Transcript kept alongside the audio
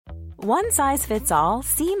One size fits all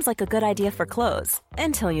seems like a good idea for clothes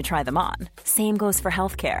until you try them on. Same goes for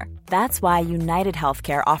healthcare. That's why United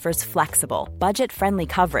Healthcare offers flexible, budget-friendly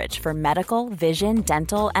coverage for medical, vision,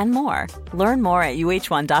 dental, and more. Learn more at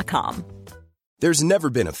uh1.com. There's never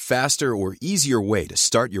been a faster or easier way to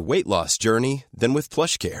start your weight loss journey than with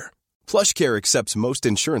PlushCare. PlushCare accepts most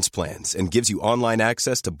insurance plans and gives you online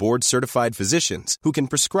access to board-certified physicians who can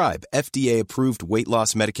prescribe FDA-approved weight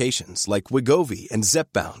loss medications like Wegovy and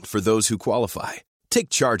Zepbound for those who qualify. Take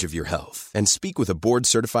charge of your health and speak with a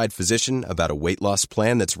board-certified physician about a weight loss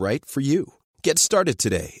plan that's right for you. Get started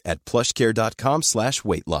today at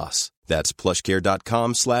plushcare.com/weight loss. That's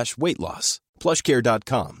plushcare.com/weight loss.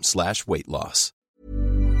 plushcare.com/weight loss.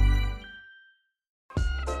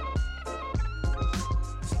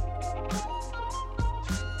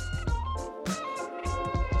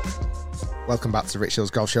 Welcome back to the Rick Shields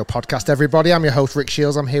Golf Show podcast, everybody. I'm your host, Rick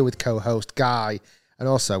Shields. I'm here with co-host Guy. And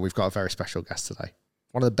also, we've got a very special guest today.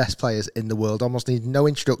 One of the best players in the world. Almost needs no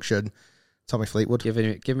introduction. Tommy Fleetwood. Give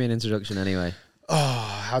me an introduction anyway.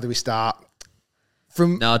 Oh, how do we start?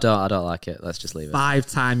 No, I don't like it. Let's just leave it.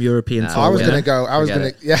 5-time European tour. I was going to go.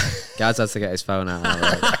 Guys had to get his phone out.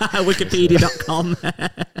 Wikipedia.com.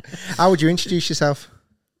 How would you introduce yourself?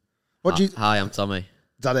 Hi, I'm Tommy. Is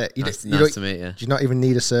that it? Nice to meet you. Do you not even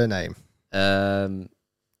need a surname? I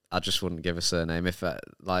just wouldn't give a surname if I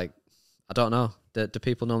don't know. Do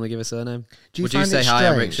people normally give a surname? Would you say hi,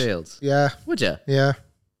 I'm Rick Shields? Yeah. Would you? Yeah.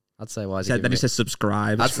 I'd say why is he giving then me... he says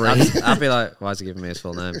subscribe. I'd be like, why is he giving me his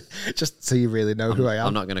full name? Just so you really know who I am.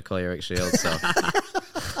 I'm not going to call you Rick Shields. So.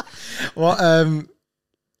 Well,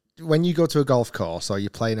 when you go to a golf course or you're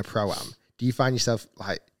playing a pro-am, do you find yourself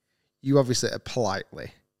like, you obviously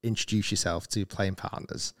politely introduce yourself to playing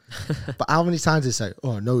partners, but how many times do you say,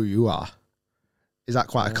 "Oh, I know who you are"? Is that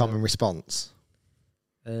quite a common response?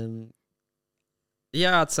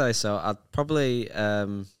 Yeah, I'd say so. I'd probably,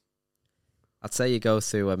 I'd say you go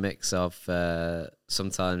through a mix of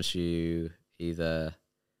sometimes you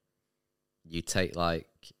take like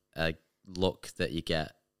a look that you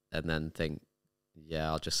get and then think, yeah,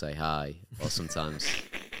 I'll just say hi, or sometimes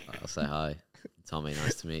I'll say hi. Tommy,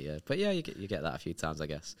 nice to meet you. But yeah, you get that a few times, I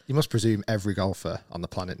guess. You must presume every golfer on the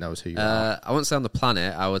planet knows who you are. I wouldn't say on the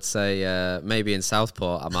planet. I would say maybe in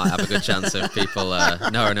Southport, I might have a good chance of people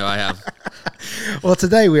knowing who I am. Well,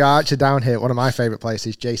 today we are actually down here at one of my favourite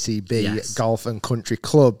places, JCB Golf and Country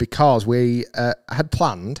Club, because we had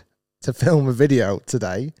planned to film a video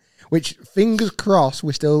today, which, fingers crossed,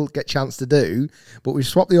 we still get a chance to do, but we've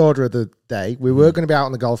swapped the order of the day. We were going to be out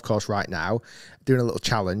on the golf course right now, doing a little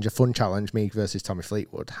challenge, a fun challenge, me versus Tommy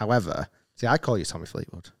Fleetwood. However, see, I call you Tommy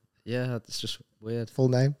Fleetwood. Yeah, it's just weird. Full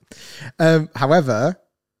name. However,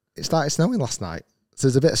 it started snowing last night, so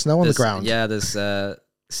there's a bit of snow on the ground. Yeah, there's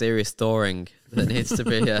serious thawing that needs to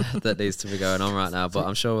be going on right now, but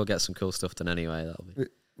I'm sure we'll get some cool stuff done anyway.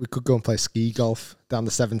 We could go and play ski golf down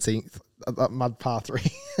the 17th at that mad par 3.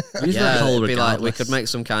 Yeah, it'd be like we could make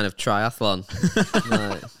some kind of triathlon.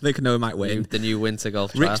 They could know who might win. The new winter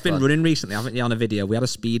golf triathlon. Rick's been running recently, haven't you, on a video? We had a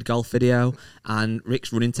speed golf video, and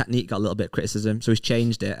Rick's running technique got a little bit of criticism, so he's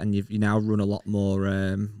changed it, and you now run a lot more...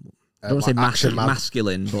 I don't want to say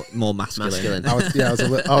masculine, but more masculine.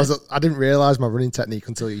 I didn't realise my running technique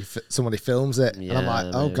until somebody films it, and I'm like,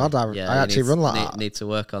 oh god, I actually run like that. Need to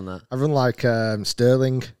work on that. I run like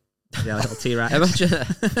Sterling. Yeah, like a little T-Rex. Imagine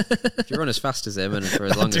if you run as fast as him and for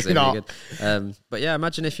as long as him, you're good. But yeah,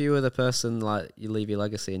 imagine if you were the person, like, you leave your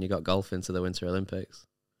legacy and you got golf into the Winter Olympics.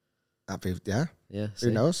 That'd be, yeah. See?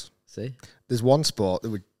 Who knows? See, there's one sport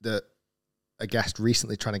that a guest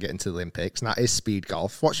recently trying to get into the Olympics, and that is speed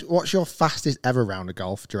golf. What's your fastest ever round of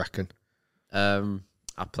golf, do you reckon?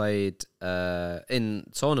 I played in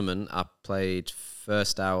tournament. I played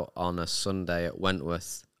first out on a Sunday at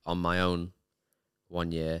Wentworth on my own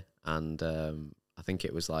one year, and I think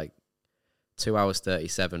it was like 2 hours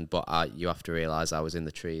 37. But you have to realise I was in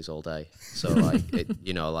the trees all day, so like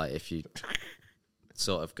if you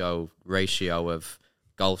sort of go ratio of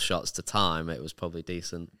golf shots to time, it was probably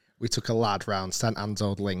decent. We took a lad round St Anne's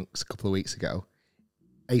Old Links a couple of weeks ago.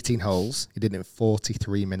 18 holes. He did it in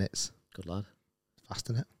 43 minutes. Good lad.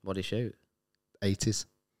 Fast, isn't it? What did he shoot? 80s.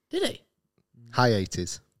 Did he? High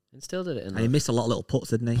 80s. And still did it. And he missed a lot of little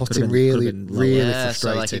putts, didn't he? Putting really frustrating.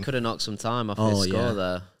 So like he could have knocked some time off his score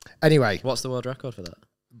there. Anyway. What's the world record for that?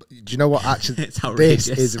 Do you know what? Actually, this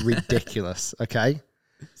is ridiculous, okay?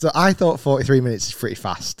 So I thought 43 minutes is pretty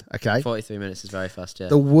fast, okay? 43 minutes is very fast, yeah.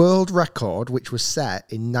 The world record, which was set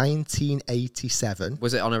in 1987.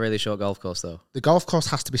 Was it on a really short golf course, though? The golf course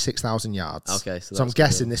has to be 6,000 yards. Okay. So I'm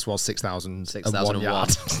guessing this was 6,001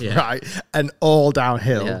 yards, yeah. right? And all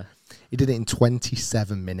downhill. Yeah. He did it in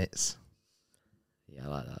 27 minutes. Yeah, I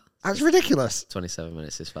like that. That's ridiculous. 27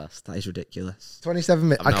 minutes is fast. That is ridiculous. 27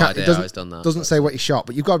 minutes. I've no idea how he's done that. Doesn't say what he shot,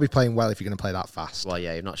 but you've got to be playing well if you're going to play that fast. Well,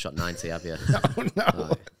 yeah, you've not shot 90, have you?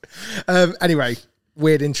 No. Anyway,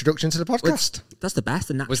 weird introduction to the podcast. That's the best.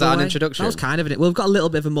 The natural Was that an way. introduction? That was kind of it. Well, we've got a little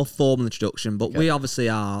bit of a more formal introduction, but we obviously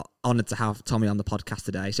are honoured to have Tommy on the podcast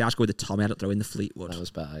today. So I just go with the Tommy. I don't throw in the Fleetwood. That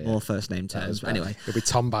was better, yeah. Or first name terms. But anyway. It'll be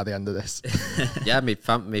Tom by the end of this. Yeah, me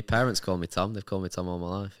parents call me Tom. They've called me Tom all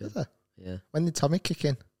my life. Yeah. Yeah. When did Tommy kick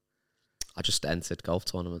in? I just entered golf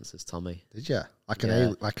tournaments as Tommy. Did you? Like an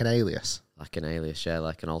alias? Like an alias, yeah,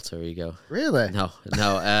 like an alter ego. Really? No.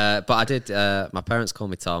 But I did. My parents call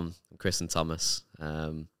me Tom, Chris and Thomas.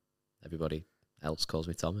 Everybody else calls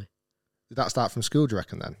me Tommy. Did that start from school, do you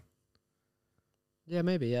reckon, then? Yeah,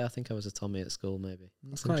 maybe. Yeah, I think I was a Tommy at school, maybe.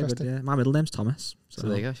 That's quite good, yeah. My middle name's Thomas. So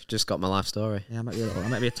there you go. Just got my life story. Yeah, I might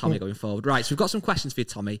be a Tommy going forward. Right, so we've got some questions for you,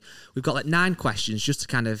 Tommy. We've got like 9 questions just to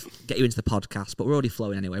kind of get you into the podcast, but we're already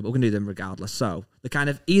flowing anyway, but we're going to do them regardless. So the kind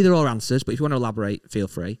of either or answers, but if you want to elaborate, feel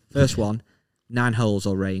free. First one, 9 holes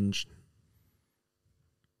or range?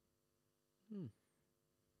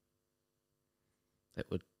 It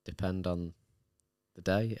would depend on the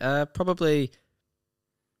day. Probably...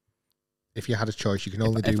 If you had a choice, you can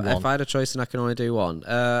only do one. If I had a choice and I can only do one,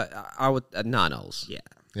 I would 9 holes. Yeah.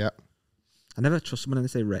 Yeah. I never trust someone when they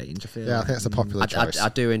say range. I think that's a popular choice. I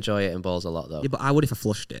do enjoy it in balls a lot, though. Yeah, but I would if I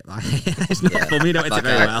flushed it. Like, it's not for me. Don't hit it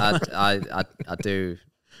very well. I do.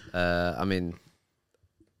 I mean,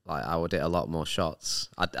 like I would hit a lot more shots.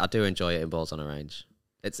 I do enjoy it in balls on a range.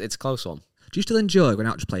 It's a close one. Do you still enjoy going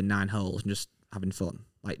out just playing 9 holes and just having fun?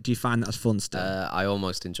 Like, do you find that as fun still? I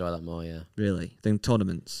almost enjoy that more. Yeah. Really? Than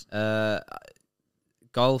tournaments?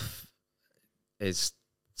 Golf is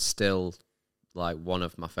still like one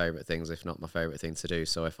of my favourite things, if not my favourite thing to do.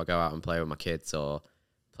 So if I go out and play with my kids or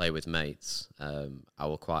play with mates, I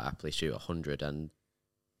will quite happily shoot 100 and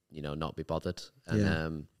not be bothered.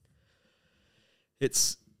 And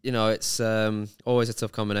it's always a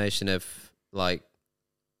tough combination of like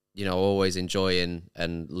always enjoying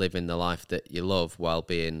and living the life that you love while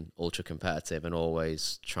being ultra competitive and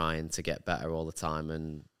always trying to get better all the time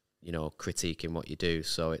and critiquing what you do.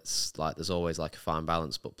 So it's like there's always like a fine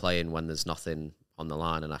balance, but playing when there's nothing on the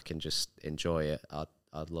line and I can just enjoy it,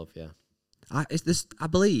 I'd love. I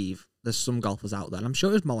believe there's some golfers out there, and I'm sure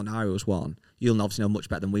there's Molinari was one, you'll obviously know much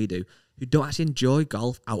better than we do, who don't actually enjoy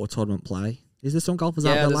golf out of tournament play. Is there some golfers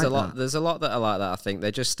out there like that? There's a lot that are like that. I think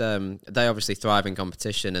they just they obviously thrive in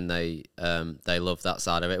competition and they love that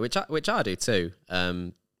side of it, which I do too.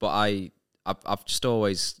 But I've just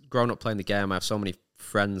always grown up playing the game. I have so many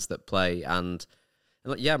friends that play, and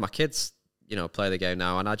my kids play the game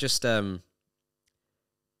now, and I just I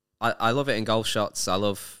love it in golf shots. I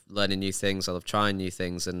love learning new things. I love trying new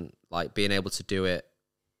things, and like being able to do it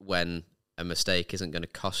when a mistake isn't going to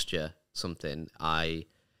cost you something. I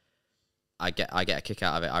get a kick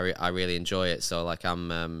out of it. I really enjoy it. So like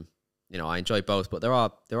I'm I enjoy both, but there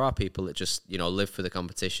are people that just live for the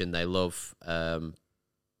competition. They love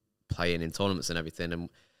playing in tournaments and everything. And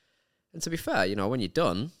to be fair, when you're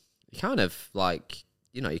done, you kind of like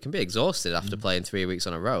you can be exhausted after playing 3 weeks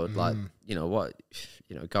on a road. Like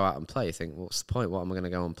go out and play. You think, what's the point? What am I going to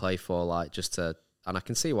go and play for? Like just to. And I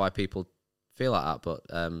can see why people feel like that, but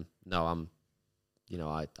no, I'm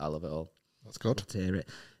I love it all. That's good to hear it.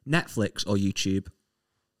 Netflix or YouTube?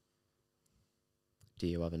 Do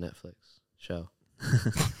you have a Netflix show?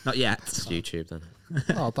 Not yet. It's YouTube then.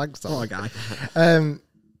 Oh, thanks, Tom. Poor guy.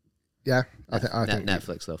 Yeah, I think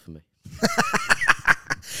Netflix though for me.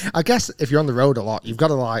 I guess if you're on the road a lot, you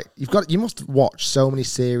must watch so many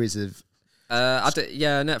series of.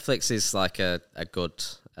 Netflix is like a good.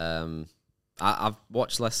 I've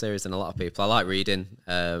watched less series than a lot of people. I like reading,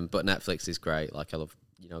 but Netflix is great. Like I love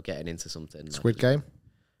getting into something. Squid Game.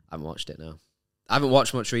 I haven't watched it now. I haven't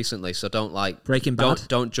watched much recently, so don't like Breaking Bad.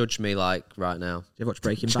 Don't judge me like right now. Did you watch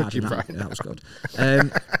Breaking Bad? That was good.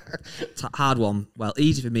 Hard one. Well,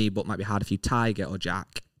 easy for me, but might be hard for you. Tiger or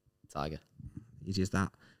Jack? Tiger. Easy as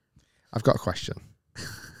that. I've got a question. I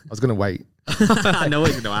was going to wait. I know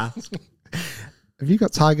what you're going to ask. Have you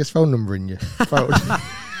got Tiger's phone number in your phone?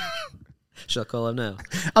 Should I call him now?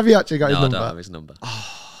 Have you actually got his number? No, I don't have his number.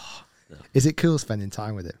 Oh. No. Is it cool spending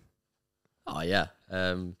time with him? Oh, yeah.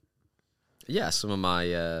 Some of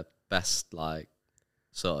my best, like,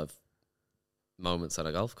 sort of moments on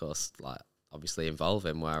a golf course, like, obviously involve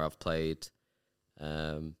him, where I've played,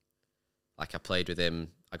 I played with him,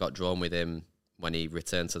 I got drawn with him when he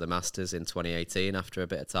returned to the Masters in 2018 after a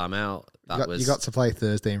bit of time out. You got to play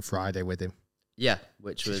Thursday and Friday with him. Yeah,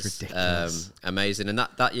 which was amazing. And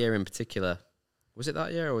that year in particular, was it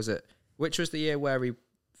that year or was it Which was the year where he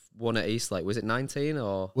won at Eastlake? Was it 19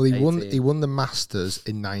 or? Well, he 18? He won the Masters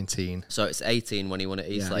in 19. So it's 18 when he won at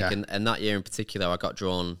Eastlake, and that year in particular, I got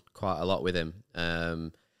drawn quite a lot with him.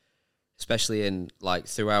 Especially in like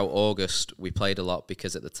throughout August, we played a lot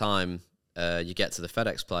because at the time you get to the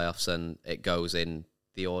FedEx playoffs and it goes in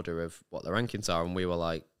the order of what the rankings are, and we were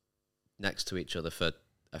like next to each other for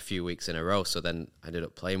a few weeks in a row. So then I ended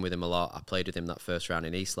up playing with him a lot. I played with him that first round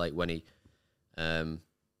in Eastlake when he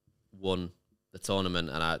won the tournament,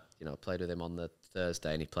 and I played with him on the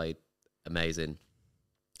Thursday, and he played amazing.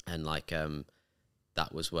 And like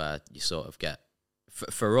that was where you sort of get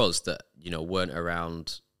for us that weren't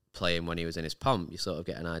around playing when he was in his pomp, you sort of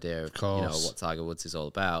get an idea of what Tiger Woods is all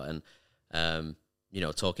about. And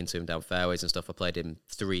talking to him down fairways and stuff. I played him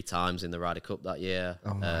 3 times in the Ryder Cup that year.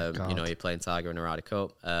 Oh my God. You're playing Tiger in the Ryder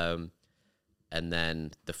Cup. And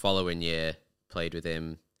then the following year, played with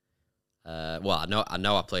him. I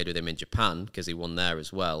know I played with him in Japan because he won there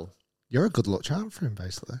as well. You're a good luck charm for him,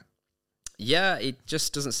 basically. Yeah, he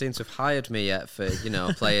just doesn't seem to have hired me yet for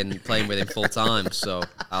playing with him full time. So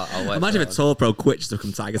I'll wait. Imagine if a tour pro quits to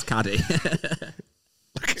become Tiger's caddy.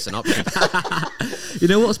 It's an option. You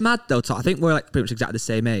know what's mad though, Tom? I think we're like pretty much exactly the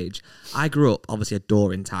same age. I grew up obviously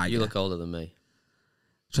adoring Tiger. You look older than me.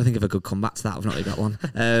 So I think of a good comeback to that. I've not really got one.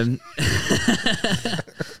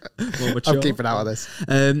 I'm keeping out of this.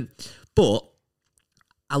 But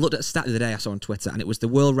I looked at a stat the other day I saw on Twitter, and it was the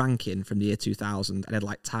world ranking from the year 2000, and it had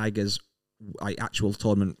like Tiger's like actual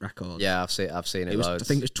tournament record. Yeah, I've seen it. I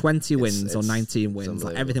think it was 20 wins or 19 wins.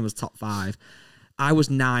 Like everything was top 5. I was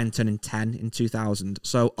 9, turning 10 in 2000.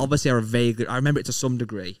 So obviously I remember it to some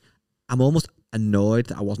degree. I'm almost annoyed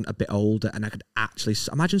that I wasn't a bit older and I could actually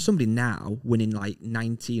imagine somebody now winning like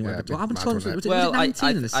 19. Yeah, What happened to was it 19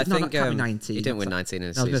 in the season? I think that can't be 19. He didn't win 19 in a I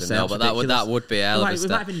was gonna season. say, No, but that would be a hell of a It stat.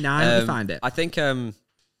 might have been 9 if you find it. I think the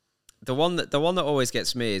one that always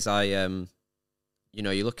gets me is you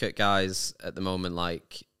look at guys at the moment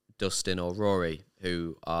like Dustin or Rory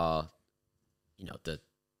who are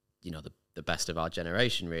the best of our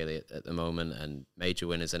generation really at the moment, and major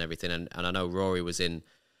winners and everything. And I know Rory was in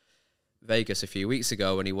Vegas a few weeks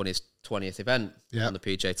ago when he won his 20th event on the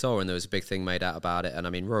PGA Tour, and there was a big thing made out about it. And I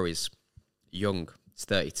mean, Rory's young, he's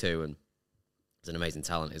 32, and he's an amazing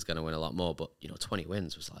talent. He's going to win a lot more, but 20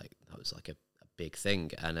 wins was like a big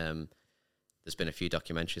thing. And there's been a few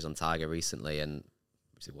documentaries on Tiger recently, and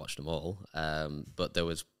obviously watched them all. But there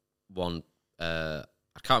was one, I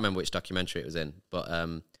can't remember which documentary it was in, but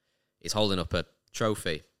he's holding up a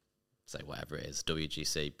trophy, say whatever it is,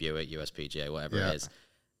 WGC, Buick, USPGA, whatever it is.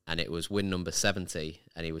 And it was win number 70,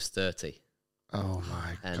 and he was 30. Oh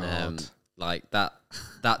my God. And like that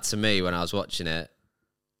to me, when I was watching it,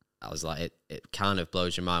 I was like, it kind of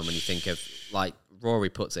blows your mind when you think of, like, Rory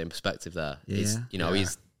puts it in perspective there. He's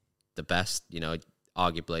the best,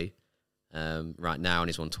 arguably, right now, and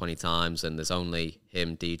he's won 20 times, and there's only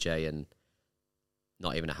him, DJ, and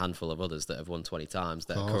not even a handful of others that have won 20 times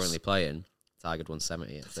that are currently playing. Tiger won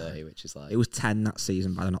 70 at 30, which is like... It was 10 that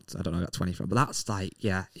season, but I don't know, I got 20 from. But that's like,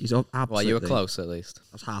 yeah, he's absolutely... Well, you were close at least.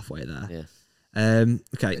 I was halfway there. Yeah.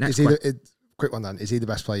 Okay, next question. Quick one then. Is he the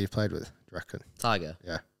best player you've played with, do you reckon? Tiger?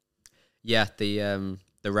 Yeah. Yeah, the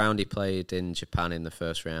round he played in Japan in the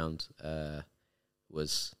first round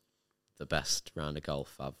was the best round of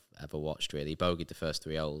golf I've ever watched, really. He bogeyed the first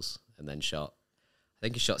 3 holes and then shot... I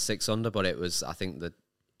think he shot 6 under, but it was, I think that,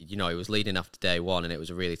 he was leading after day 1, and it was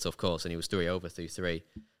a really tough course, and he was 3 over through 3.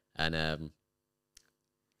 And,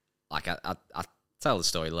 like, I tell the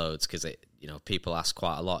story loads because it, people ask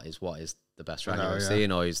quite a lot, what is the best round you've ever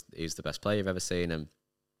seen, or who's the best player you've ever seen? And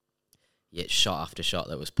it's shot after shot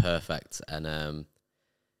that was perfect. And, I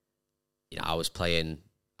was having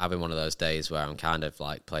one of those days where I'm kind of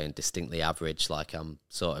like playing distinctly average, like I'm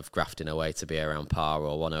sort of grafting away to be around par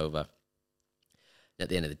or 1 over. At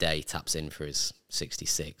the end of the day, he taps in for his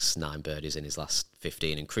 66, 9 birdies in his last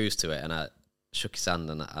 15 and cruised to it. And I shook his hand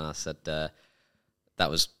and I said, that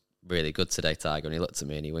was really good today, Tiger. And he looked at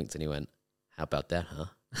me and he winked and he went, how about that, huh?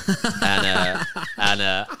 and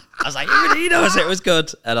I was like, he knows it was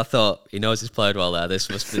good. And I thought, he knows he's played well there.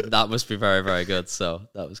 That must be very, very good. So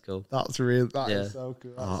that was cool. That is so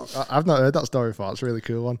cool. I've not heard that story before. It's a really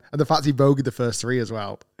cool one. And the fact he bogeyed the first 3 as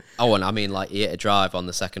well. Oh, and I mean, like, he hit a drive on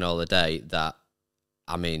the second hole of the day that,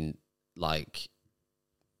 I mean, like,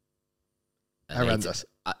 horrendous.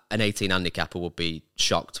 An 18 handicapper would be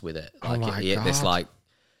shocked with it. Like, oh my he hit God. this like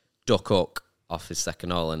duck hook off his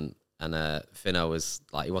second hole, and Finno was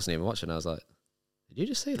like, he wasn't even watching. I was like, did you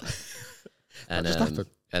just see that? And just happened.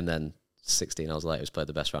 And then 16 hours later, he's played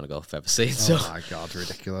the best round of golf I've ever seen. Oh my God,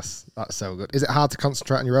 ridiculous! That's so good. Is it hard to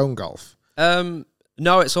concentrate on your own golf?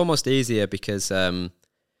 No, it's almost easier because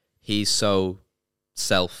he's so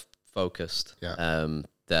self-focused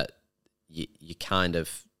that you kind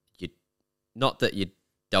of not that you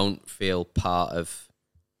don't feel part of,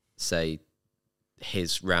 say,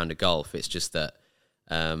 his round of golf. It's just that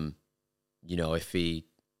if he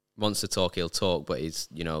wants to talk, he'll talk, but he's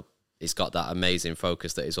got that amazing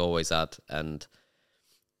focus that he's always had, and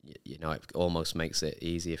it almost makes it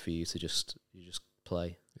easier for you to just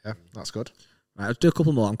play. Yeah, that's good. Right, I'll do a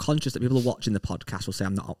couple more. I'm conscious that people are watching the podcast will say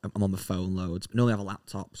I'm on my phone loads, but I only have a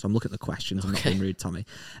laptop, so I'm looking at the questions. I'm not being rude, Tommy.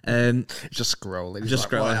 Just scrolling. Just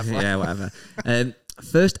scrolling. Whatever. Yeah, whatever.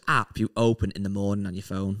 First app you open in the morning on your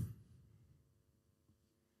phone?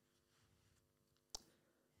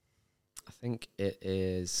 I think it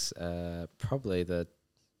is probably the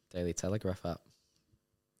Daily Telegraph app.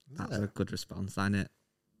 That's a good response, isn't it?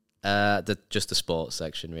 Just the sports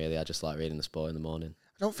section, really. I just like reading the sport in the morning.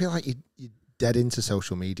 I don't feel like you're dead into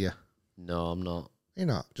social media. No, I'm not. You're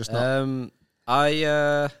not? Just not?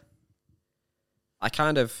 I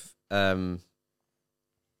kind of... well,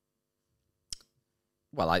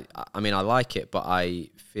 I mean, I like it, but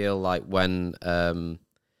I feel like when we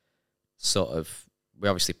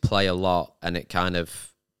obviously play a lot, and it kind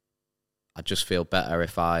of... I just feel better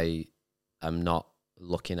if I am not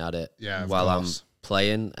looking at it while I'm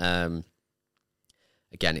playing. Again,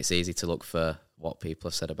 it's easy to look for what people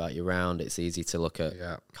have said about you round. It's easy to look at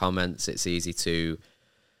comments. It's easy to,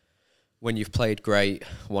 when you've played great,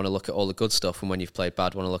 want to look at all the good stuff, and when you've played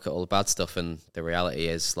bad, want to look at all the bad stuff. And the reality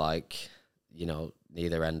is, like,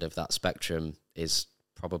 neither end of that spectrum is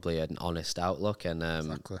probably an honest outlook. And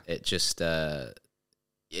it just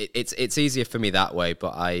it's easier for me that way.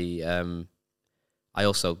 But I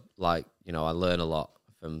also like, I learn a lot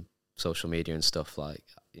from social media and stuff, like,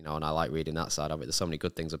 and I like reading that side of it. There's so many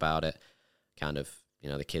good things about it. Kind of,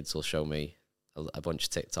 the kids will show me a bunch of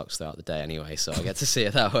TikToks throughout the day anyway, so I get to see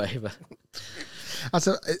it that way. But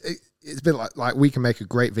it's been like we can make a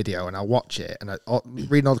great video, and I'll watch it, and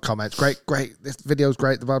reading all the comments, great, this video's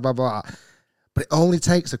great, blah, blah, blah. But it only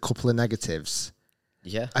takes a couple of negatives.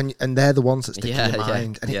 Yeah. And they're the ones that stick in your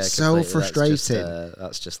mind. And it's so frustrating.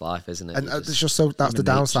 That's just life, isn't it? And it's just that's the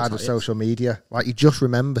downside of social media. Like, you just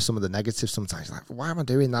remember some of the negatives sometimes. Like, why am I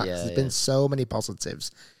doing that? There's been so many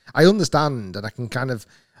positives. I understand, and I can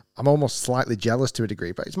I'm almost slightly jealous to a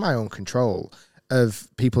degree, but it's my own control of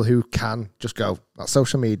people who can just go, that's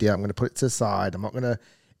social media, I'm going to put it to the side, I'm not going to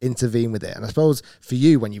intervene with it. And I suppose for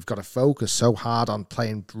you, when you've got to focus so hard on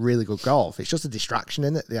playing really good golf, it's just a distraction,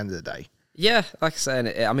 isn't it, at the end of the day? Yeah, like I say,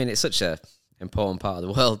 it's such a important part of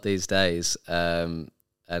the world these days, and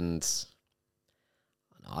I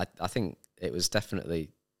think it was definitely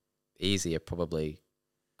easier probably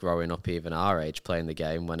growing up, even our age, playing the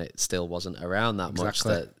game when it still wasn't around that much,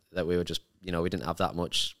 that we were just, we didn't have that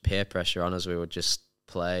much peer pressure on us. We would just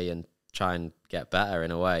play and try and get better in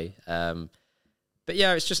a way. But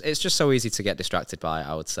yeah, it's just so easy to get distracted by it,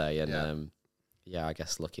 I would say. And I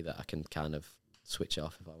guess lucky that I can kind of switch it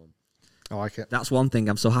off if I want. I like it. That's one thing.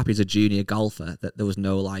 I'm so happy as a junior golfer that there was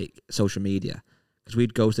no like social media, because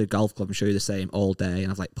we'd go to the golf club and show you the same all day, and I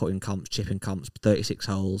was like putting comps, chipping comps, 36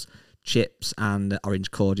 holes, chips and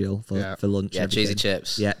orange cordial for lunch. Yeah, cheesy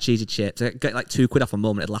chips. Yeah, cheesy chips. I get like £2 off a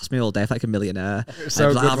mum, and it'd last me all day. I felt like a millionaire. So I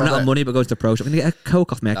was like, I've run out of money, but going to the pro shop, I'm going to get a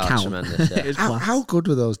Coke off my account. Tremendous, yeah. How good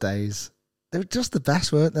were those days? They were just the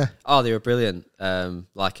best, weren't they? Oh, they were brilliant. And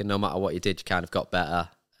no matter what you did, you kind of got better.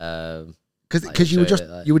 Because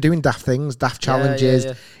you were doing daft things, daft challenges.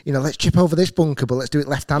 Yeah. Let's chip over this bunker, but let's do it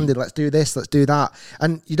left-handed. Let's do this, let's do that.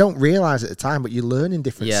 And you don't realise at the time, but you're learning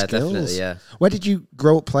different skills. Yeah, definitely, yeah. Where did you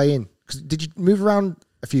grow up playing? Did you move around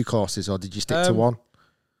a few courses, or did you stick to one?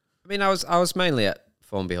 I mean, I was mainly at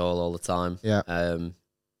Formby Hall all the time. Yeah.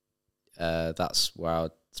 That's where I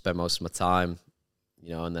would spend most of my time.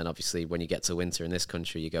 And then obviously when you get to winter in this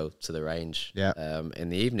country, you go to the range in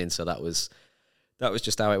the evening. So that was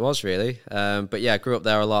just how it was, really. But yeah, I grew up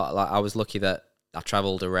there a lot. Like, I was lucky that I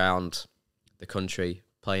travelled around the country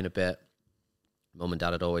playing a bit. Mum and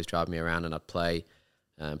Dad would always drive me around, and I'd play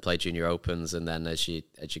junior opens. And then as you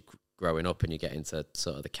growing up and you get into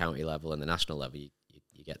sort of the county level and the national level, you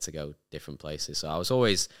get to go different places. So I was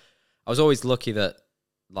always lucky that,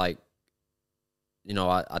 like,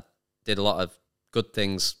 I did a lot of good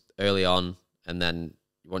things early on, and then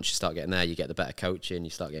once you start getting there, you get the better coaching, you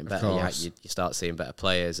start getting better, you start seeing better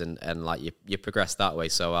players, and like you progress that way.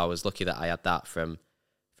 So I was lucky that I had that from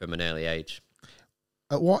an early age.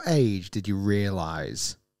 At what age did you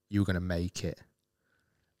realise you were going to make it?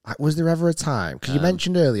 Was there ever a time? Because you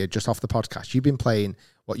mentioned earlier, just off the podcast, you've been playing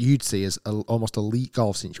what you'd see as almost elite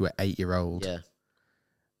golf since you were 8 years old. Yeah.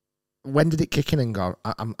 when did it kick in and go?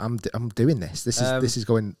 I'm doing this. This is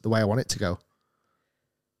going the way I want it to go.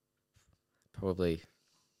 Probably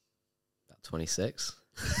about 26.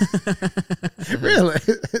 Really?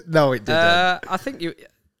 No, it didn't. I think you.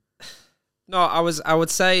 No, I would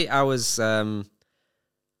say I was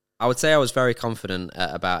very confident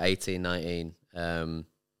at about 18, 19.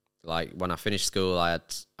 Like when I finished school, I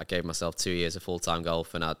gave myself 2 years of full-time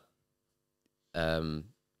golf, and I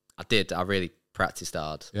really practiced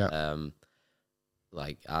hard. Yeah.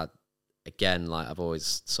 I've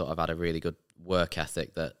always sort of had a really good work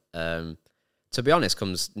ethic that, to be honest,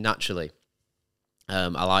 comes naturally.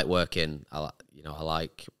 I like working. I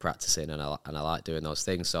like practicing, and I like doing those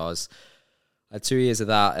things. So I had 2 years of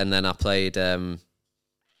that, and then I played.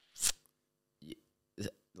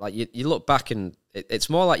 You look back and it's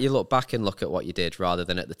more like you look back and look at what you did rather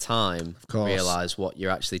than at the time realize what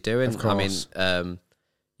you're actually doing. Of course. I mean,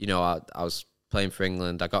 I was playing for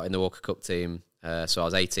England. I got in the Walker Cup team, so I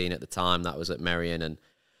was 18 at the time. That was at Merion, and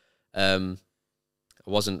I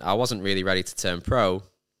wasn't really ready to turn pro,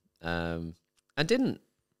 and I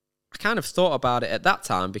kind of thought about it at that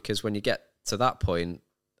time, because when you get to that point,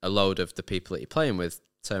 a load of the people that you're playing with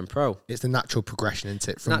turn pro. It's the natural progression, isn't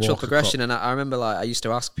it? From natural Walker progression, Cup. and I remember I used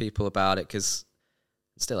to ask people about it, because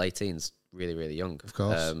still 18's really, really young. Of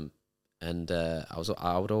course.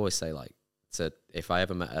 I would always say, if I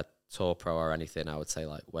ever met a tour pro or anything, I would say,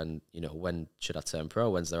 when should I turn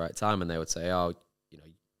pro? When's the right time? And they would say,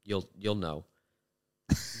 you'll know.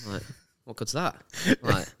 I'm like, what good's that?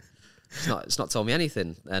 Like, it's not told me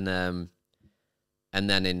anything. And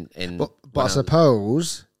then but I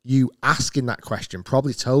suppose you asking that question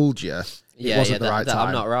probably told you it wasn't the right time.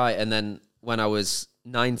 I'm not right. And then when I was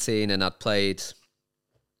 19 and I'd played,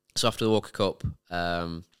 so after the Walker Cup,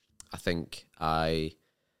 I think I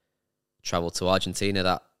travelled to Argentina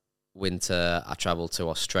that winter. I travelled to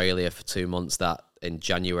Australia for 2 months that in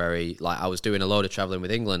January. I was doing a load of travelling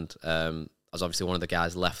with England. I was obviously one of the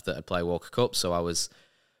guys left that had played Walker Cup, so I was,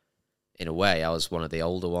 in a way, I was one of the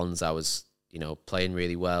older ones. I was, playing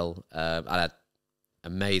really well. I had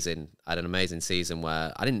an amazing season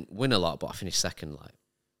where I didn't win a lot, but I finished second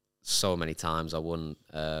so many times. I won,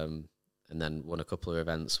 and then won a couple of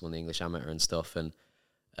events, won the English Amateur and stuff. And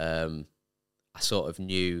I sort of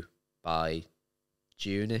knew by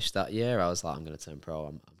June-ish that year, I was like, I'm going to turn pro.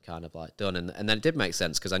 I'm kind of done. And then it did make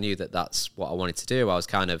sense, because I knew that that's what I wanted to do. I was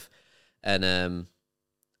kind of, and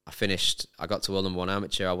I got to World #1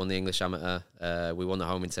 Amateur. I won the English Amateur. We won the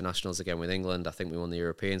home internationals again with England. I think we won the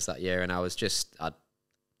Europeans that year, and I'd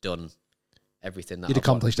done everything that you'd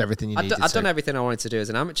accomplished everything you needed. I'd done everything I wanted to do as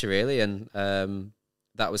an amateur, really, and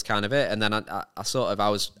that was kind of it. And then I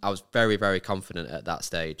was very, very confident at that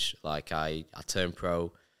stage. I turned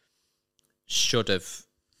pro, should have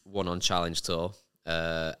won on Challenge Tour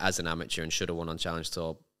as an amateur, and should have won on Challenge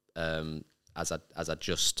Tour as I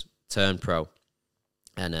just turned pro,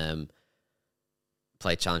 and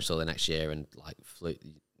played Challenge Tour the next year, and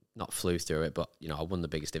flew through it, but I won the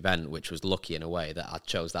biggest event, which was lucky in a way that I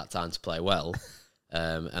chose that time to play well,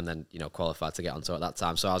 and then qualified to get on tour at that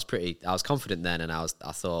time. So I was confident then, and I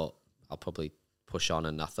thought I'll probably push on,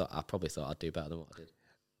 and I probably thought I'd do better than what I did.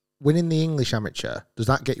 Winning the English Amateur, does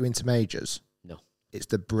that get you into majors? No, it's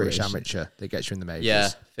the British Amateur that gets you in the majors. Yeah,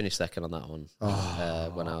 finished second on that one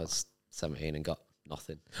when I was 17 and got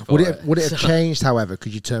nothing. Would it have changed, however?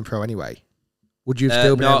 Could you turn pro anyway? Would you have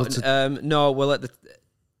still been able to? No. Well,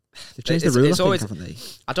 they've changed the rule, haven't they?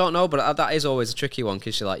 I don't know, but that is always a tricky one,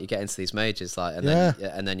 because you get into these majors, and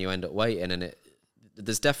then you end up waiting, and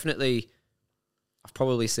there's definitely, I've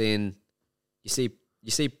probably seen, you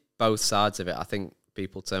see both sides of it. I think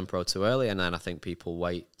people turn pro too early, and then I think people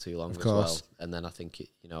wait too long as well, and then I think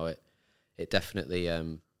it definitely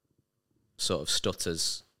sort of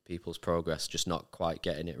stutters people's progress, just not quite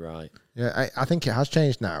getting it right. Yeah, I think it has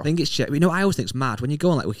changed now. I think it's changed. I always think it's mad when you go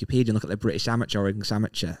on Wikipedia and look at the British Amateur or English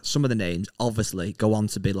Amateur. Some of the names obviously go on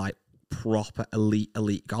to be proper elite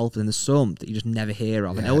golfers, and there's some that you just never hear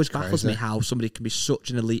of. And it always baffles me how somebody can be such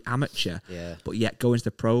an elite amateur, but yet go into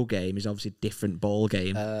the pro game is obviously a different ball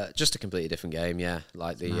game. Just a completely different game, yeah.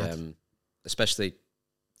 Especially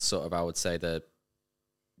sort of, I would say, the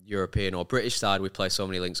European or British side, we play so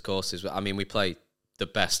many links courses. I mean, we play the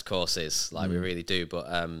best courses, we really do, but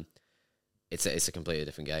it's a completely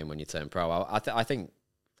different game when you turn pro. I think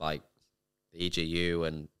the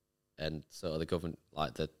EGU and sort of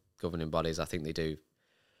the governing bodies, I think they do,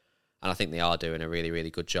 and I think they are doing a really, really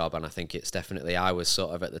good job. And I think it's definitely, I was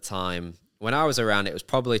sort of at the time when I was around, it was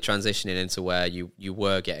probably transitioning into where you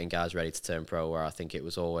were getting guys ready to turn pro, where I think it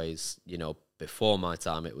was always, before my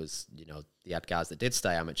time, it was, you had guys that did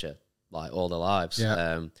stay amateur all their lives.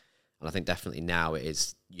 Yeah. And I think definitely now it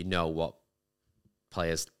is, what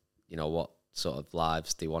players, what sort of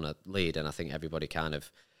lives they want to lead. And I think everybody kind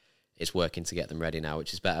of is working to get them ready now,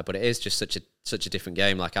 which is better. But it is just such a different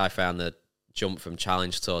game. Like, I found the jump from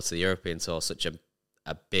Challenge Tour to the European Tour such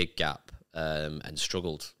a big gap, and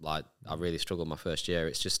struggled. Like, I really struggled my first year.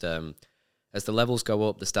 It's just, as the levels go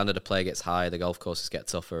up, the standard of play gets higher, the golf courses get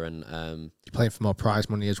tougher, and you're playing for more prize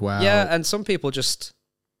money as well. Yeah, and some people just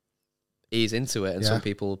ease into it, and some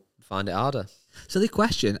people find it harder. So the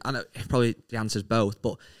question, I know probably the answer's both,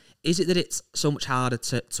 but is it that it's so much harder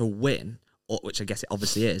to win, which I guess it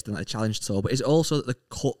obviously is, than like the Challenge Tour, but is it also that the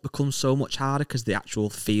cut becomes so much harder because the actual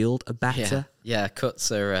field are better? Yeah,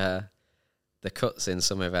 cuts are the cuts in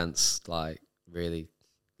some events like really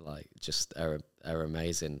like just are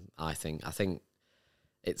amazing. I think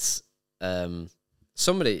it's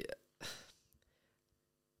somebody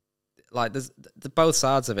like there's both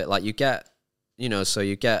sides of it. Like, you get so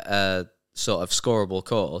you get a sort of scorable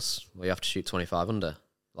course where you have to shoot 25 under.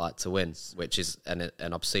 Like, to win, which is an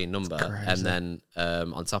obscene number, and then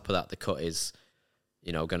on top of that, the cut is,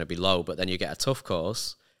 going to be low. But then you get a tough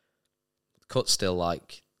course, the cut's still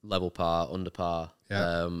like level par, under par,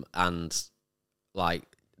 and like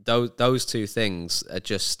those two things are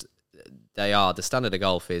just the standard of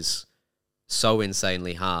golf is so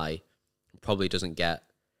insanely high, probably doesn't get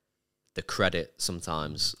the credit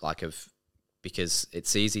sometimes, because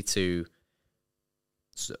it's easy to,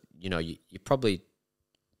 you probably.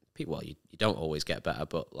 Well, you don't always get better,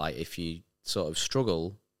 but like if you sort of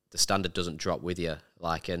struggle, the standard doesn't drop with you.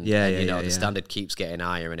 Like, the standard keeps getting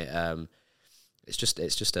higher, and it's just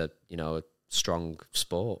a a strong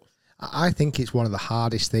sport. I think it's one of the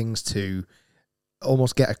hardest things to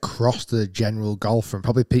almost get across to the general golfer, and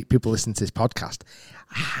probably people listening to this podcast,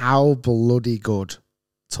 how bloody good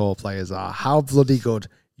tour players are, how bloody good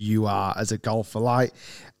you are as a golfer. Like,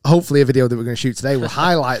 hopefully a video that we're going to shoot today will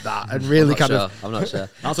highlight that and really I'm not sure.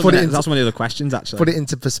 That's one of the other questions, actually. Put it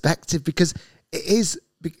into perspective, because it is,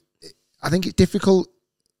 I think it's difficult.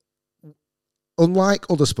 Unlike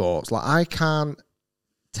other sports, like, I can't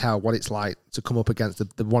tell what it's like to come up against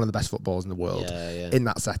the one of the best footballers in the world in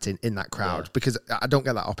that setting, in that crowd, because I don't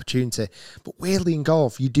get that opportunity. But weirdly in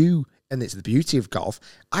golf, you do, and it's the beauty of golf,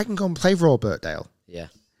 I can go and play for Royal Birkdale. Yeah.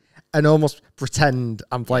 And almost pretend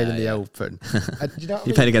I'm playing in the Open. And, you know what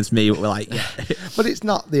You're playing against me, we're like, but it's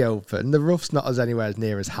not the Open. The rough's not anywhere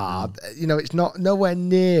near as hard. It's not nowhere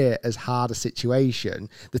near as hard a situation.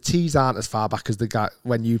 The tees aren't as far back as the guy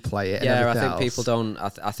when you play it. Yeah, I think people don't.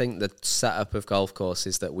 I think the setup of golf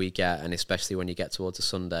courses that we get, and especially when you get towards a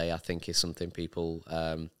Sunday, I think is something people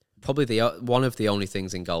probably one of the only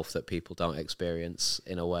things in golf that people don't experience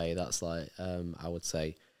in a way. That's like I would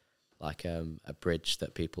say. Like a bridge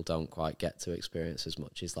that people don't quite get to experience as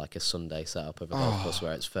much is like a Sunday setup of a golf course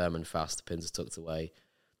where it's firm and fast, the pins are tucked away,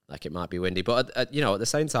 like it might be windy. But, at the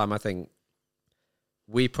same time, I think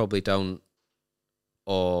we probably don't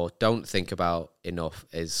think about enough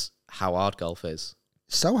is how hard golf is.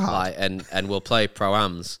 So hard. Like, and we'll play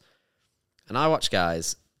Pro-Ams, and I watch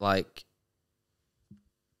guys, like,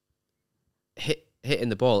 hitting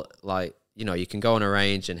the ball, like, you can go on a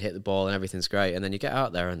range and hit the ball and everything's great, and then you get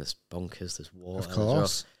out there and there's bunkers, there's water, of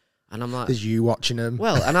course, and I'm like, there's you watching them.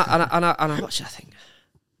 Well, and I watch it, I think,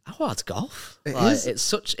 how hard's golf? It is. It's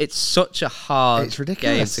such a hard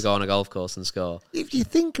game to go on a golf course and score. If you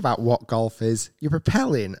think about what golf is, you're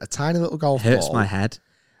propelling a tiny little golf ball. Hurts my head.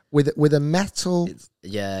 With a metal.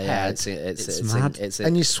 It's mad.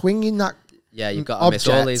 And you're swinging that. Yeah, you've got to miss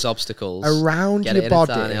all these obstacles around your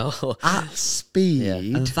body at speed.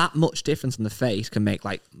 Yeah. And that much difference in the face can make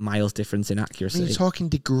like miles difference in accuracy. You're talking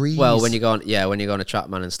degrees. Well, when you go on a trap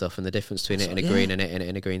man and stuff, and the difference between hitting a green and hitting it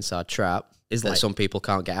in a greenside trap is that like some people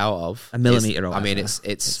can't get out of a millimetre. I mean,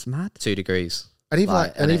 it's mad. 2 degrees. And even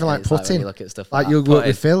like putting, like, look at stuff like you'll work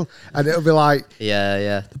with Phil, and it'll be like,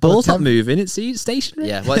 the ball's not moving; it's stationary.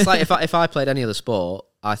 Yeah, well, it's like if I played any other sport,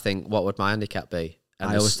 I think what would my handicap be? And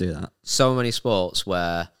I always do that. So many sports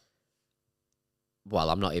where, well,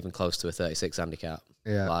 I'm not even close to a 36 handicap.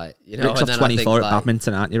 Yeah, like Rick's off 24 at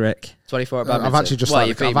badminton, aren't you, Rick? 24 at badminton. I've actually just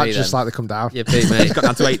slightly come down. You beat me. He's got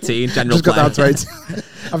down to 18. General just got down to 18.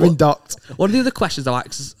 I've been docked. One of the other questions I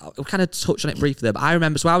kind of touched on it briefly there, but I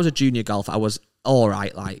remember. So I was a junior golfer. I was all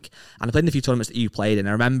right, and I played in a few tournaments that you played in.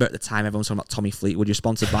 I remember at the time everyone was talking about Tommy Fleetwood. You're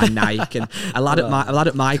sponsored by Nike, and a lad at my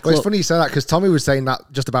club. Well, it's funny you say that because Tommy was saying that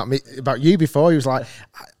just about me, about you before. He was like,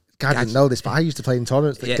 I didn't know this, but I used to play in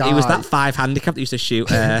tournaments. Yeah, he was that 5 handicap that used to shoot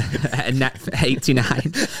a net for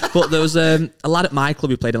 89. But there was a lad at my club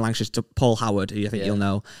who played in Lancashire, Paul Howard, who I think you'll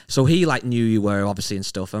know. So he like knew you were obviously and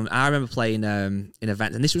stuff. And I remember playing in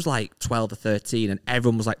events, and this was like 12 or 13, and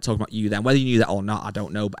everyone was like talking about you then. Whether you knew that or not, I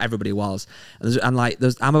don't know, but everybody was. And like,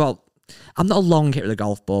 I'm not a long hitter with a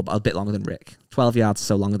golf ball, but a bit longer than Rick. 12 yards is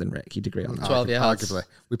so longer than Rick. You'd agree on that? 12 yards. Arguably.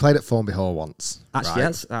 We played at Thornby Hall once. Actually,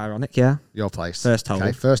 that's ironic, yeah. Your place. First hole.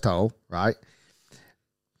 Okay, first hole, right.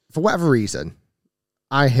 For whatever reason,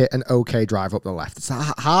 I hit an okay drive up the left. It's a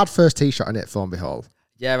hard first tee shot in it at Thornby Hall.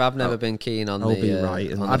 Yeah, I've never been keen on I'll be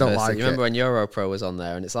right. I don't like it. You remember when Europro was on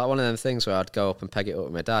there, and it's like one of them things where I'd go up and peg it up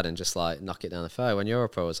with my dad and just like knock it down the fairway. When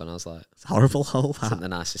Europro was on, I was like, it's a horrible hole. Isn't the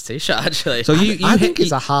nicest tee shot actually? So I think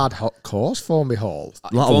it's a hard course, Thornby Hall.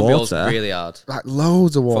 A lot of water. Really hard. Like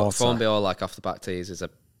loads of water. Thornby Hall, like off the back tees, is a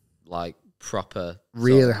like proper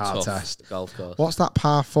really sort of hard tough test. golf course. What's that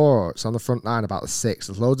par 4? It's on the front 9 about the 6.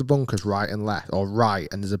 There's loads of bunkers right and left, or right,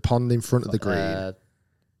 and there's a pond in front of the green.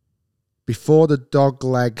 Before the dog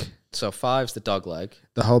leg. So 5's the dog leg.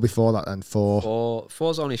 The hole before that, then 4.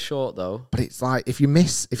 4's only short though. But it's like if you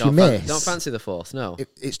miss, don't fancy the 4th. No,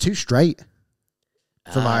 it's too straight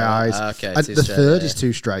for my eyes. Okay, and the third is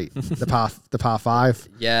too straight. the par 5.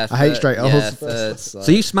 Yeah, I hate straight holes. Yeah, so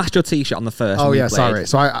you smashed your tee shot on the first. Oh yeah, sorry.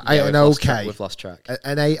 So I an okay. We've lost track.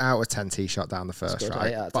 An 8 out of 10 tee shot down the first,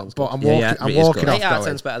 right? But I'm walking off. 8 out of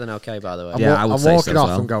 10's better than okay, by the way. Yeah, I would say walking so off as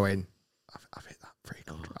well. and going. I've hit that pretty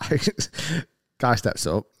good. Right? Guy steps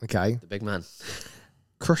up. Okay, The big man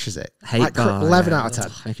crushes it. Hate 11 out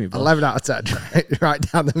of 10. 11 out of 10. Right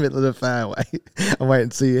down the middle of the fairway. I'm waiting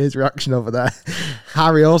to see his reaction over there.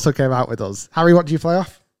 Harry also came out with us. Harry, what do you play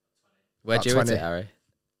off? Where'd you hit it, Harry?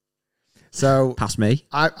 So past me.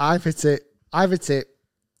 I've hit it.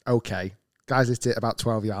 Okay, guys hit it about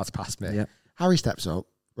 12 yards past me. Yep. Harry steps up.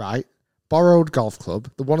 Right, borrowed golf club.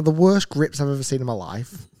 One of the worst grips I've ever seen in my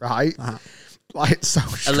life. Right. Like so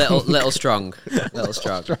strong. A little strong. Little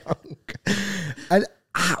strong. And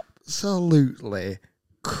absolutely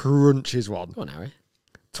crunches one. Go on, Harry.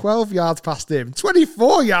 12 yards past him,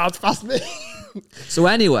 24 yards past me. So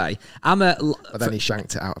anyway, But then he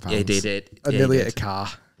shanked it out of bounds. Yeah, he did. And nearly hit a car.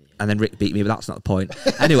 And then Rick beat me, but that's not the point.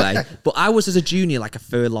 Anyway, but I was as a junior like a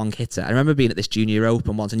furlong hitter. I remember being at this junior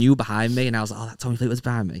open once and you were behind me and I was like, oh, that Tommy Fleetwood was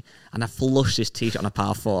behind me. And I flushed this tee shot on a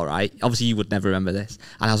par 4, right? Obviously you would never remember this.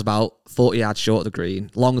 And I was about 40 yards short of the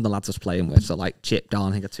green, longer than the lads I was playing with. So like chipped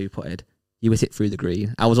on, I think I 2-putted. You hit it through the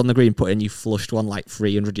green. I was on the green putting, you flushed one like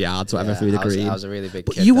 300 yards, whatever, through the green. I was a really big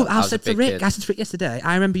but kid. you were, I said to Rick yesterday,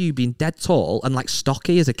 I remember you being dead tall and like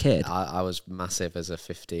stocky as a kid. I was massive as a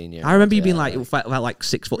 15-year-old. I remember you being like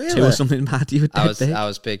 6'2" or something mad. You were dead big. I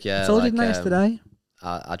was big, yeah. I told you yesterday.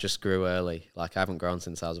 I just grew early. Like I haven't grown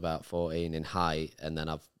since I was about 14 in height, and then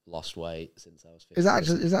I've lost weight since I was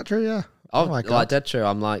 15. Is that true? Yeah. Oh my God. Like dead true.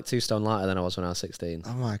 I'm like 2 stone lighter than I was when I was 16.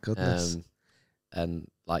 Oh my goodness. And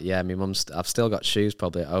like, yeah, my mum's, I've still got shoes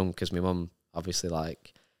probably at home because my mum obviously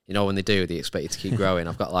like, you know, when they expect you to keep growing.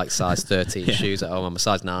 I've got like size 13 shoes at home. I'm a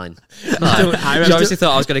size 9. She obviously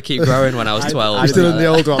thought I was going to keep growing when I was 12. I'm still in the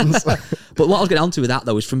old ones. But what I was getting onto with that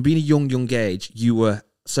though is from being a young age, you were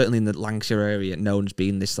certainly in the Lancashire area known as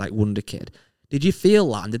being this like wonder kid. Did you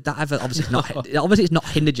feel that? And did that ever, obviously it's not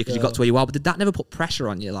hindered you because you got to where you are, but did that never put pressure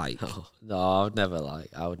on you? Like, no,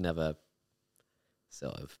 I would never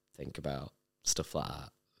sort of think about stuff like that.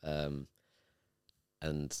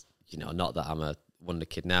 And you know, not that I'm a wonder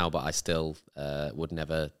kid now, but I still would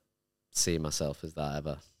never see myself as that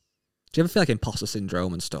ever. Do you ever feel like imposter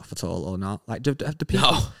syndrome and stuff at all, or not? Like, do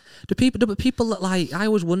people that like? I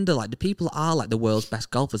always wonder, like, do people that are like the world's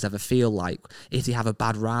best golfers ever feel like, is he have a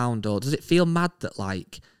bad round, or does it feel mad that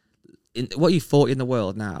like, what are you 40 in the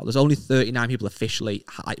world now? There's only 39 people officially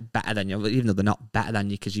like better than you, even though they're not better than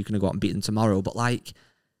you because you can go out and beat them tomorrow. But like,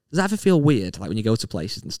 does that ever feel weird, like when you go to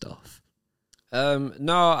places and stuff?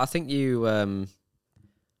 No, I think you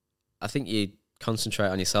concentrate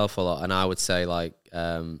on yourself a lot, and I would say like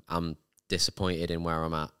I'm disappointed in where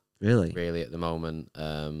I'm at. Really at the moment,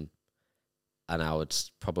 and I would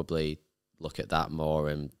probably look at that more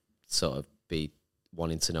and sort of be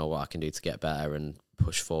wanting to know what I can do to get better and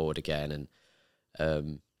push forward again,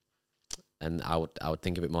 and I would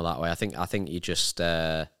think of it more that way. I think you just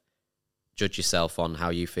judge yourself on how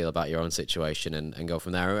you feel about your own situation and go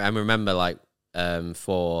from there. And remember, like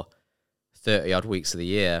for 30 odd weeks of the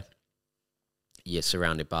year, you're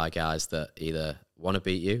surrounded by guys that either want to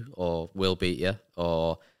beat you or will beat you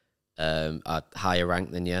or are higher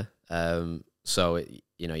ranked than you. So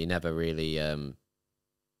you never really,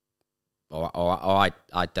 or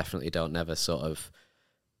I definitely don't never sort of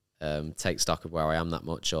take stock of where I am that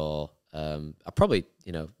much, or I probably,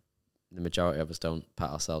 the majority of us don't pat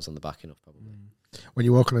ourselves on the back enough, probably. When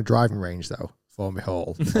you walk on a driving range, though, Formby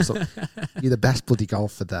Hall, you're the best bloody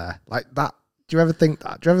golfer there. Like that. Do you ever think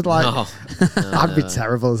that? Do you ever No. I'd be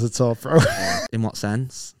terrible as a tour pro. In what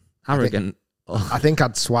sense? Arrogant. I think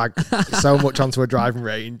I'd swag so much onto a driving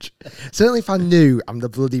range. Certainly if I knew I'm the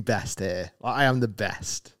bloody best here. Like, I am the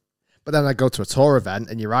best. But then I go to a tour event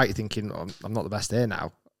and you're right, you're thinking, oh, I'm not the best here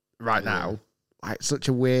now. Right now. Like, such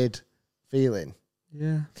a weird feeling.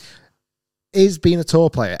 Yeah. Is being a tour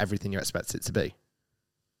player everything you expect it to be?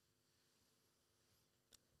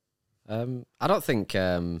 I don't think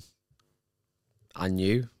I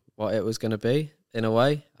knew what it was going to be, in a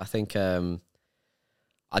way. I think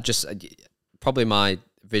probably my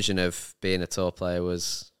vision of being a tour player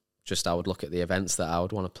was just I would look at the events that I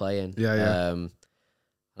would want to play in. Yeah. I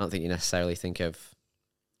don't think you necessarily think of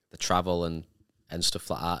the travel and stuff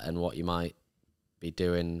like that and what you might be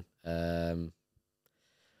doing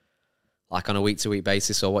like on a week-to-week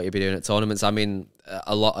basis, or what you'd be doing at tournaments. I mean,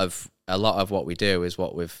 a lot of what we do is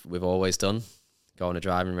what we've always done. Go on a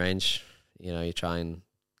driving range, you try and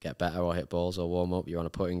get better or hit balls or warm up. You're on a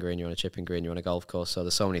putting green, you're on a chipping green, you're on a golf course. So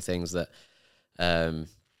there's so many things that are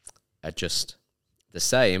just the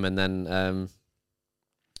same, and then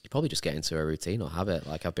you probably just get into a routine or habit.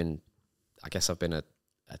 Like I've been a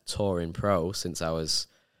touring pro since I was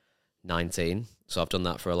 19, so I've done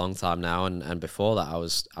that for a long time now. And before that, I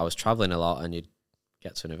was traveling a lot, and you'd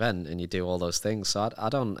get to an event and you do all those things. So I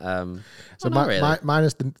don't. So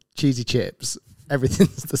minus the cheesy chips,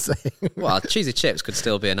 everything's the same. Well, cheesy chips could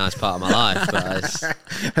still be a nice part of my life,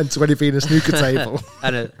 but hence when you've been a snooker table.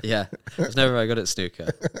 And I was never very good at snooker.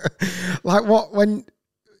 Like what when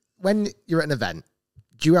you're at an event,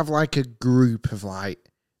 do you have like a group of like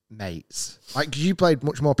mates? Like you played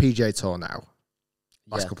much more PGA Tour now,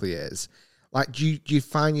 last couple of years. Like do you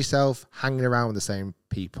find yourself hanging around with the same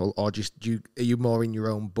people, or are you more in your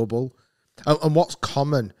own bubble? And what's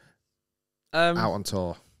common out on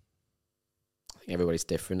tour? I think everybody's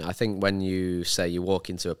different. I think when you say you walk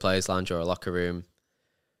into a players' lounge or a locker room,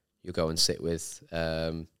 you go and sit with.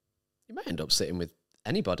 You might end up sitting with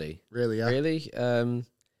anybody. Really, yeah. Really,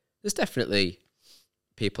 there's definitely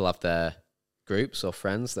people have their groups or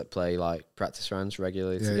friends that play like practice rounds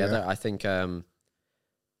regularly together. Yeah. I think,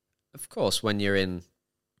 of course, when you're in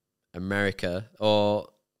America, or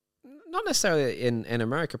not necessarily in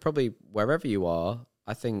America, probably wherever you are,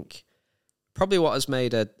 I think probably what has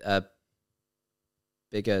made a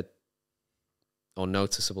bigger or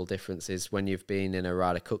noticeable difference is when you've been in a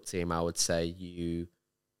Ryder Cup team. I would say you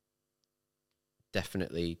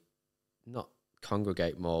definitely not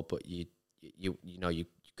congregate more, but you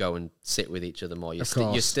go and sit with each other more. You're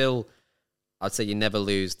still, I'd say you never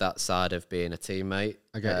lose that side of being a teammate.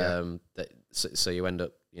 I get so you end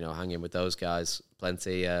up, hanging with those guys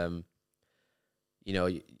plenty.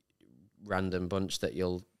 Random bunch that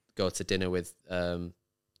you'll go to dinner with a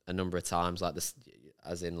number of times, like this,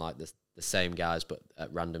 as in like the same guys, but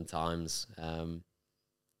at random times.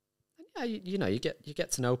 You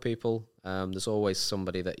get to know people. There's always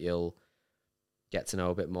somebody that you'll get to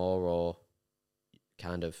know a bit more, or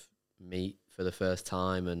kind of meet for the first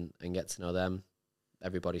time and get to know them.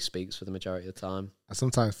 Everybody speaks for the majority of the time. I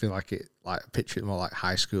sometimes feel like picture it more like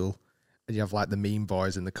high school, and you have like the mean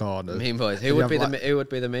boys in the corner. Mean boys. Who would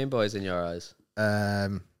be the mean boys in your eyes?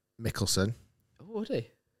 Mickelson. Oh, would he?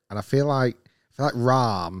 And I feel like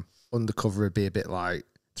Rahm undercover would be a bit like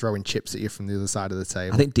throwing chips at you from the other side of the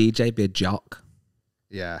table. I think DJ'd be a jock.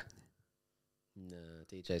 Yeah. No,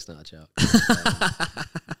 DJ's not a jock.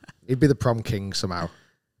 He'd be the prom king somehow.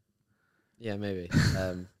 Yeah, maybe.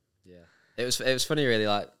 Yeah. It was funny, really,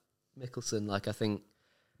 like Mickelson. Like, I think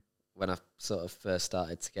when I sort of first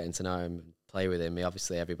started to get to know him and play with him,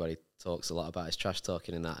 obviously everybody talks a lot about his trash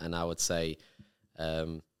talking and that, and I would say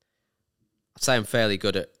I'm fairly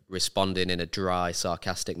good at responding in a dry,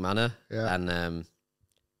 sarcastic manner. Yeah. And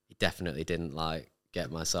he definitely didn't get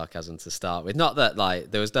my sarcasm to start with. Not that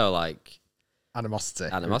there was no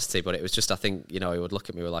animosity, but it was just, I think, he would look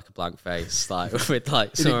at me with a blank face, with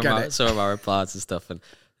some of our replies and stuff, and I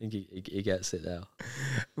think he gets it now.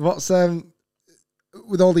 What's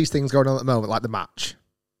with all these things going on at the moment, like the match?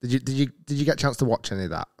 Did you get a chance to watch any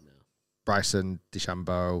of that? No. Bryson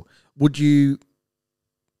DeChambeau. Would you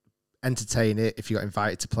entertain it if you got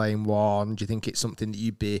invited to play in one? Do you think it's something that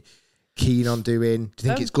you'd be keen on doing? Do you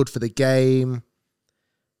think it's good for the game?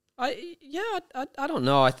 I don't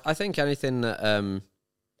know. I think anything that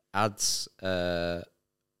adds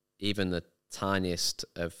even the tiniest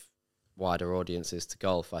of wider audiences to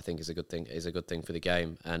golf, I think is a good thing. Is a good thing for the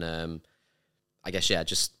game. And I guess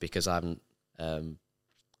just because I haven't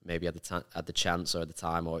maybe had the chance or the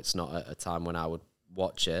time, or it's not a time when I would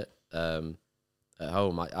watch it at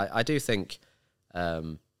home. I do think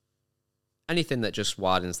anything that just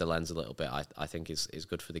widens the lens a little bit, I think is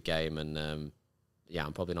good for the game. And I'm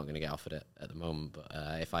probably not going to get offered it at the moment, but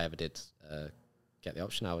if I ever did get the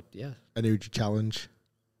option, I would. Yeah. And who'd you challenge?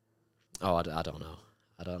 Oh, I don't know.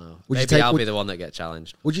 Would Maybe I'll be the one that get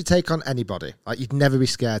challenged. Would you take on anybody? Like, you'd never be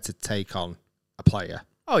scared to take on a player.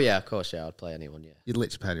 Oh yeah, of course. Yeah, I'd play anyone. Yeah, You'd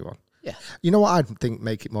literally play anyone. yeah. You know what I'd think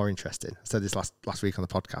make it more interesting? I said this last week on the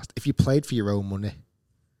podcast. If you played for your own money,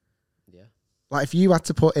 Yeah. like if you had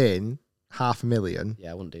to put in $500,000,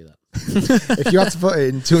 Yeah, I wouldn't do that. if you had to put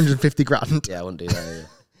in 250 grand, Yeah, I wouldn't do that either.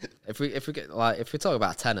 If we talk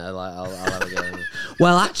about a tenner, like I'll have a go.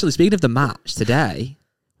 Well, actually, speaking of the match today,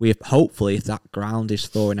 we have hopefully, if that ground is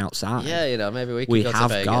thawing outside. Yeah, maybe we can go to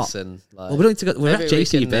Vegas and well, we don't need to go. We're at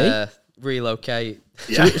JCB. We can, relocate.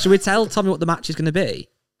 Should we tell Tommy what the match is going to be?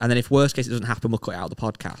 And then if worst case it doesn't happen, we'll cut it out of the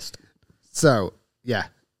podcast. So, yeah,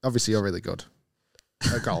 obviously you're really good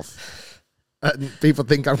at golf. People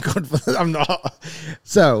think I'm good, but I'm not.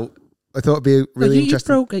 So, I thought it'd be really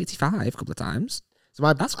interesting. You broke 85 a couple of times.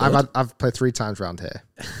 So That's good. I've played 3 times around here.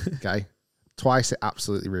 Okay. Twice it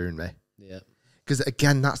absolutely ruined me. Yeah. Because,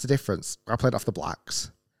 again, that's the difference. I played off the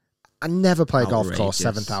blacks. I never play a golf course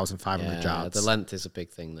 7,500 yards. The length is a big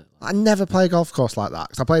thing. I never play a golf course like that.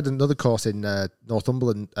 Because I played another course in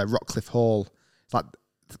Northumberland, Rockcliffe Hall.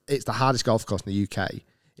 It's the hardest golf course in the UK.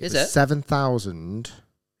 Is it? 7,000.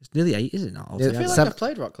 It's nearly 8, is it not? Yeah, I feel like I've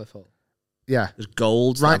played Rockcliffe Hall. Yeah. There's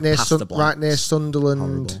gold. Right near Sunderland.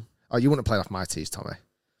 Sunderland. Oh, you wouldn't have played off my tees, Tommy.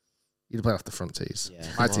 You'd have played off the front tees. Yeah,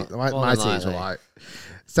 my tees were like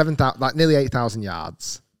 7,000, like nearly 8,000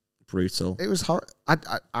 yards. Brutal. It was horrible.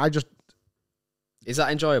 I just. Is that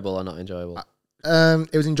enjoyable or not enjoyable?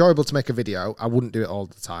 It was enjoyable to make a video. I wouldn't do it all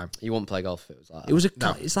the time. You wouldn't play golf if it was like that. It was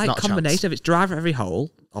No, it's like not a a combination chance. of it's driver every hole,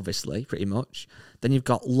 obviously, pretty much. Then you've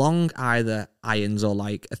got long either irons or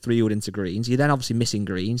like a 3-wood into greens. You're then obviously missing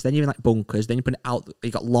greens. Then you're in like bunkers. Then you put it out.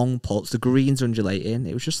 You got long putts. The greens undulating.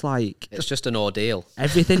 It was just like It's just an ordeal.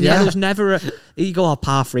 everything. Yeah. There was never you go on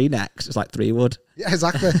par 3 next. It's like 3-wood. Yeah,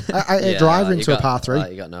 exactly. I hit a driver into a par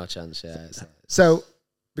 3. You got no chance. Yeah. It's like, So,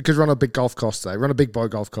 because we're on a big golf course today, we're on a big boy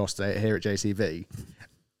golf course today here at JCV.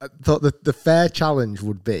 I thought the fair challenge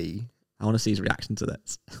would be I want to see his reaction to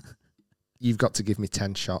this. you've got to give me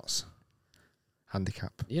 10 shots.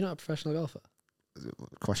 Handicap. you're not a professional golfer.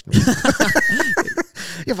 Questionable.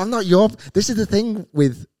 Yeah, but I'm not your. This is the thing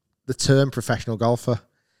with the term professional golfer.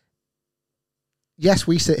 Yes,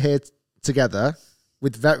 we sit here together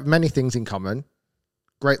with many things in common.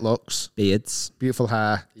 Great looks, Beards. beautiful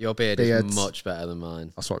hair. Your beard Beards. is much better than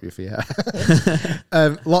mine. I'll swap you for your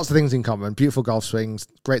hair. Lots of things in common. Beautiful golf swings,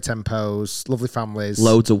 great tempos, lovely families.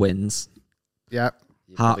 Loads of wins. Yeah.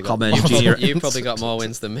 Heart Common. You've probably got more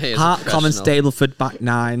wins than me. As Heart a Common professional. Stableford back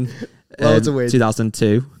 9. Loads of wins.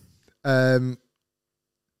 2002.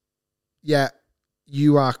 Yeah,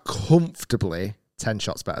 you are comfortably 10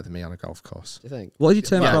 shots better than me on a golf course. Do you think? What did you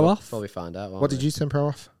turn pro we'll off? Probably find out. What did you turn pro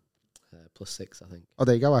off? +6, I think. Oh,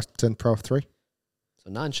 there you go. I turned pro off 3. So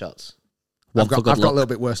 9 shots. One I've for got good a luck. little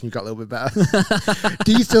bit worse and you got a little bit better.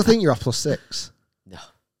 Do you still think you're off +6? No.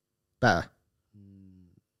 Better.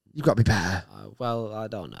 You've got to be better. Well, I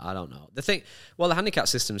don't know. The handicap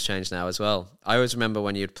system's changed now as well. I always remember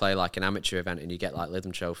when you'd play like an amateur event and you get like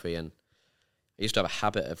Lytham Trophy, and I used to have a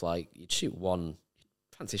habit of like you'd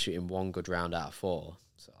fancy shooting one good round out of 4.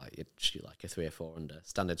 So like you'd shoot like a 3 or 4 under.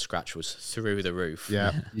 Standard scratch was through the roof.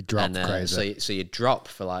 Yeah, you drop And, crazy. So you drop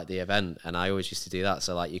for like the event, and I always used to do that.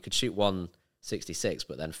 So like you could shoot 166,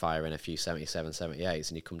 but then fire in a few 77, 78s,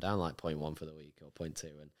 and you come down like 0.1 for the week or 0.2,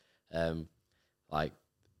 and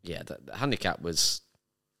the handicap was.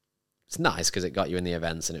 It's nice because it got you in the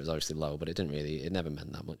events, and it was obviously low, but it never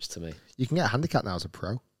meant that much to me. You can get a handicap now as a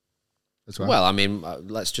pro as well. Well, I mean,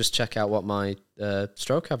 let's just check out what my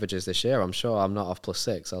stroke average is this year. I'm sure I'm not off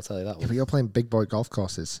 +6. I'll tell you that Yeah, one. but you're playing big boy golf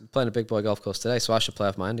courses, I'm playing a big boy golf course today, so I should play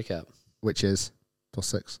off my handicap. which is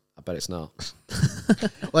 +6. I bet it's not.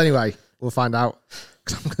 Well, anyway, we'll find out.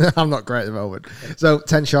 'Cause I'm not great at the moment. So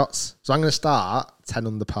 10 shots. So I'm going to start 10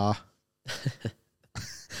 under par.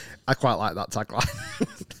 I quite like that tagline.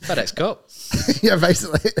 FedEx Cup. Yeah,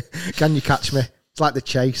 basically. Can you catch me? It's like the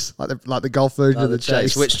chase, like the golf version of the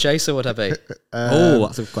chase. Which chaser would I be?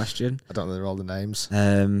 That's a good question. I don't know all the names.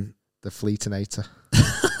 Um, The Fleetonator.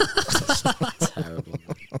 Terrible.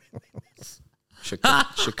 Should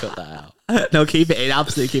cut that out. no, keep it in.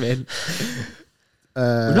 Absolutely keep it in.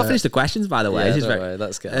 We've not finished the questions, by the way. Yeah, This is don't very- worry,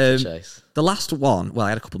 let's get off the chase. The last one, well, I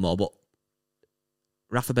had a couple more, but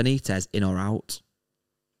Rafa Benitez, in or out?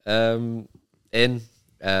 In.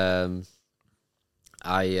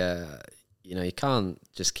 You can't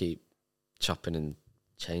just keep chopping and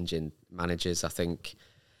changing managers. I think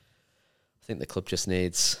the club just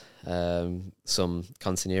needs some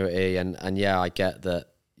continuity, and yeah, I get that.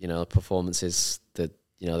 Performances that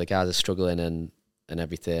the guys are struggling and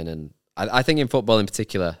everything, and I think in football in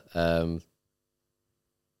particular,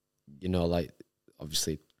 like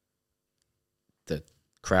obviously the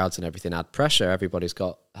crowds and everything add pressure. Everybody's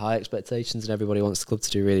got high expectations, and everybody wants the club to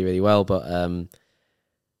do really, really well. But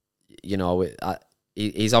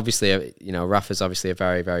he's obviously Rafa's obviously a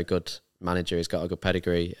very, very good manager. He's got a good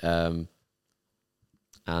pedigree, and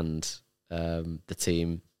the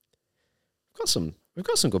team we've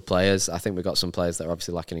got some good players. I think we've got some players that are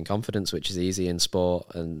obviously lacking in confidence, which is easy in sport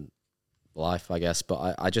and life, I guess.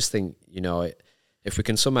 But I just think if we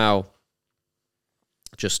can somehow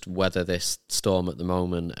just weather this storm at the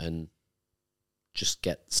moment and just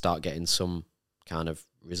start getting some kind of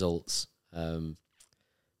results, and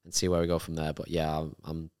see where we go from there. But yeah,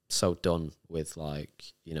 I'm so done with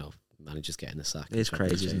managers getting the sack. It's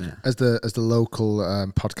crazy, isn't it? As the local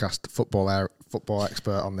podcast football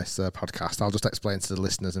expert on this podcast, I'll just explain to the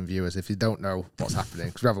listeners and viewers if you don't know what's happening,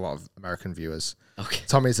 because we have a lot of American viewers. Okay.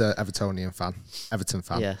 Tommy's an Everton fan.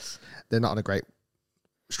 Yes. They're not on a great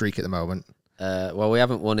streak at the moment. Well, we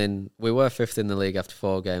haven't won we were 5th in the league after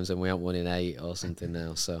 4 games, and we haven't won in 8 or something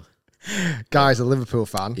now. So, Guy's a Liverpool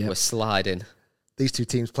fan. We're sliding. These two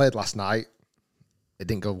teams played last night. It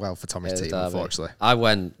didn't go well for Tommy's team, unfortunately. I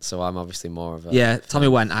went, so I'm obviously more of a... Yeah, Tommy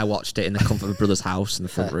went. I watched it in the comfort of my brother's house in the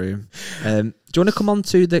front room. Do you want to come on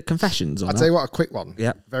to the confessions? I'll tell you what, a quick one.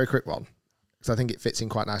 Yeah. Very quick one. Because I think it fits in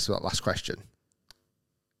quite nicely with that last question.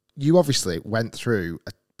 You obviously went through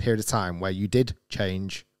a period of time where you did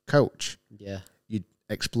change coach. Yeah. You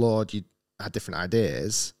explored, you had different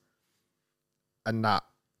ideas. And that,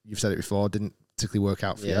 you've said it before, didn't particularly work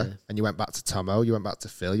out for you, and you went back to Tomo, you went back to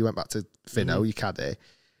Phil, you went back to Finno, your caddy.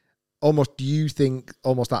 Do you think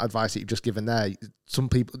that advice that you've just given there, some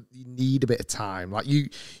people need a bit of time? Like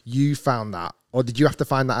you found that, or did you have to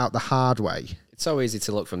find that out the hard way? It's so easy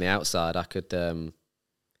to look from the outside. I could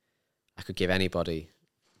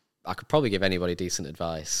probably give anybody decent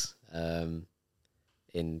advice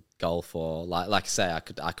in golf, or like I say, I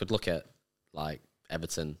could look at like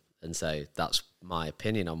Everton and say that's my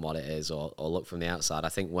opinion on what it is, or look from the outside. I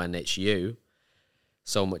think when it's you,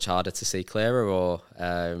 so much harder to see clearer, or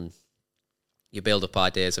you build up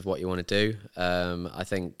ideas of what you want to do. I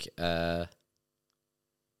think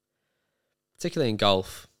particularly in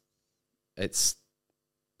golf, it's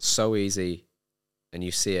so easy, and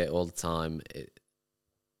you see it all the time.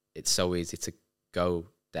 It's so easy to go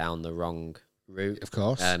down the wrong route, of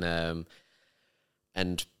course, and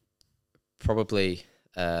probably.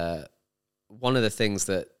 One of the things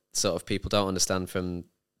that sort of people don't understand from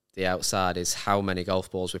the outside is how many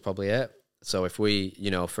golf balls we probably hit. So if we,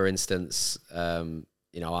 for instance,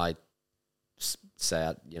 I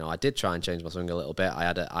say, I did try and change my swing a little bit. I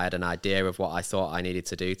had an idea of what I thought I needed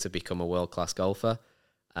to do to become a world-class golfer.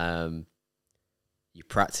 You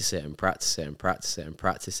practice it and practice it and practice it and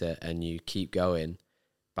practice it, and you keep going.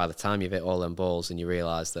 By the time you've hit all them balls and you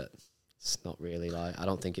realise that it's not really I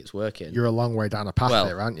don't think it's working. You're a long way down a path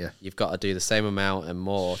there, aren't you? You've got to do the same amount and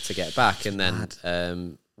more to get back. And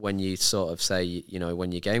then when you sort of say,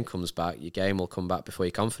 when your game comes back, your game will come back before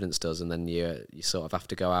your confidence does. And then you sort of have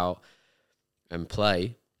to go out and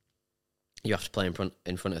play. You have to play in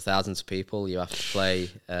front of thousands of people. You have to play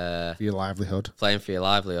for your livelihood. Playing for your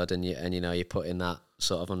livelihood, and you're putting that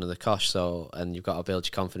sort of under the cosh. So, and you've got to build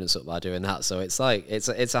your confidence up by doing that. So it's like it's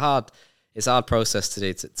a hard process to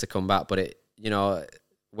do to come back, but it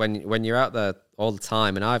when you're out there all the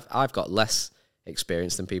time, and I've got less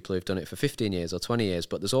experience than people who've done it for 15 years or 20 years,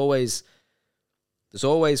 but there's always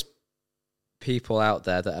people out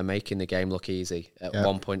there that are making the game look easy at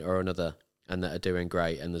one point or another, and that are doing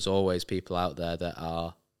great, and there's always people out there that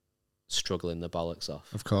are struggling the bollocks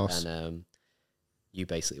off, of course, and you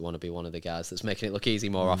basically want to be one of the guys that's making it look easy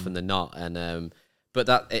more often than not, and but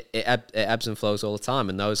that it ebbs and flows all the time.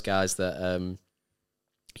 And those guys that,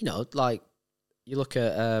 like you look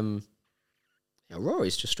at,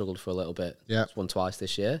 Rory's just struggled for a little bit. Yeah, he's won twice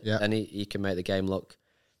this year. Yeah, and he can make the game look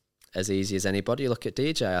as easy as anybody. You look at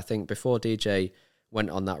DJ. I think before DJ went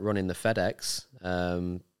on that run in the FedEx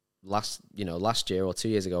last year or 2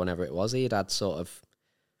 years ago, whenever it was, he had sort of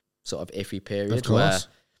iffy period where.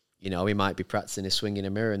 He might be practicing his swing in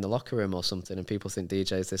a mirror in the locker room or something, and people think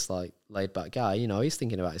DJ's this like laid back guy. He's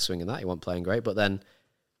thinking about his swing and that. He wasn't playing great, but then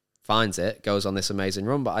finds it, goes on this amazing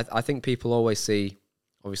run. But I think people always see,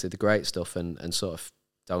 obviously, the great stuff and sort of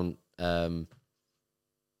don't.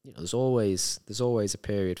 There's always a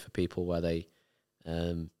period for people where they,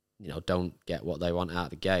 don't get what they want out of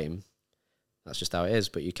the game. That's just how it is.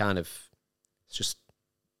 But you kind of, it's just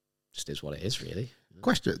is what it is, really.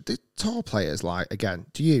 Question: do tour players again?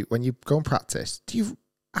 Do you, when you go and practice,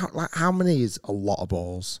 how many is a lot of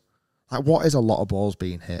balls? Like, what is a lot of balls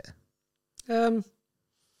being hit? You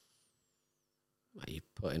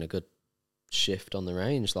put in a good shift on the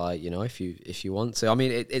range, if you want to. I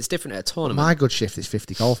mean, it's different at a tournament. My good shift is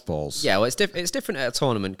 50 golf balls. Yeah, well, it's different at a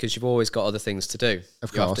tournament because you've always got other things to do.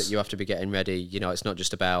 Of course, you have to be getting ready. It's not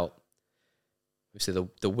just about. Obviously,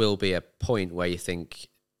 there will be a point where you think,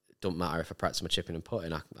 it don't matter if I practice my chipping and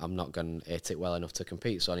putting, I'm not going to hit it well enough to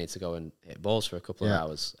compete, so I need to go and hit balls for a couple of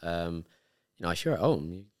hours. If you're at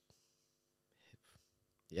home,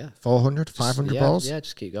 400, 500 balls. Yeah,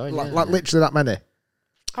 just keep going. Like literally that many.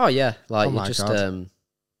 Oh yeah,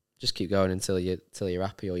 just keep going until you're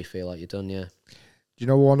happy or you feel like you're done. Yeah. Do you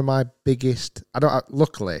know one of my biggest?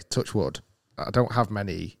 Luckily, touch wood, I don't have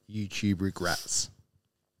many YouTube regrets.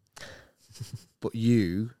 But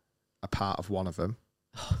you are part of one of them.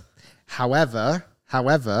 However,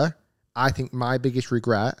 I think my biggest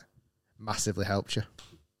regret massively helped you.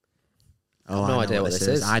 I have no idea what this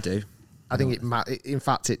is. I do. I think in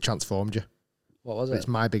fact, it transformed you. What was it? It's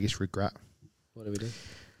my biggest regret. What did we do?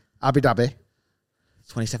 Abu Dhabi.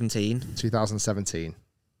 2017.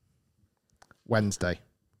 Wednesday,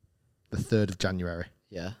 the 3rd of January.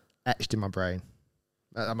 Yeah. Etched in my brain.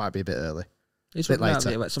 That might be a bit early. It's a bit later,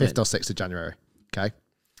 5th or 6th of January. Okay.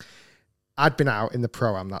 I'd been out in the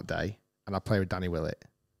Pro-Am that day, and I played with Danny Willett.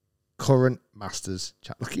 Current Masters.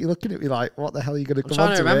 Look at you looking at me like, what the hell are you going to come on to? I'm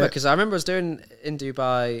trying to remember, because I remember us doing in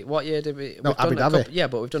Dubai. What year did we? No, Abu Dhabi.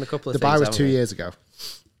 But we've done a couple of Dubai things. was 2 years ago.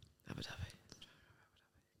 Abu Dhabi.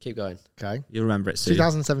 Keep going. Okay. You'll remember it soon.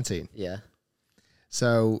 2017. Yeah.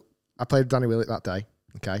 So I played with Danny Willett that day.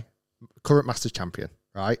 Okay. Current Masters champion,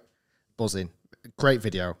 right? Buzzing. Great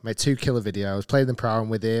video. Made 2 killer videos. Played in the Pro-Am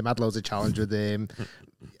with him. Had loads of challenge with him.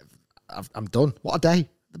 I'm done. What a day.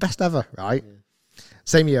 The best ever, right? Yeah.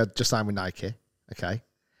 Same year, just signed with Nike. Okay.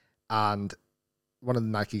 And one of the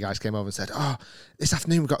Nike guys came over and said, "Oh, this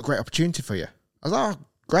afternoon we've got a great opportunity for you." I was like, "Oh,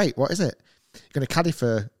 great. What is it?" "You're going to caddy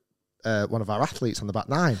for one of our athletes on the back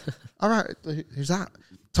 9. "All right. Who's that?"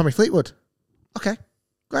 "Tommy Fleetwood." "Okay.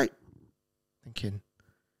 Great." Thinking,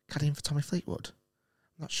 caddying for Tommy Fleetwood?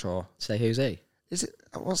 I'm not sure. Say who's he? Is it?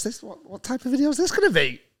 What's this? What type of video is this going to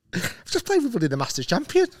be? I've just played with the Masters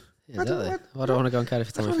champion. Yeah, exactly. I don't want to go and caddy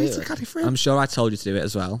for Tommy Fleetwood. I'm sure I told you to do it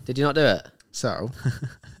as well. Did you not do it? So,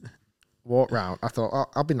 walk round. I thought, oh,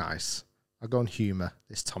 I'll be nice. I'll go and humour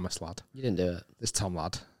this Thomas lad. You didn't do it. This Tom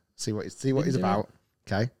lad. See what he's about.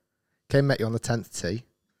 Okay. Came and met you on the 10th tee.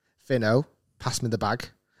 Finno, pass me the bag.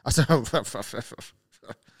 I said,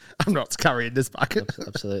 I'm not carrying this bag.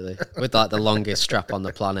 Absolutely. With the longest strap on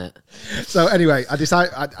the planet. So anyway, I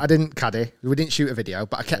decided I didn't caddy. We didn't shoot a video,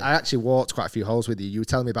 but I actually walked quite a few holes with you. You were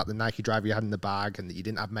telling me about the Nike driver you had in the bag and that you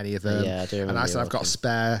didn't have many of them. Yeah, I do remember. And I said, I've got a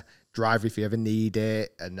spare driver if you ever need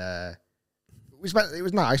it. And it was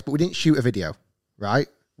nice, but we didn't shoot a video, right?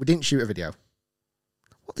 We didn't shoot a video.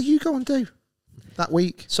 What did you go and do that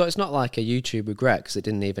week? So it's not like a YouTube regret because it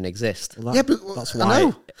didn't even exist. Well, yeah, but that's why. I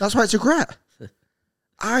know. That's why it's a regret.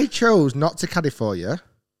 I chose not to caddy for you.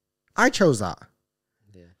 I chose that.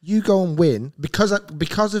 Yeah. You go and win because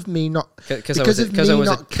of me not because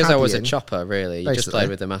I was a chopper. Really, you just played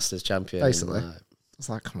with the Masters champion. Basically, I was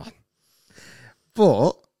like, come on.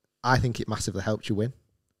 But I think it massively helped you win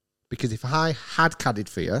because if I had caddied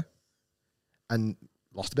for you and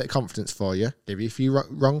lost a bit of confidence for you, gave you a few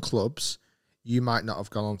wrong clubs, you might not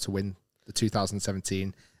have gone on to win the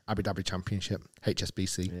 2017 Abu Dhabi Championship,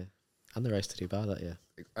 HSBC. Yeah. And the race to Dubai that year.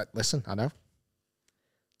 Listen, I know.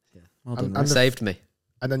 Yeah. Well done, and saved me.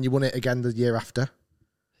 And then you won it again the year after.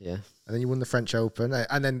 Yeah. And then you won the French Open.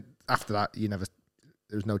 And then after that, there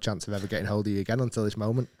was no chance of ever getting hold of you again until this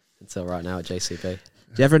moment. Until right now at JCB.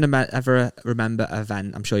 Do you ever remember an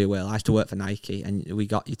event? I'm sure you will. I used to work for Nike, and we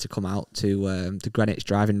got you to come out to the Greenwich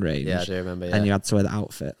driving range. Yeah, I do remember. Yeah. And you had to wear the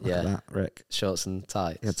outfit. Look at that, Rick. Shorts and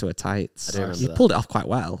tights. You had to wear tights. I do remember. You pulled it off quite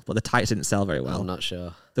well, but the tights didn't sell very well. I'm not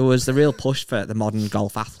sure. There was the real push for the modern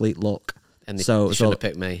golf athlete look. And you should have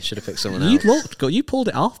picked me. Should have picked someone else. You looked good. You pulled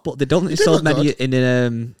it off, but they don't think sold many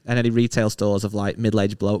in any retail stores of like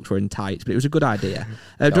middle-aged blokes wearing tights. But it was a good idea.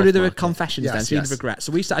 Do you want to do the confessions then? Speaking of regret,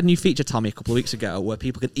 so we started a new feature, Tommy, a couple of weeks ago, where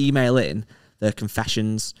people can email in their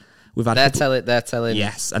confessions. We've had they're telling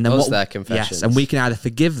yes, and then us their confessions. Yes, and we can either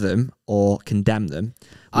forgive them or condemn them.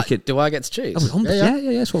 Do I get to choose?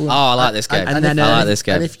 Yeah. I like this game. I like this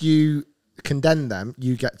game. And if you condemn them,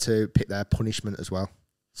 you get to pick their punishment as well.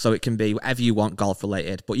 So it can be whatever you want golf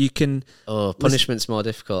related, but you can... Oh, punishment's more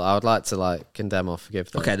difficult. I would like to like condemn or forgive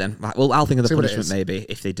them. Okay then, right, well I'll think of the punishment maybe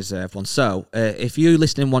if they deserve one. So if you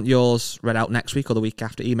listening want yours read out next week or the week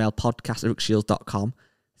after, email podcast@rookshields.com.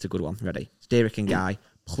 It's a good one. Ready? It's Derek and Guy.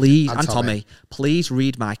 Please, and Tommy, please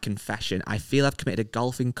read my confession. I feel I've committed a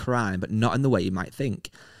golfing crime, but not in the way you might think.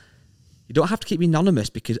 You don't have to keep me anonymous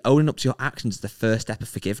because owning up to your actions is the first step of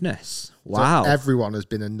forgiveness. Wow. So everyone has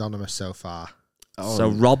been anonymous so far. Oh. So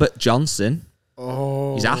Robert Johnson,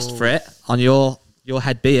 he's asked for it on your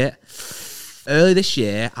head be it. Early this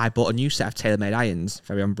year, I bought a new set of TaylorMade irons,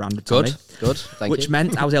 very on brand with Tommy. Good, thank you. Which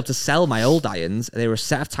meant I was able to sell my old irons. They were a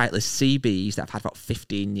set of Titleist CBs that I've had for about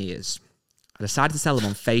 15 years. I decided to sell them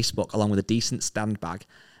on Facebook along with a decent stand bag.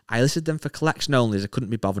 I listed them for collection only as I couldn't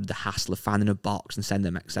be bothered with the hassle of finding a box and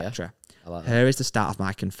sending them, etc. Yeah, Here is the start of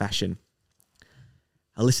my confession.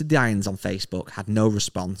 I listed the irons on Facebook, had no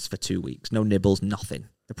response for 2 weeks, no nibbles, nothing.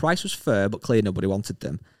 The price was fair, but clearly nobody wanted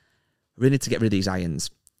them. I really need to get rid of these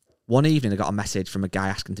irons. One evening, I got a message from a guy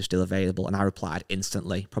asking if they're still available, and I replied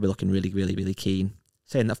instantly, probably looking really, really, really keen,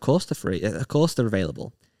 saying, of course they're free, of course they're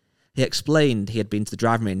available. He explained he had been to the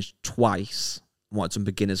driving range twice and wanted some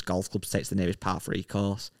beginners golf clubs to take to the nearest par 3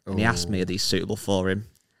 course, and he asked me, are these suitable for him?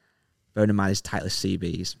 Bearing in mind his Titleist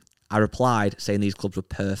CBs. I replied, saying these clubs were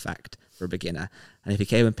perfect for a beginner, and if he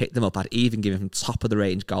came and picked them up, I'd even give him top of the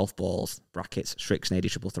range golf balls, brackets, Strix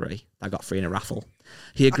 333. I got free in a raffle.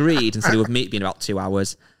 He agreed and said he would meet me in about 2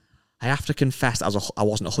 hours. I have to confess I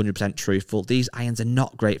wasn't 100% truthful. These irons are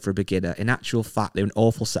not great for a beginner. In actual fact, they're an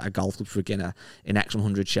awful set of golf clubs for a beginner in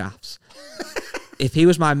X100 shafts. If he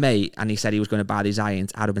was my mate and he said he was going to buy these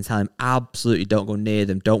irons, I'd have been telling him, absolutely don't go near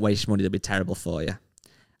them. Don't waste your money. They'll be terrible for you.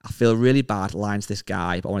 I feel really bad lying to this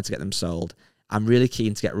guy, but I wanted to get them sold. I'm really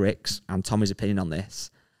keen to get Rick's and Tommy's opinion on this,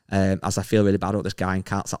 as I feel really bad about this guy and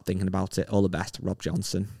can't stop thinking about it. All the best, Rob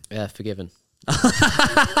Johnson. Yeah, forgiven.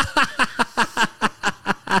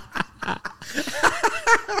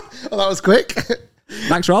 Well, that was quick.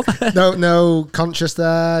 Thanks, Rob. No conscious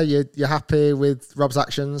there. You're happy with Rob's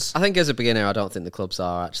actions? I think as a beginner, I don't think the clubs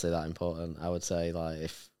are actually that important. I would say, like,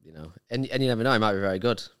 if you know, and you never know, he might be very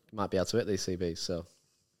good. He might be able to hit these CBs. So,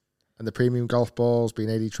 and the premium golf balls being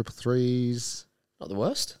 80 333s. Not the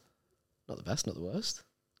worst. Not the best. Not the worst.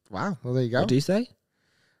 Wow. Well, there you go. What do you say?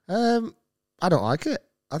 I don't like it.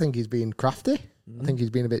 I think he's being crafty. I think he's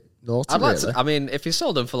being a bit naughty. I'd like really. to. I mean, if he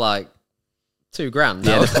sold them for like $2,000,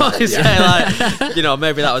 I would probably say, like, you know,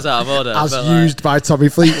 maybe that was out of order. As used by Tommy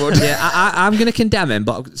Fleetwood. Yeah, I'm going to condemn him,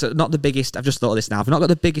 but so not the biggest. I've just thought of this now. I've not got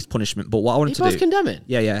the biggest punishment, but what I wanted to do. condemn it?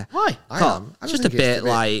 Yeah. Why? I am. I just think a bit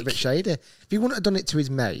like a bit shady. If he wouldn't have done it to his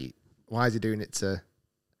mate, why is he doing it to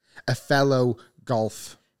a fellow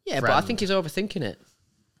golf? Yeah, friend? but I think he's overthinking it.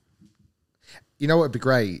 You know what would be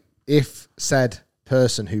great if said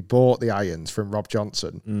person who bought the irons from Rob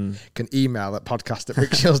Johnson can email at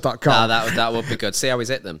podcast@rickshields.com. That would be good. See how he's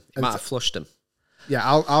hit them. He might have flushed them. Yeah,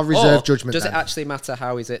 I'll reserve judgment. Does then. it actually matter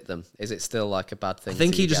how he's hit them? Is it still like a bad thing? I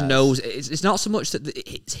think he just knows. It's not so much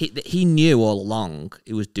that he knew all along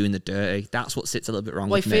he was doing the dirty. That's what sits a little bit wrong.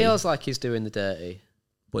 Well, with he feels like he's doing the dirty.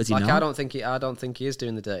 But is he like, not? I don't think he is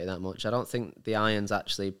doing the dirty that much. I don't think the irons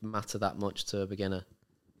actually matter that much to a beginner.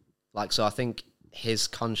 Like, so I think his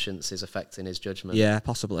conscience is affecting his judgment. Yeah,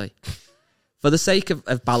 possibly. For the sake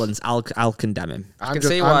of balance, I'll condemn him. I can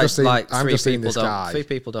see why three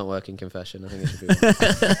people don't work in confession. I think it should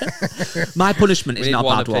be one. My punishment is not a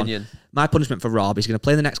bad opinion. one. My punishment for Rob, he's going to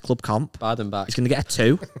play the next club comp. Bad and back. He's going to get a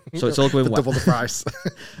 2, so it's all going well. Double the price.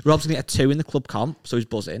 Rob's going to get a 2 in the club comp, so he's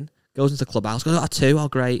buzzing. Goes into the clubhouse, goes, a 2, oh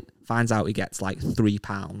great. Finds out he gets like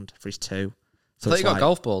 £3 for his 2. So I thought you got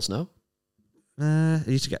golf balls, no? I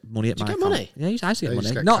used to get money at my account. Did you get money? Yeah, I used to get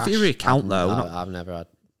money. Not for your account, though. I've never had.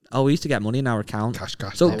 Oh, we used to get money in our account. Cash.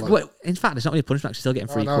 So, in fact, it's not really a punishment. Actually, still getting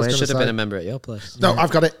free quiz. Should have been a member at your place. No, I've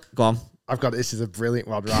got it. Go on. I've got it. This is a brilliant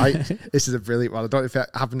one, right? This is a brilliant one. I don't know if it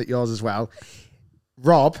happened at yours as well.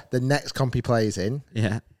 Rob, the next comp he plays in,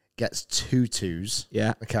 gets 2 2s.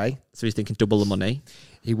 Yeah. Okay. So he's thinking double the money.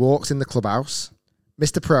 He walks in the clubhouse.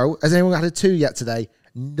 Mr. Pro, has anyone had a 2 yet today?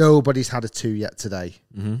 Nobody's had a 2 yet today.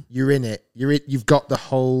 Mm-hmm. You're in it. You've got the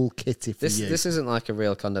whole kitty for you. This isn't like a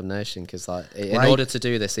real condemnation because, like, in order to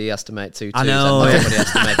do this, he has to make 2 2s. I know. And everybody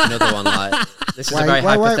has to make another one. Like, this is a very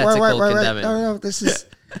hypothetical condemning. No, this is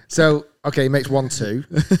so. Okay, he makes 1 2.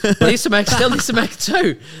 But he still needs to make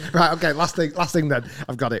 2. Right. Okay. Last thing. Then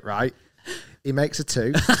I've got it right. He makes a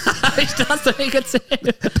 2. He starts to make a 2.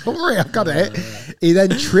 Don't worry, I've got it. He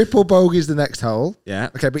then triple bogeys the next hole.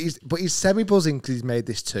 Yeah. Okay, but he's semi-buzzing because he's made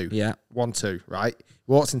this 2. Yeah. 1 2, right?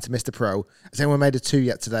 Walks into Mr. Pro. Has anyone made a 2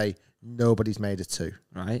 yet today? Nobody's made a 2.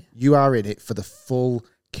 Right. You are in it for the full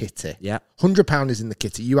kitty. Yeah. £100 is in the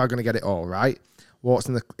kitty. You are going to get it all, right? What's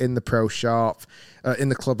in the pro shop, in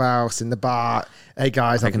the clubhouse, in the bar. Hey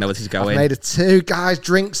guys, I know where this is going. I've made a 2. Guys,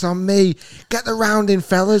 drinks on me. Get the round in,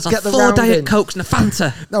 fellas. Get the 4 round Diet in. Cokes and a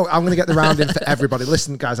Fanta. No, I'm going to get the round in for everybody.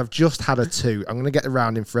 Listen, guys, I've just had a 2. I'm going to get the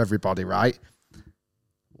round in for everybody, right?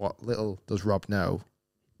 What little does Rob know?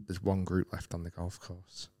 There's one group left on the golf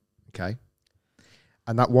course. Okay.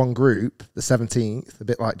 And that one group, the 17th, a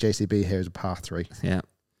bit like JCB here, is a par 3. Yeah.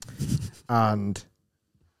 And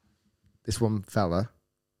this one fella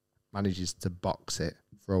manages to box it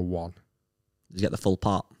for a 1. You get the full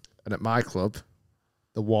pot. And at my club,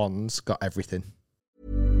 the 1's got everything.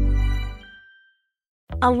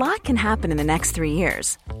 A lot can happen in the next 3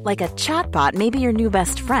 years. Like a chatbot may be your new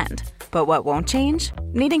best friend. But what won't change?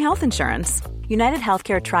 Needing health insurance. United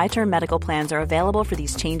Healthcare Tri-Term Medical Plans are available for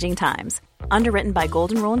these changing times. Underwritten by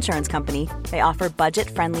Golden Rule Insurance Company, they offer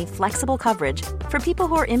budget-friendly, flexible coverage for people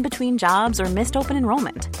who are in between jobs or missed open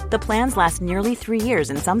enrollment. The plans last nearly 3 years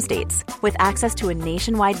in some states, with access to a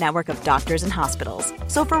nationwide network of doctors and hospitals.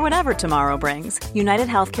 So for whatever tomorrow brings, United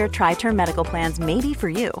Healthcare Tri-Term Medical Plans may be for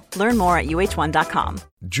you. Learn more at uh1.com.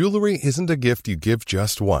 Jewelry isn't a gift you give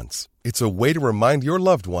just once. It's a way to remind your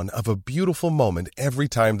loved one of a beautiful moment every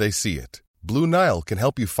time they see it. Blue Nile can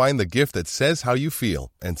help you find the gift that says how you feel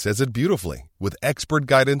and says it beautifully, with expert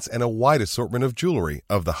guidance and a wide assortment of jewelry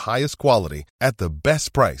of the highest quality at the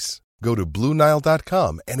best price. Go to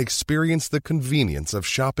BlueNile.com and experience the convenience of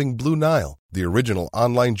shopping Blue Nile, the original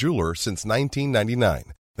online jeweler since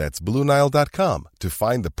 1999. That's BlueNile.com to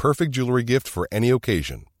find the perfect jewelry gift for any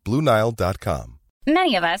occasion. BlueNile.com.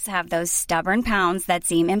 Many of us have those stubborn pounds that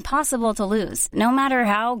seem impossible to lose, no matter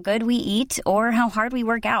how good we eat or how hard we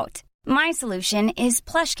work out. My solution is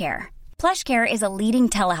PlushCare. PlushCare is a leading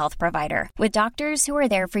telehealth provider with doctors who are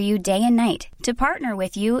there for you day and night to partner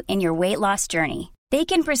with you in your weight loss journey. They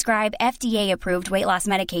can prescribe FDA-approved weight loss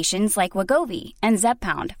medications like Wegovy and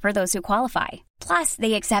Zepbound for those who qualify. Plus,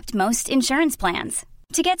 they accept most insurance plans.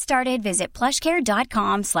 To get started, visit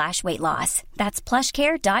plushcare.com/weightloss. That's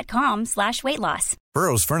plushcare.com/weightloss.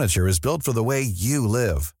 Burrow's furniture is built for the way you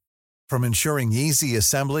live. From ensuring easy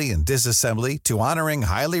assembly and disassembly to honoring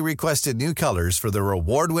highly requested new colors for their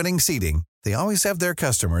award-winning seating, they always have their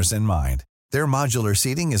customers in mind. Their modular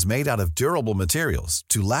seating is made out of durable materials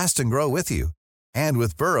to last and grow with you. And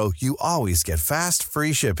with Burrow, you always get fast,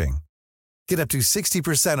 free shipping. Get up to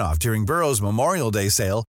 60% off during Burrow's Memorial Day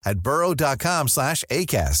sale at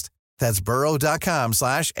burrow.com/ACAST. That's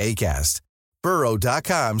burrow.com/ACAST.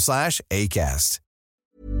 burrow.com/ACAST.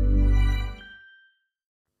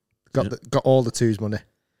 Got all the 2's money.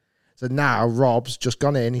 So now Rob's just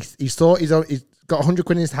gone in. He's thought he's got 100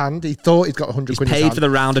 quid in his hand. He thought he's got 100 quid in his hand. He's paid for the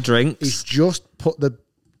round of drinks. He's just put the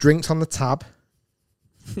drinks on the tab.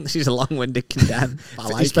 This is a long-winded condemn.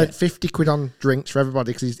 He spent 50 quid on drinks for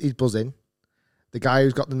everybody because he's buzzing. The guy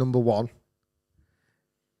who's got the number 1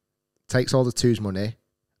 takes all the 2's money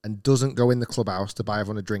and doesn't go in the clubhouse to buy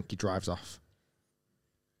everyone a drink. He drives off.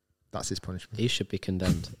 That's his punishment. He should be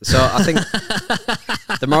condemned. So I think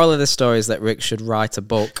the moral of this story is that Rick should write a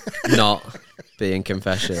book, not be in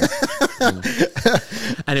confession.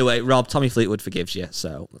 Anyway, Rob, Tommy Fleetwood forgives you,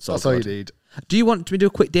 so that's all you need. Do you want to do a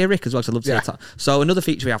quick Dear Rick as well? Because I love to hear Tom. So another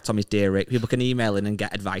feature we have, Tommy's Dear Rick. People can email in and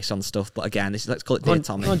get advice on stuff. But again, let's call it Dear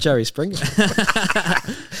Tommy. On Jerry Springer.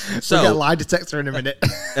 So we'll get a lie detector in a minute.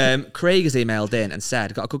 Craig has emailed in and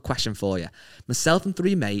said, got a good question for you. Myself and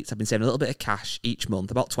 3 mates have been saving a little bit of cash each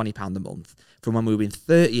month, about £20 a month, from when we were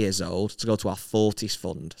 30 years old to go to our 40s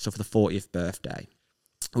fund, so for the 40th birthday.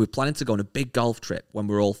 We're planning to go on a big golf trip when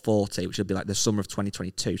we're all 40, which will be like the summer of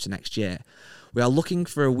 2022, so next year. We are looking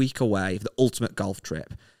for a week away for the ultimate golf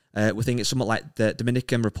trip. We think it's somewhat like the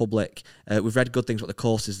Dominican Republic. We've read good things about the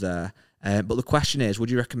courses there. But the question is, would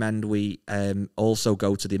you recommend we also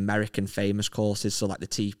go to the American famous courses, so like the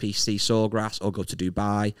TPC Sawgrass, or go to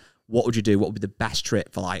Dubai? What would you do? What would be the best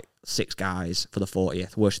trip for like 6 guys for the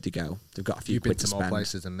 40th? Where should they go? They've got a few quid to spend. You've been to more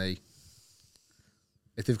places than me.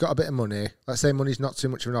 If they've got a bit of money, let's say money's not too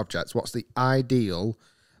much of an object, what's the ideal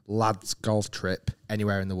lads golf trip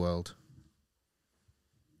anywhere in the world?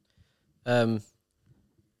 Well,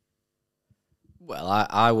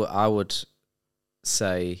 I would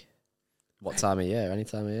say what time of year? Any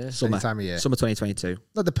time of year? Summer. Any time of year. Summer 2022.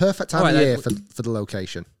 No, the perfect time of year for the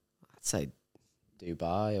location. I'd say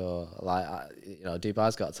Dubai, or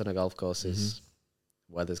Dubai's got a ton of golf courses.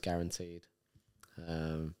 Mm-hmm. Weather's guaranteed.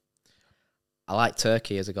 I like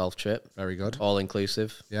Turkey as a golf trip. Very good. All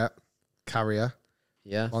inclusive. Yeah. Carrier.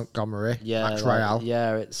 Yeah. Montgomery. Yeah. Max Royale.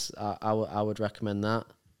 Yeah, it's I would recommend that.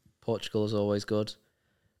 Portugal is always good.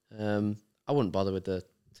 I wouldn't bother with the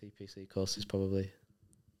TPC courses probably.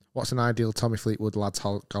 What's an ideal Tommy Fleetwood lads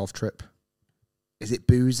golf trip? Is it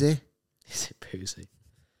boozy? Is it boozy?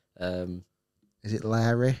 Is it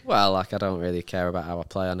Larry? Well, like I don't really care about how I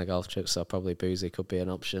play on a golf trip, so probably boozy could be an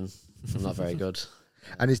option. I'm not very good.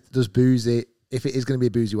 And does boozy, if it is going to be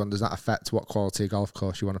a boozy one, does that affect what quality of golf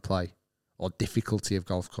course you want to play? Or difficulty of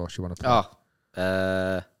golf course you want to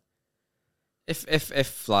play?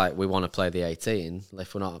 If like we want to play the 18,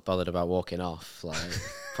 if we're not bothered about walking off, like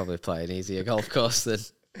probably play an easier golf course than.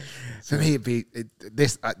 For me, it'd be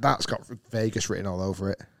that's got Vegas written all over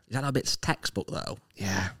it. Is that not a bit textbook though?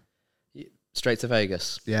 Yeah. Straight to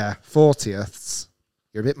Vegas. Yeah, 40ths.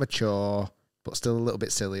 You're a bit mature, but still a little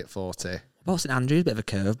bit silly at 40. What about St Andrews? A bit of a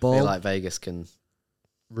curveball. I feel like Vegas can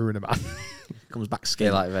ruin a man. Comes back I skin.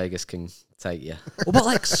 feel like Vegas can take you. What about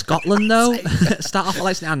like Scotland though? Start off at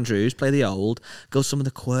like St Andrews, play the old, go some of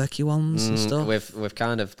the quirky ones and stuff. We've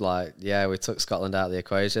kind of like we took Scotland out of the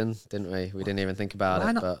equation, didn't we? We didn't even think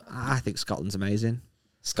about it. But I think Scotland's amazing.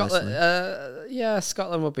 Scotland,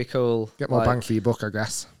 Scotland would be cool. Get more bang for your buck, I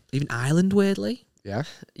guess. Even Ireland, weirdly. Yeah.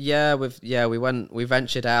 We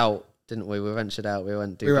ventured out, didn't we? We ventured out. We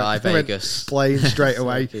went Dubai, Vegas, playing straight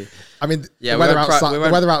away. I mean, yeah, the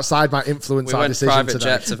weather outside might influence our decision private today.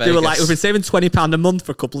 jet to Vegas. They were like, we've been saving £20 a month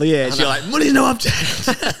for a couple of years. You're like, money's no object.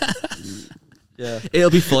 Yeah, it'll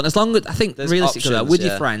be fun as long as I think there's realistically options, with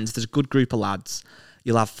your friends, there's a good group of lads.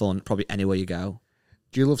 You'll have fun probably anywhere you go.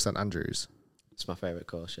 Do you love St Andrews? It's my favourite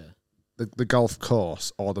course. Yeah. The golf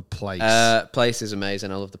course or the place? Place is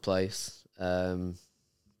amazing. I love the place.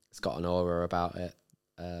 It's got an aura about it.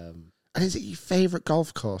 And is it your favourite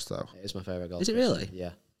golf course though? It is my favourite golf Is it course. really?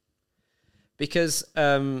 Yeah. Because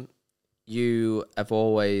you have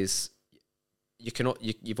always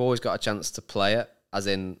you've always got a chance to play it, as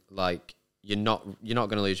in like you're not going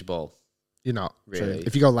to lose your ball. You're not really. True.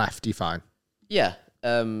 If you go left, you're fine. Yeah.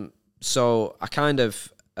 So I kind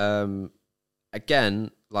of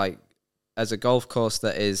again, like as a golf course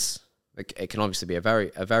that is, like, it can obviously be a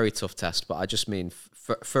very tough test, but I just mean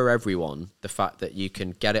for everyone, the fact that you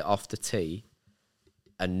can get it off the tee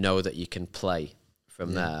and know that you can play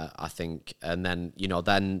from there, I think, and then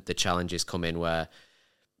then the challenges come in where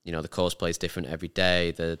the course plays different every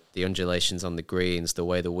day, the undulations on the greens, the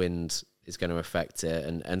way the wind is going to affect it,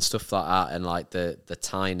 and stuff like that, and like the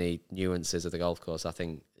tiny nuances of the golf course. I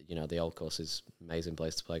think the old course is an amazing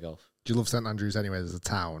place to play golf. Do you love St Andrews anyway as a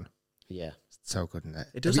town? Yeah, it's so good, isn't it?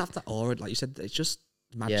 It does have that aura, like you said. It's just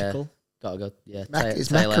magical. Yeah, gotta go. Yeah,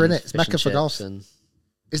 it's Mecca, isn't it? It's Mecca for golf.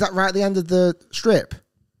 Is that right at the end of the strip?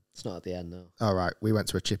 It's not at the end, no. Oh, right. We went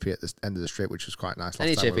to a chippy at the end of the strip, which was quite nice.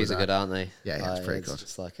 Any chippies are good, aren't they? Yeah, it's pretty good.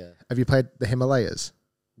 It's like Have you played the Himalayas?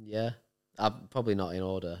 Yeah. I'm probably not in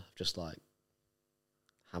order. Just like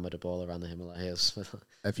hammered a ball around the Himalayas.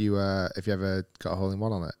 Have you ever got a hole in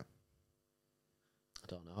one on it? I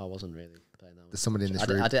don't know. I wasn't really playing that much. There's somebody in this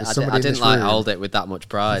room. I didn't like hold it with that much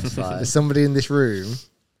pride. Like, there's somebody in this room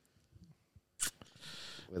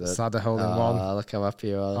with had a hole in one. Look how happy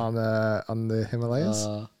you are on the Himalayas.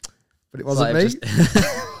 But it wasn't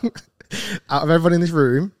me. Out of everyone in this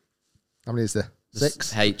room, how many is there?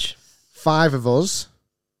 6? H. 5 of us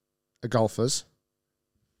are golfers.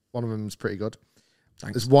 One of them's pretty good.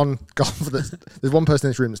 Thanks. There's one golfer there's one person in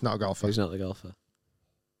this room that's not a golfer. Who's not the golfer?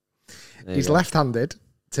 He's left-handed,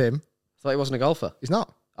 Tim. I thought he wasn't a golfer. He's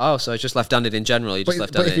not. Oh, so he's just left-handed in general. He just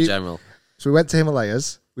left-handed in general. So we went to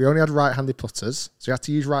Himalayas. We only had right-handed putters, so we had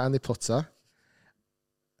to use right-handed putter.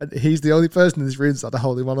 And he's the only person in this room that's had a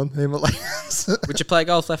hole in one on Himalayas. Would you play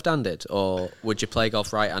golf left-handed, or would you play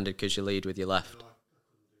golf right-handed because you lead with your left?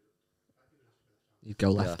 You'd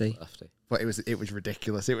go lefty. Yeah, lefty. But it was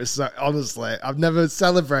ridiculous. It was so, honestly, I've never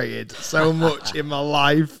celebrated so much in my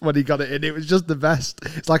life when he got it in. It was just the best.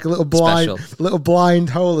 It's like a little blind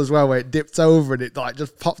hole as well, where it dipped over and it like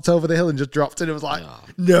just popped over the hill and just dropped in. It was like,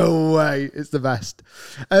 no way. It's the best.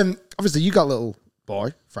 Obviously, you got a little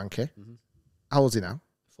boy, Frankie. Mm-hmm. How old is he now?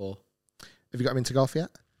 4. Have you got him into golf yet?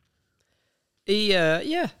 He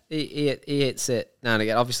hits it now and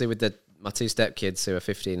again. Obviously, with my 2 stepkids who are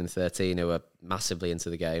 15 and 13 who are massively into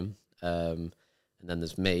the game. And then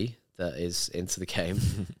there's me that is into the game.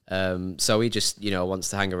 So he just, wants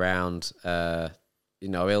to hang around.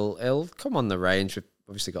 He'll come on the range. We've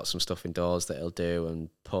obviously got some stuff indoors that he'll do and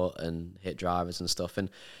putt and hit drivers and stuff. And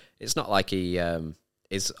it's not like he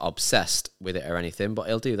is obsessed with it or anything, but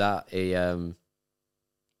he'll do that.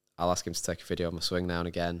 I'll ask him to take a video of my swing now and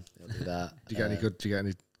again. He'll do that. Do you get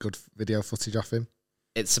any good video footage off him?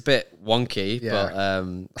 It's a bit wonky,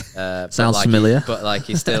 but sounds familiar.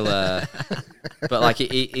 He's still, but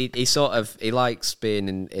he sort of likes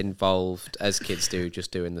being involved as kids do,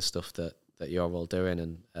 just doing the stuff that you're all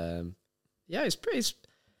doing, and he's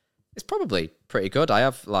It's probably pretty good. I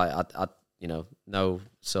have I no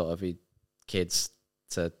sort of kids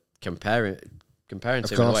to comparing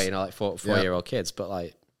to in a way, like 4-year-old kids, but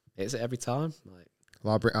like, is it every time? Like,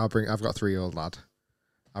 well, I've got a 3-year-old lad.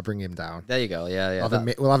 I'll bring him down. There you go. Yeah.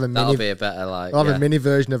 We'll have a mini. That'll be a better We'll have a mini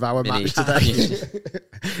version of our match today.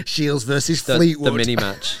 Shields versus Fleetwood. The mini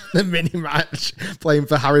match. The mini match. Playing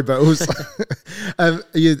for Haribo's. Are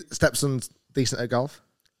your stepsons decent at golf?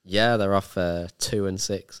 Yeah, they're off 2 and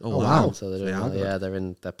 6. Oh wow! So they're doing well. Yeah,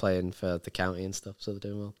 they're playing for the county and stuff. So they're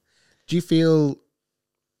doing well. Do you feel?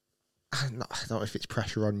 I don't know if it's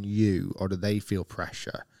pressure on you, or do they feel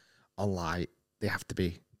pressure on, like, they have to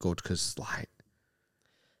be good because, like,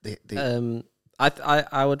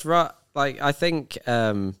 I would like, I think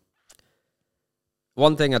one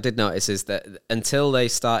thing I did notice is that until they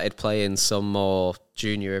started playing some more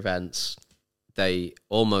junior events, they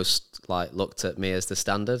almost like looked at me as the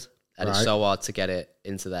standard, and it's so hard to get it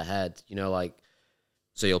into their head, like,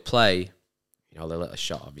 so you'll play, they'll let a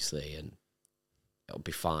shot obviously and it'll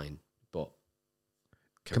be fine, but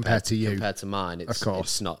compared to mine, it's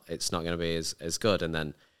not going to be as good, and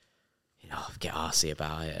then get arsey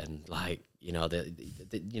about it, and like,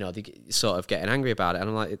 they sort of getting angry about it, and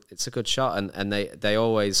I'm like, it's a good shot, and they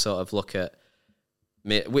always sort of look at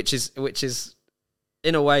me, which is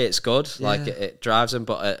in a way it's good, like it drives them,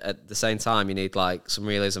 but at the same time you need like some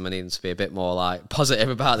realism, and needs to be a bit more like positive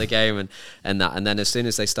about the game and that, and then as soon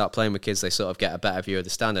as they start playing with kids, they sort of get a better view of the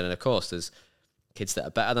standard, and of course there's kids that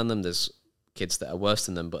are better than them, there's kids that are worse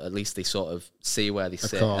than them, but at least they sort of see where they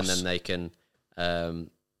sit, and then they can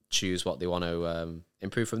choose what they want to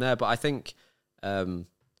improve from there. But I think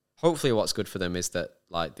hopefully what's good for them is that,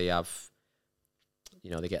 like, they have,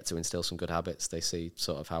 they get to instill some good habits. They see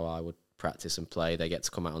sort of how I would practice and play. They get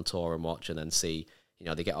to come out on tour and watch, and then see,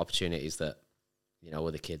 they get opportunities that,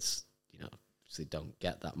 other kids, obviously don't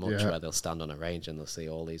get that much, where they'll stand on a range and they'll see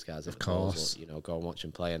all these guys, of course, go and watch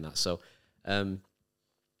and play and that. So, and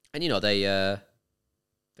they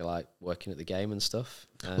like working at the game and stuff.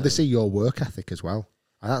 Well, they see your work ethic as well.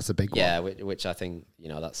 And that's a big one. Yeah, which I think,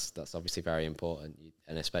 that's obviously very important.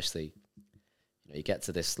 And especially, you get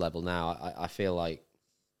to this level now, I feel like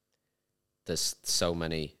there's so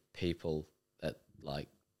many people at, like,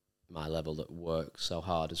 my level that work so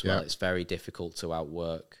hard as well. It's very difficult to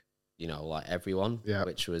outwork, like, everyone,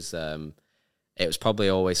 which was, it was probably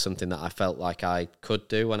always something that I felt like I could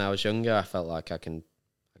do when I was younger. I felt like I can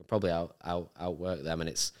probably outwork them, and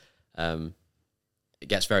it's, it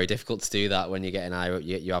gets very difficult to do that when you're getting higher up.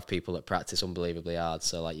 You have people that practice unbelievably hard,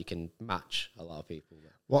 so like you can match a lot of people.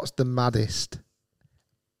 What's the maddest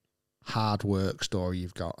hard work story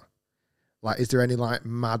you've got? Like, is there any like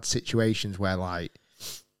mad situations where like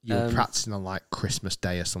you're practicing on like Christmas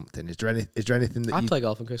Day or something? Is there anything that I play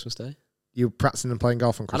golf on Christmas Day? You're practicing and playing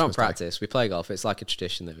golf on Christmas Day? I don't practice. We play golf. It's like a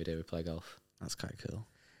tradition that we do. We play golf. That's quite cool.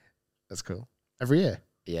 That's cool. Every year?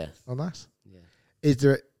 Yeah. Oh, nice. Yeah. Is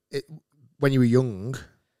there... when you were young,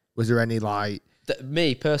 was there any like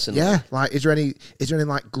me personally? Yeah, like is there any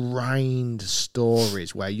like grind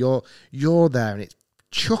stories where you're there and it's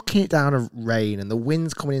chucking it down a rain and the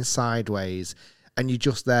wind's coming in sideways and you're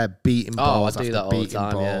just there beating balls after beating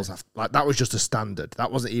balls after, like that was just a standard.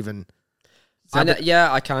 That wasn't even.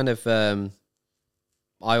 I kind of I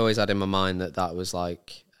always had in my mind that was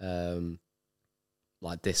like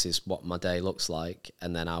this is what my day looks like,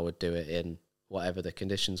 and then I would do it in whatever the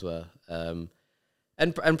conditions were,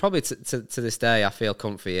 and probably to this day I feel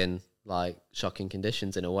comfy in like shocking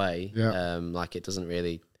conditions in a way. Like it doesn't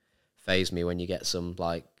really faze me when you get some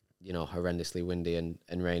like horrendously windy and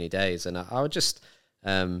rainy days, and I would just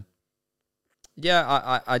I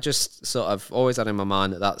just sort of always had in my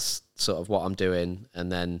mind that that's sort of what I'm doing, and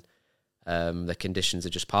then the conditions are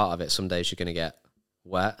just part of it. Some days you're going to get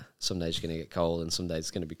wet, some days you're going to get cold, and some days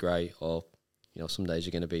it's going to be great, or some days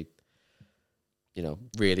you're going to be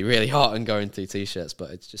really, really hot and going through t-shirts.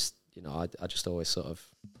 But it's just, I just always sort of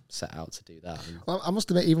set out to do that. Well, I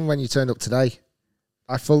must admit, even when you turned up today,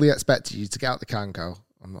 I fully expected you to get out the car and go,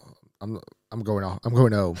 I'm going home.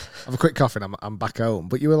 Have a quick coffee and I'm back home.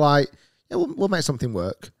 But you were like, yeah, we'll make something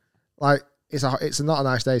work. Like, it's not a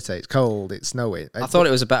nice day today. It's cold. It's snowing. I thought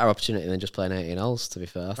it was a better opportunity than just playing 18 holes, to be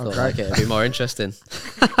fair. I thought like it'd be more interesting.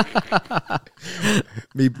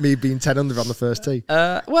 me being 10 under on the first tee.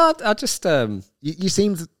 Well, I just... You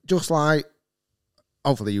seemed just like...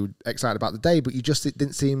 Hopefully you were excited about the day, but it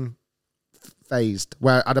didn't seem phased.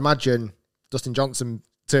 Where I'd imagine Dustin Johnson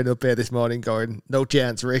turning up here this morning going, no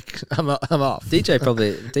chance, Rick. I'm off. DJ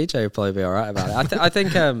would probably be all right about it. I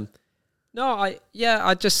think... I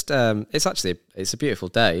just it's a beautiful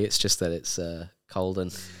day. It's just that it's cold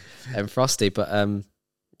and frosty. But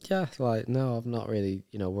Yeah, like, no, I'm not really,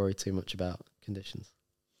 worried too much about conditions.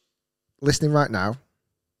 Listening right now,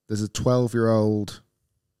 there's a 12-year-old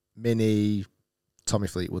mini Tommy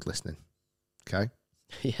Fleetwood listening. Okay?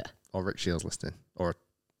 Yeah. Or Rick Shields listening. Or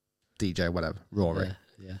DJ, whatever. Rory.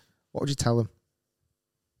 Yeah. What would you tell him?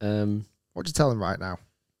 What would you tell him right now?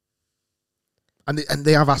 And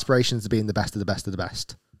they have aspirations to being the best of the best of the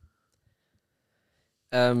best.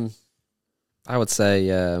 I would say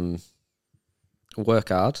work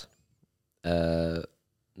hard.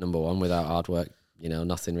 Number one, without hard work,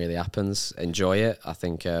 nothing really happens. Enjoy it. I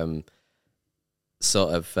think I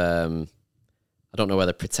don't know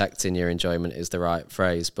whether protecting your enjoyment is the right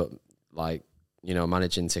phrase, but like,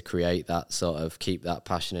 managing to create that sort of keep that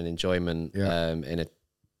passion and enjoyment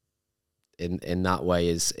in that way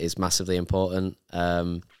is massively important.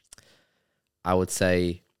 I would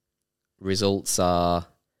say results are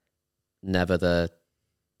never the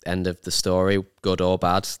end of the story, good or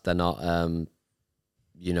bad. They're not,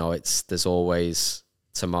 there's always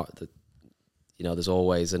tomorrow, there's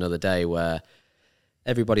always another day where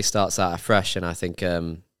everybody starts out afresh. And I think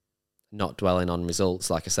not dwelling on results,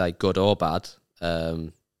 like I say, good or bad,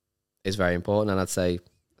 is very important. And I'd say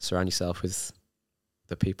surround yourself with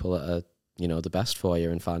the people that are, the best for you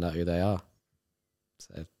and find out who they are.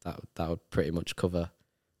 So that would pretty much cover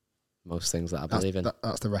most things that I believe in.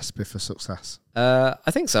 That's the recipe for success. I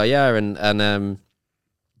think so, yeah. And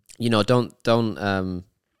don't.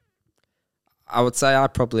 I would say I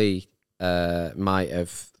probably might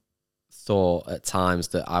have thought at times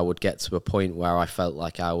that I would get to a point where I felt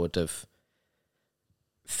like I would have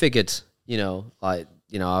figured, I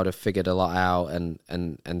would have figured a lot out,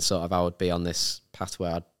 and sort of I would be on this path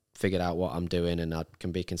where I'd figured out what I'm doing and I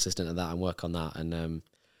can be consistent at that and work on that. And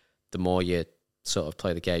the more you sort of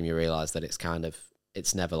play the game, you realise that it's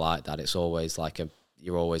never like that. It's always like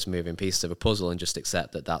you're always moving pieces of a puzzle, and just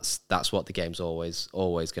accept that that's what the game's always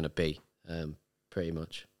going to be, pretty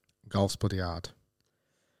much. Golf's bloody hard.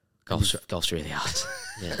 Golf's really hard.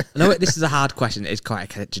 Yeah. I know this is a hard question. It's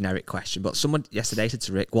quite a generic question, but someone yesterday said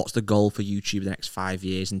to Rick, what's the goal for YouTube in the next 5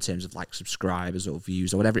 years in terms of like subscribers or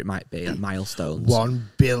views or whatever it might be, like milestones?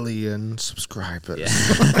 1 billion subscribers.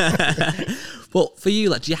 Yeah. But for you,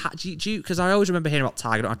 like, do you? Because I always remember hearing about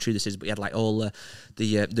Tiger. I don't know how true this is, but he had like all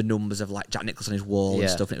the numbers of like Jack Nicklaus on his wall and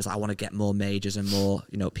stuff, and it was like, I want to get more majors and more,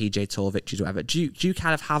 PJ Tour victories, or whatever. Do you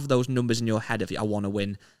kind of have those numbers in your head of I want to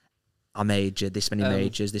win a major, this many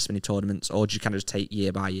majors, this many tournaments, or do you kind of just take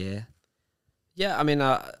year by year? Yeah, I mean,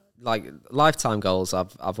 like lifetime goals.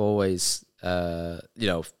 I've always, for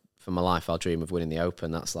my life, I'll dream of winning the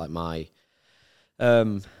Open. That's like my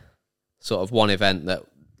sort of one event that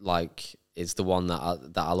like is the one that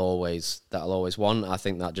I'll always want. I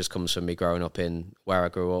think that just comes from me growing up in where I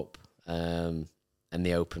grew up, and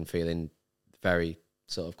the Open feeling very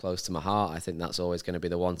sort of close to my heart. I think that's always going to be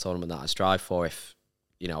the one tournament that I strive for. If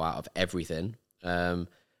out of everything, of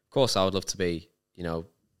course, I would love to be, a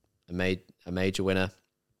major winner.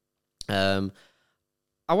 I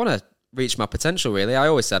want to reach my potential. Really, I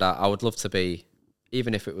always said I would love to be,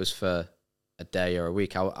 even if it was for a day or a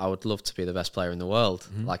week. I would love to be the best player in the world.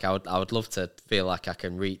 Mm-hmm. Like I would love to feel like I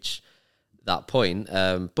can reach that point.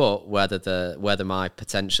 But whether my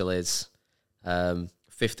potential is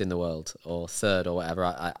 5th in the world or 3rd or whatever,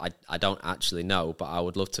 I don't actually know. But I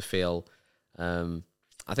would love to feel.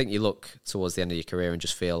 I think you look towards the end of your career and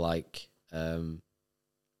just feel like I'll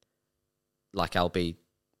be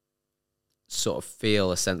sort of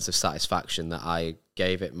feel a sense of satisfaction that I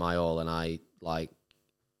gave it my all and I like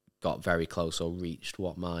got very close or reached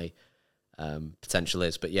what my potential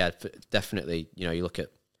is. But yeah, definitely, you look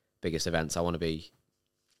at biggest events. I want to be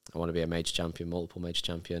a major champion, multiple major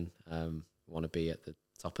champion. I want to be at the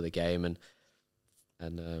top of the game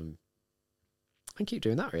and keep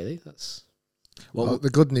doing that. Really, that's. Well, the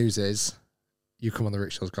good news is you come on the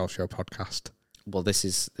Rick Shields Golf Show podcast. Well, this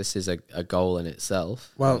is a goal in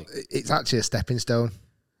itself. Well, it's actually a stepping stone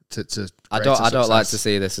to I don't like to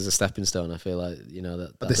see this as a stepping stone. I feel like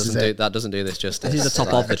that doesn't do this justice. This is the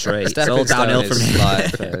top of the tree. It's all downhill from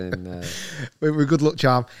here. We're good luck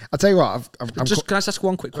charm. I'll tell you what. Can I just ask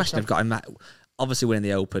one quick question? I've got him. Obviously, winning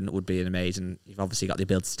the Open would be an amazing. You've obviously got the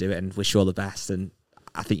ability to do it, and wish you all the best. And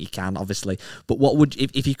I think you can, obviously. But what would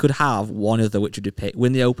if you could have one of the which would you pick?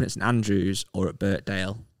 Win the Open at St Andrews or at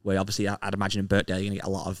Birkdale? Where obviously I'd imagine in Birkdale you're going to get a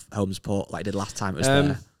lot of home support like I did last time it was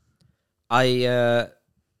there. I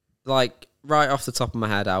like right off the top of my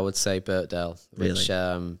head, I would say Birkdale. Really? Which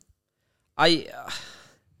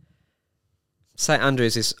St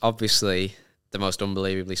Andrews is obviously the most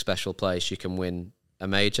unbelievably special place you can win a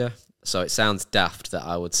major. So it sounds daft that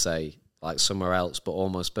I would say like somewhere else, but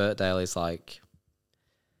almost Birkdale is like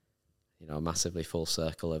massively full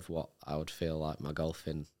circle of what I would feel like my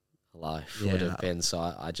golfing life would have been. So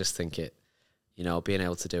I just think it, being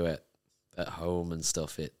able to do it at home and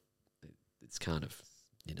stuff, it's kind of,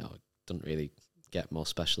 it doesn't really get more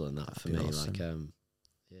special than that for me. Awesome.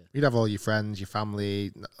 You'd have all your friends, your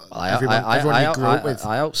family, everyone you grew up with.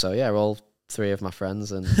 I hope so. Yeah, all 3 of my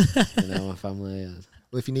friends and my family. Yeah.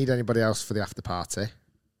 Well, if you need anybody else for the after party,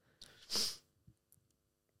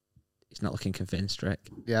 he's not looking convinced, Rick.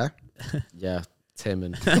 Yeah, yeah, Tim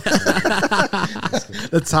and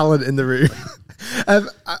the talent in the room.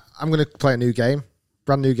 I'm going to play a new game,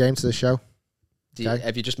 brand new game to the show.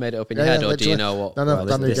 Have you just made it up in your head, or do you know what? No,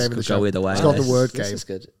 brand new game in the show. Either way. It's called the word game. This is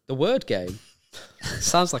good. The word game.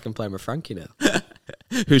 Sounds like I'm playing with Frankie now.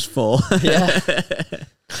 Who's 4? Yeah.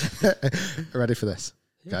 Ready for this?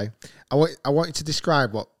 Okay. I want you to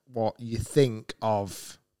describe what you think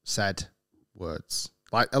of said words.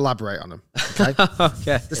 Like, elaborate on them. Okay.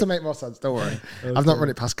 Okay. This will make more sense. Don't worry. Okay. I've not run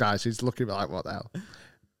it past guys who's looking at me like, what the hell?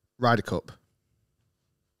 Ryder Cup.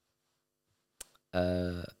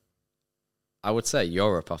 I would say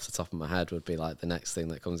Europe off the top of my head would be like the next thing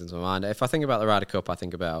that comes into my mind. If I think about the Ryder Cup, I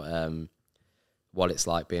think about what it's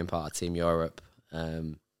like being part of Team Europe,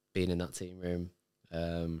 being in that team room,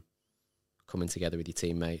 coming together with your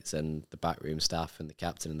teammates and the backroom staff and the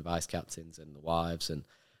captain and the vice captains and the wives and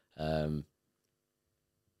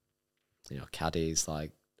caddies.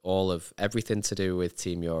 Like, everything to do with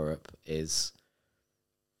Team Europe is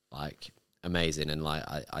like amazing. And like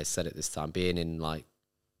I said it this time, being in like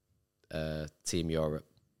Team Europe,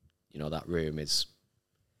 that room is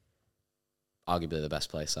arguably the best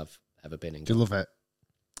place I've ever been in. Do you love it?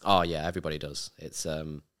 Oh yeah, everybody does. It's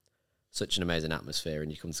such an amazing atmosphere,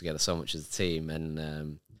 and you come together so much as a team.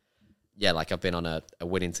 And like I've been on a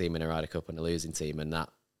winning team in a Ryder Cup and a losing team, and that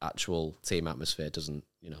actual team atmosphere doesn't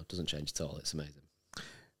change at all. It's amazing.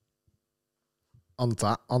 On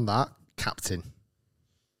that, captain.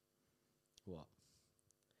 What?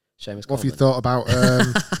 Seamus What have you Coleman. thought about?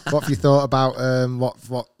 What have you thought about?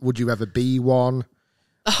 What would you ever be one?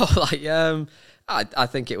 Oh, I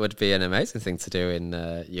think it would be an amazing thing to do in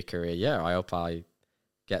your career. Yeah, I hope I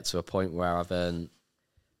get to a point where I've earned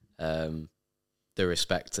the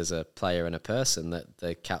respect as a player and a person that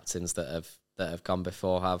the captains that have gone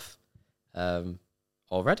before have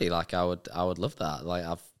already. Like, I would love that. Like,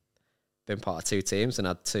 I've been part of 2 teams and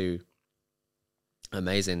had 2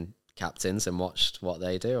 amazing captains and watched what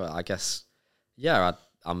they do. I guess, yeah,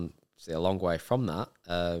 I'm a long way from that,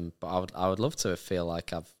 but I would love to feel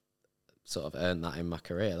like I've sort of earned that in my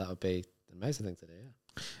career. That would be an amazing thing to do.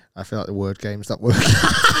 Yeah. I feel like the word game's not working.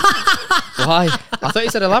 Why? I thought you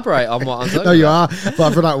said elaborate on what I'm talking No, you about. are, but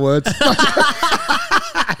I've run out of words.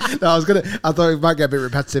 I thought it might get a bit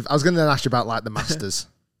repetitive. I was going to ask you about like the Masters,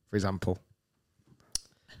 for example.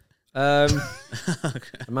 The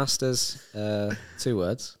Masters, 2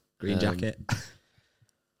 words. Green jacket. I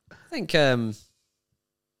think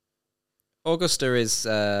Augusta is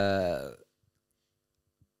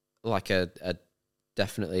like a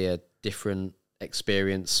definitely a different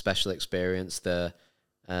experience, special experience. The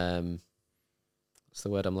what's the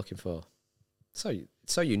word I'm looking for?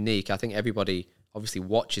 So unique. I think everybody obviously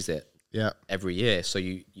watches it every year, so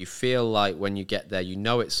you feel like when you get there, you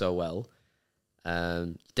know it so well.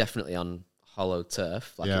 Definitely on hollow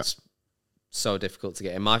turf. Like it's so difficult to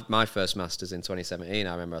get in. My first Masters in 2017,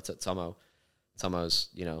 I remember I took Tomo. Tomo's,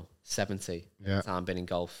 70 time been in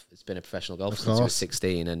golf. It's been a professional golfer since he was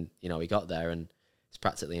 16, and he got there and he's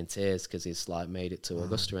practically in tears because he's like made it to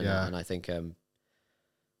Augusta and I think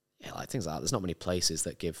like things like that. There's not many places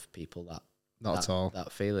that give people that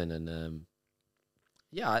feeling, and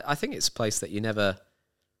I think it's a place that you never.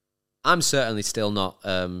 I'm certainly still not.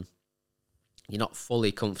 You're not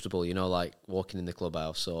fully comfortable, like walking in the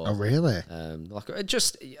clubhouse or. Oh really?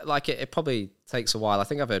 It probably takes a while. I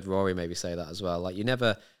think I've heard Rory maybe say that as well. Like you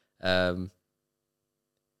never, you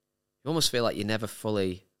almost feel like you never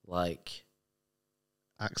fully like.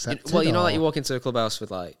 Accepted. Like you walk into a clubhouse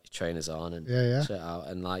with like trainers on and shirt out,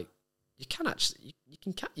 and like you can actually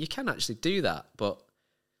do that, but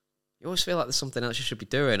you always feel like there's something else you should be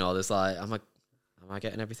doing, or there's like, am I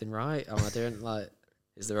getting everything right? Am I doing like?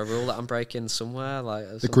 Is there a rule that I'm breaking somewhere?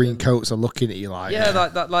 Like the green coats are looking at you like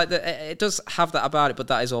it does have that about it, but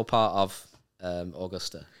that is all part of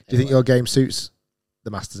Augusta. Do you think your game suits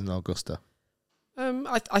the Masters in Augusta?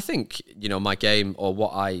 I think my game, or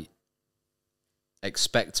what I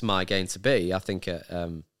expect my game to be, I think it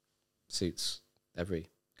suits every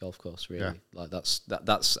golf course really. Yeah. Like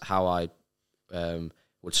that's how I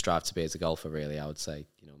would strive to be as a golfer. Really, I would say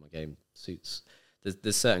my game suits.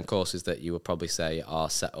 There's certain courses that you would probably say are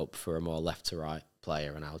set up for a more left to right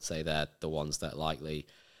player, and I would say they're the ones that likely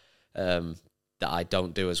that I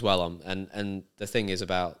don't do as well on. And the thing is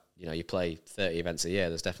about, you play 30 events a year.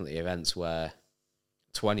 There's definitely events where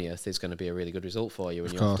 20th is going to be a really good result for you,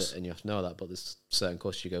 and you have to know that. But there's certain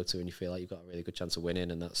courses you go to and you feel like you've got a really good chance of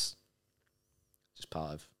winning, and that's just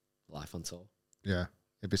part of life on tour. Yeah,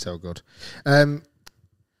 it'd be so good. What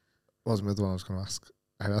was the other one I was going to ask?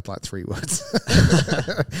 I had like 3 words.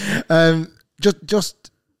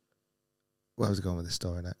 Just where was I going with this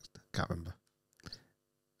story next? Can't remember.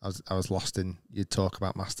 I was lost in your talk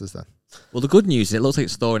about Masters then. Well, the good news is it looks like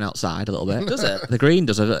it's thawing outside a little bit. Does it? The green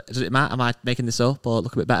does it. Does it matter? Am I making this up or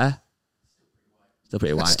look a bit better? Still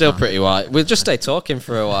pretty white. Still pretty white. We'll just stay talking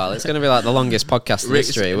for a while. It's going to be like the longest podcast in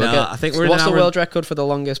history. I think we're what's the world record for the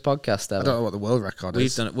longest podcast ever? I don't know what the world record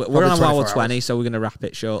is. We're on hour 20, so we're going to wrap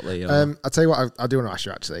it shortly. I'll tell you what I do want to ask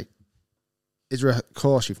you, actually. Is there a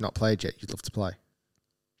course you've not played yet you'd love to play?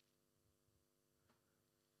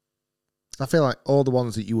 I feel like all the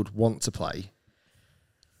ones that you would want to play.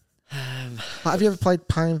 Have you ever played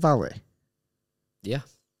Pine Valley? Yeah.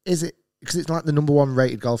 Is it because it's like the #1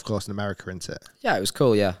 rated golf course in America, isn't it? Yeah, it was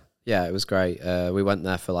cool. Yeah, it was great. We went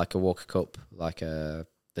there for like a Walker Cup. The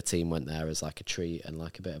team went there as like a treat and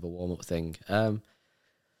like a bit of a warm up thing.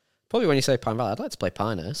 Probably when you say Pine Valley, I'd like to play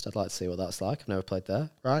Pinehurst. I'd like to see what that's like. I've never played there.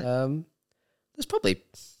 Right. There's probably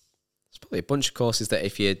a bunch of courses that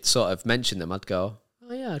if you sort of mentioned them, I'd go,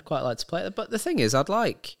 oh yeah, I'd quite like to play it. But the thing is, Have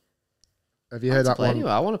you heard that one?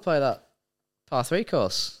 Anyway, I want to play that par 3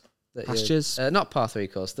 course. Pastures? Not par 3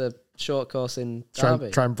 course, the short course in Derby.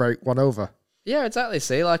 Try and break one over. Yeah, exactly.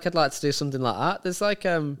 See, like I'd like to do something like that. There's like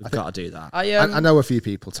I've got to do that. I know a few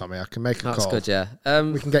people, Tommy. I can make a call. That's good, yeah.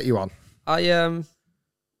 We can get you on. I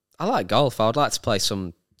like golf. I would like to play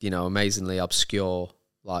some, amazingly obscure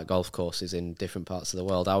like golf courses in different parts of the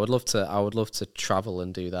world. I would love to travel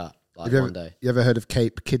and do that one day. You ever heard of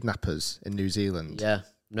Cape Kidnappers in New Zealand? Yeah.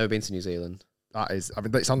 Never been to New Zealand. It's on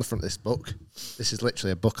the front of this book. This is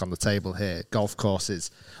literally a book on the table here. Golf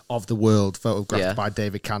courses of the world, photographed by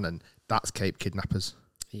David Cannon. That's Cape Kidnappers.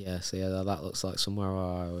 Yeah, so that looks like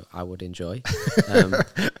somewhere I would enjoy.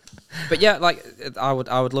 But yeah, like I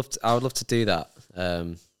would love to do that.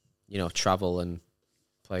 Travel and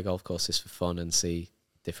play golf courses for fun and see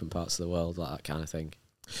different parts of the world, like that kind of thing.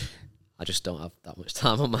 I just don't have that much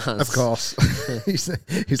time on my hands. Of course. he's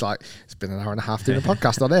like, it's been an hour and a half doing a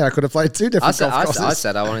podcast on here. I could have played 2 different golf courses. I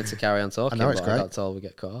said I wanted to carry on talking, I know, it's great. I got told we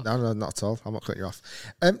get cut off. No, not at all. I'm not cutting you off.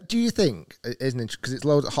 Do you think, because it's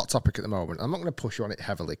a hot topic at the moment, I'm not going to push you on it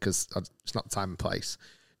heavily because it's not the time and place.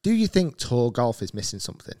 Do you think tour golf is missing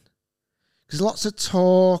something? Because lots of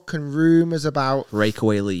talk and rumours about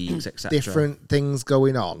breakaway leagues, etc. Different things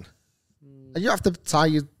going on. And you have to tie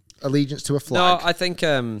your allegiance to a flag. No, I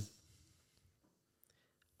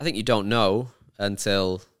think you don't know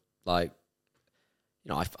until I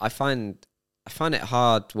find it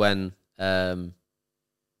hard when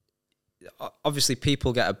obviously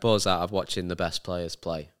people get a buzz out of watching the best players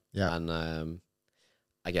play. Yeah. And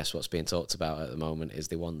I guess what's being talked about at the moment is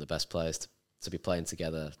they want the best players to be playing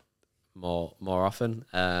together more often.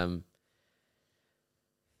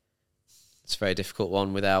 It's a very difficult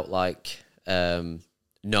one without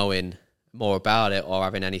knowing more about it or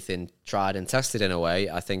having anything tried and tested in a way.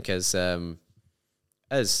 I think as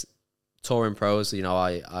touring pros,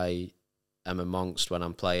 I am amongst when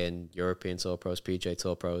I'm playing European Tour Pros, PGA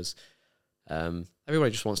Tour Pros.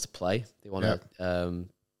 Everybody just wants to play. They want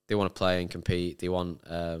to play and compete. They want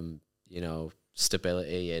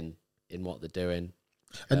stability in what they're doing.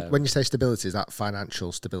 And when you say stability, is that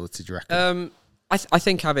financial stability, do you reckon? I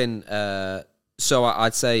think having I'd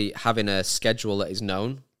say having a schedule that is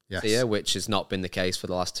known. Yes. Here, which has not been the case for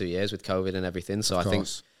the last 2 years with COVID and everything. So I think,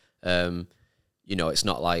 it's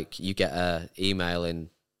not like you get an email in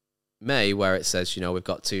May where it says, we've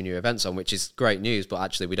got 2 new events on, which is great news, but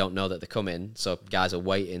actually we don't know that they're coming. So guys are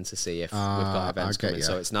waiting to see if we've got events coming. You.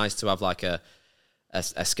 So it's nice to have like a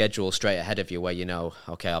schedule straight ahead of you where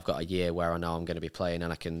okay, I've got a year where I know I'm going to be playing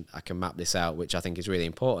and I can map this out, which I think is really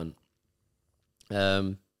important.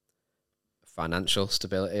 Financial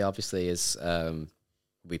stability obviously is,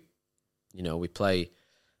 we play,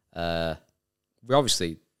 we're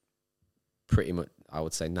obviously pretty much, I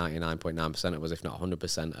would say 99.9% of us, if not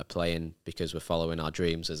 100%, are playing because we're following our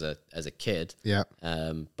dreams as a kid. Yeah.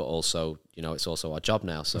 But also, it's also our job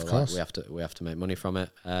now. So we have to make money from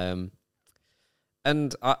it.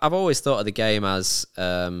 And I've always thought of the game as,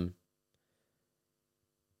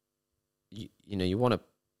 you want to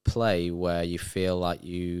play where you feel like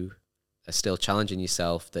you are still challenging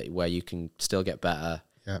yourself, where you can still get better.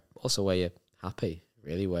 Yeah. Also where you're happy,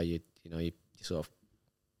 really, where you sort of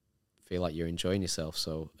feel like you're enjoying yourself.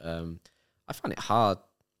 So I find it hard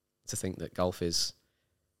to think that golf is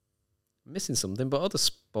missing something, but other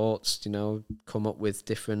sports, come up with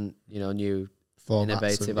different, new formats,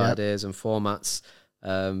 innovative ideas and formats.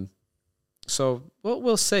 So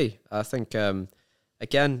we'll see. I think,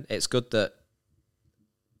 again, it's good that,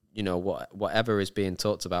 whatever is being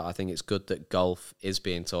talked about, I think it's good that golf is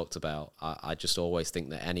being talked about. I just always think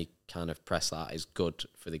that any kind of press that is good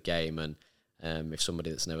for the game. And if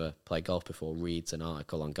somebody that's never played golf before reads an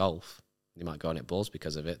article on golf, they might go on it balls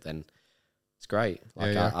because of it, then it's great.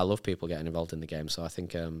 I love people getting involved in the game. So I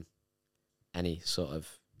think any sort of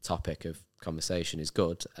topic of conversation is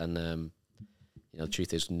good. And, the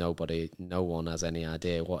truth is no one has any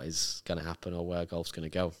idea what is going to happen or where golf's going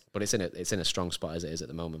to go. But it's in a strong spot as it is at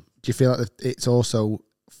the moment. Do you feel like it's also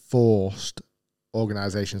forced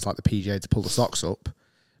organisations like the PGA to pull the socks up?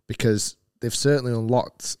 Because they've certainly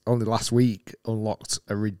only last week unlocked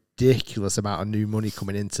a ridiculous amount of new money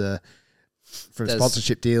coming into from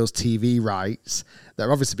sponsorship deals, TV rights that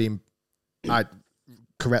are obviously being,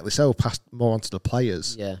 correctly so, passed more onto the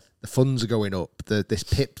players. Yeah. The funds are going up. This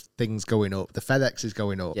PIP thing's going up. The FedEx is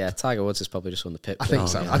going up. Yeah, Tiger Woods has probably just won the PIP. I think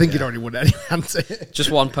so. Yeah, I think he'd already won it anyway.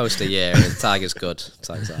 Just one post a year, and Tiger's good.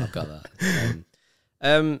 Tiger's like, I've got that.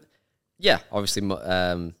 Yeah, obviously,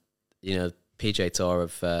 PGA Tour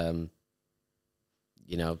have,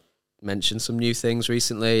 mentioned some new things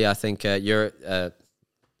recently. I think Europe.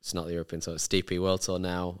 It's not the European Tour. It's DP World Tour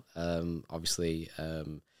now. Obviously,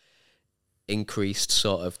 increased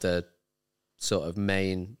sort of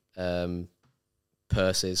main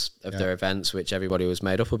purses of their events, which everybody was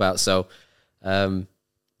made up about. So,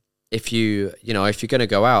 if you're going to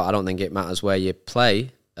go out, I don't think it matters where you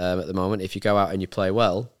play at the moment. If you go out and you play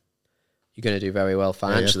well, you're going to do very well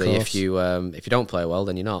financially. If you don't play well,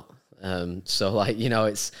 then you're not. So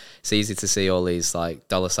it's easy to see all these like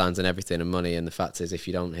dollar signs and everything and money. And the fact is, if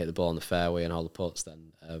you don't hit the ball on the fairway and all the putts,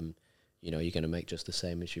 then you're going to make just the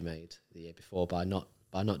same as you made the year before by not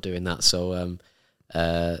doing that. So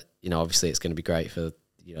obviously it's going to be great for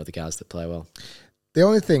the guys that play well. The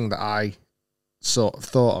only thing that I sort of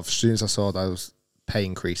thought of as soon as I saw those pay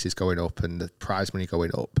increases going up and the prize money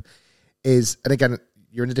going up is, and again,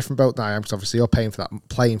 you're in a different boat than I am, because obviously you're playing for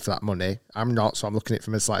that money. I'm not, so I'm looking at it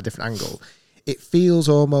from a slightly different angle. It feels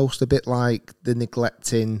almost a bit like the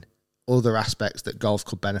neglecting other aspects that golf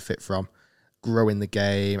could benefit from, growing the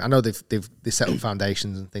game. I know they set up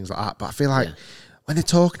foundations and things like that, but I feel like when they're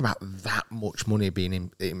talking about that much money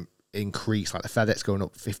being increased, like the FedEx going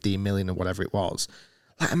up 15 million or whatever it was,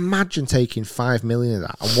 like imagine taking 5 million of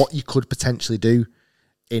that and what you could potentially do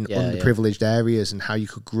in underprivileged areas and how you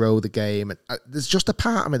could grow the game. And there's just a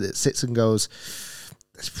part of me that sits and goes,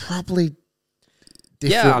 there's probably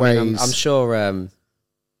different ways. I'm sure a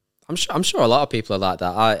lot of people are like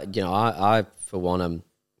that. I for one am,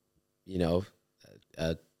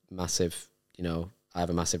 a massive, I have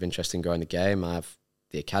a massive interest in growing the game. I have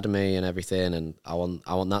the academy and everything, and I want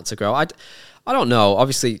that to grow. I don't know.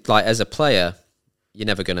 Obviously, like as a player, you're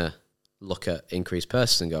never gonna look at increased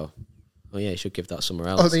purses and go, oh yeah, you should give that somewhere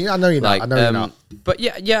else. I know you're not. I know you're not. But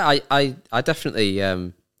I definitely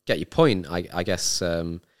get your point. I guess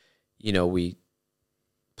we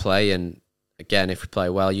play, and again, if we play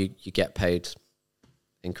well, you get paid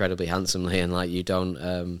incredibly handsomely, and like you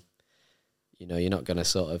don't, you're not going to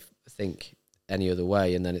sort of think any other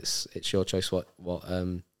way, and then it's your choice what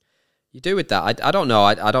you do with that. I don't know.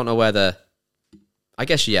 I don't know whether. I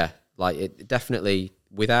guess like it definitely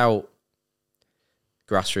without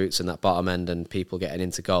grassroots and that bottom end and people getting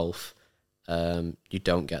into golf, you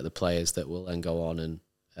don't get the players that will then go on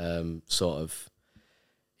and sort of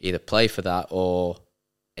either play for that or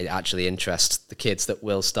it actually interests the kids that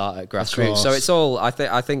will start at grassroots. So it's all. I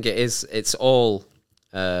think it is. It's all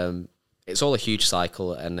a huge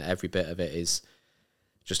cycle, and every bit of it is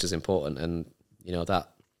just as important. And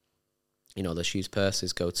the shoes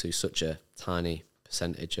purses go to such a tiny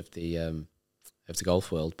percentage of the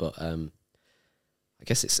golf world, but I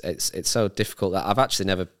guess it's so difficult that I've actually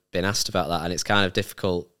never been asked about that, and it's kind of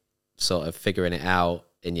difficult sort of figuring it out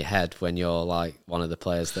in your head when you're like one of the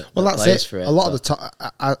players that that's plays it. for it. A lot of the time,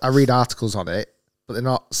 I read articles on it, but they're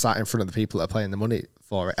not sat in front of the people that are paying the money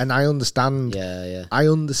for it. And I understand. Yeah. I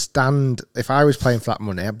understand. If I was playing for that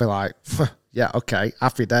money, I'd be like, yeah, okay,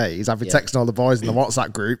 happy days. I'd be texting all the boys in the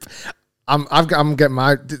WhatsApp group. I'm getting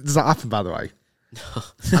my. Does that happen, by the way?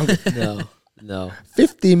 No.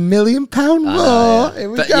 £50 million more. Here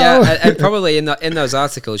we go. Yeah, and probably in those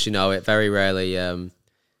articles, it very rarely.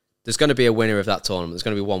 There's going to be a winner of that tournament. There's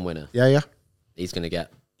going to be one winner. Yeah. He's going to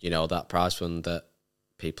get that prize fund that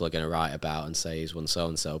people are going to write about and say he's won so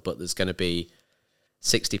and so. But there's going to be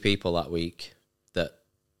 60 people that week that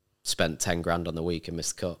spent 10 grand on the week and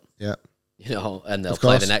missed the cut. Yeah. You know, and they'll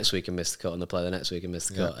play the next week and miss the cut, and they'll play the next week and miss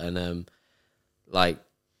the cut. And, like,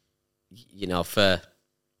 you know, for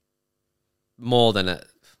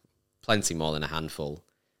plenty more than a handful,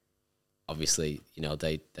 obviously, you know,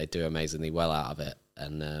 they do amazingly well out of it.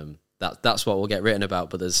 And that's what we'll get written about.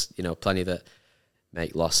 But there's, you know, plenty that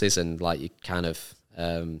make losses, and like you kind of,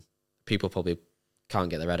 people probably can't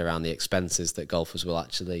get their head around the expenses that golfers will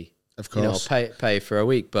actually, of course, you know, pay for a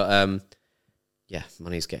week. But yeah,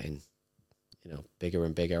 money's getting, you know, bigger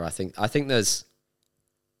and bigger. I think there's,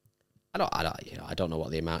 I don't know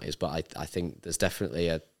what the amount is, but I think there's definitely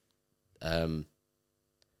a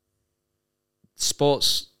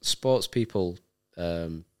sports people,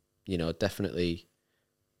 you know, definitely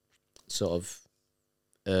sort of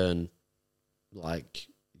earn, like,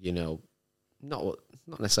 you know, not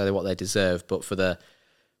necessarily what they deserve, but for the,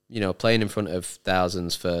 you know, playing in front of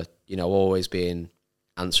thousands, for, you know, always being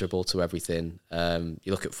answerable to everything. You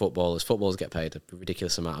look at footballers get paid a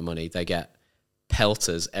ridiculous amount of money. They get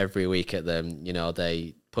pelters every week at them, you know,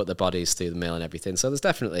 they put their bodies through the mill and everything. So there's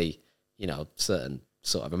definitely, you know, certain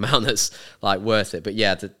sort of amount that's like worth it. But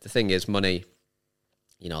yeah, the thing is money,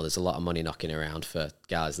 you know, there's a lot of money knocking around for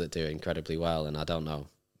guys that do incredibly well. And I don't know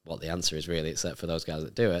what the answer is really, except for those guys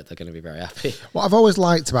that do it, they're going to be very happy. What I've always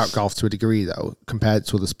liked about golf to a degree though, compared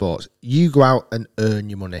to other sports, you go out and earn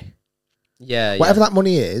your money. Yeah. Whatever that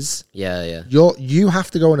money is. Yeah. You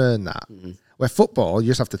have to go and earn that. Mm-hmm. Where football, you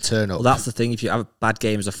just have to turn up. Well, that's the thing. If you have a bad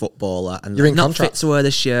game as a footballer and you're they're not contract. fit to wear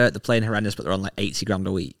the shirt, they're playing horrendous, but they're on like 80 grand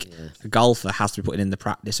a week. Yeah. A golfer has to be putting in the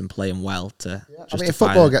practice and playing well to. Yeah. I mean, if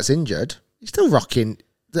footballer gets injured, he's still rocking.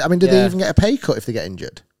 I mean, do they even get a pay cut if they get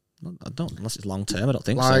injured? I don't, unless it's long term. I don't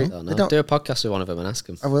think so. I don't do a podcast with one of them and ask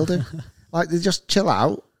them. I will do. Like, they just chill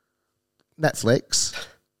out, Netflix,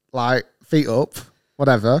 like feet up,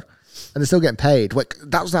 whatever, and they're still getting paid.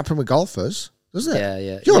 That doesn't happen with golfers. Does it? Yeah.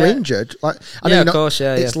 If you're injured, like, I know of course,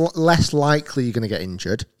 it's less likely you're going to get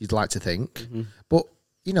injured. You'd like to think, but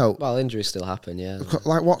you know, well, injuries still happen. Yeah,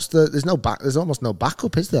 like there's almost no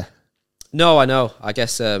backup, is there? No, I know. I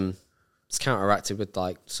guess it's counteracted with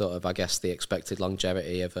like sort of, I guess, the expected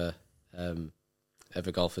longevity of a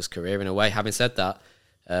golfer's career in a way. Having said that,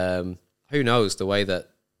 who knows, the way that,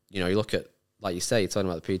 you know, you look at, like you say, you're talking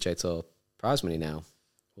about the PGA Tour prize money now.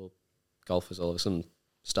 Well, golfers all of a sudden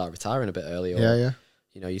start retiring a bit early. Or, yeah.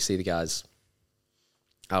 You know, you see the guys,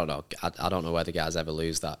 I don't know. I don't know whether guys ever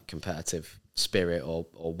lose that competitive spirit or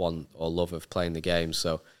want or love of playing the game.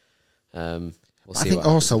 So we'll see. I think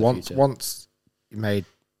also once you made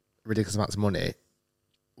ridiculous amounts of money,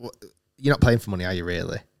 you're not playing for money, are you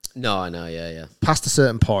really? No, I know. Yeah. Past a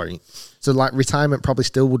certain point, so like retirement probably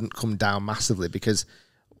still wouldn't come down massively, because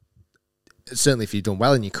certainly if you've done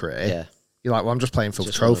well in your career, you're like, well, I'm just playing for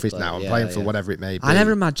trophies now. I'm playing for whatever it may be. I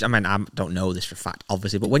never imagine. I mean, I don't know this for a fact,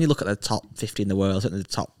 obviously, but when you look at the top 50 in the world, certainly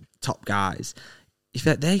the top guys, if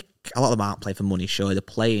a lot of them aren't playing for money. Sure, they're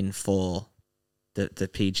playing for the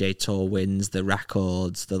PGA Tour wins, the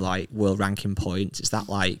records, the like world ranking points. It's that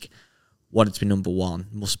like wanting to be number one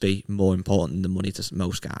must be more important than the money to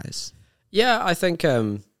most guys. Yeah, I think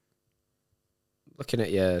looking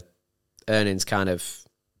at your earnings kind of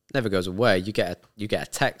never goes away. You get a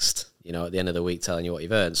text, you know, at the end of the week telling you what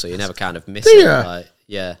you've earned, so you never kind of miss it. Like,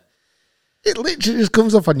 yeah, it literally just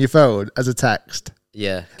comes up on your phone as a text.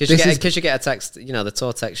 Yeah, because you get a text, you know, the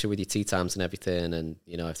tour texts you with your tee times and everything, and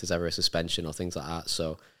you know if there's ever a suspension or things like that.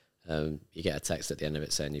 So you get a text at the end of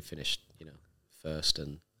it saying you finished, you know, first,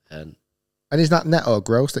 and is that net or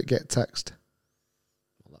gross that you get text?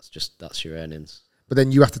 Well, that's your earnings. But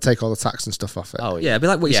then you have to take all the tax and stuff off it. Oh, yeah. It'd be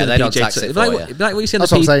like what you see on the PGA Tour. It'd be like what you see on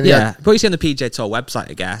the what you see on the PGA Tour website,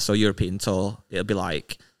 I guess, or European Tour. It'll be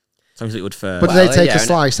like something that would first. But do they take a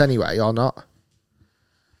slice anyway, or not?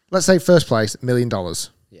 Let's say first place, $1 million.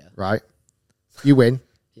 Yeah. Right? You win.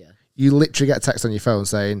 Yeah. You literally get a text on your phone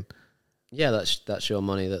saying, yeah, that's your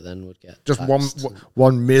money that then would get just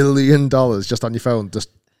 $1 million just on your phone, just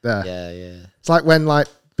there. Yeah. It's like when like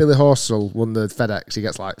Billy Horsell won the FedEx, he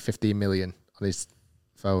gets like 15 million on his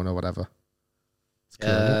phone or whatever.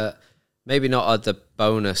 Maybe not at the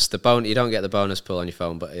bonus. You don't get the bonus pool on your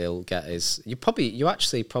phone, but he'll get his. You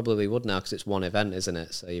actually probably would now, because it's one event, isn't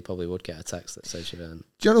it? So you probably would get a text that says you've earned.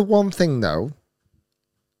 Do you know one thing though?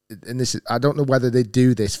 And this is, I don't know whether they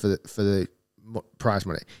do this for the prize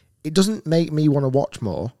money. It doesn't make me want to watch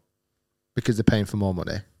more because they're paying for more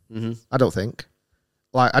money. Mm-hmm. I don't think.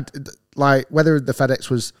 Like whether the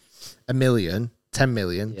FedEx was $1 million, 10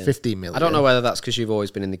 million, 15 million. I don't know whether that's because you've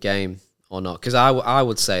always been in the game or not. Because I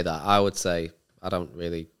would say that. I would say I don't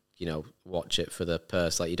really, you know, watch it for the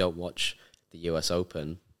purse. Like, you don't watch the US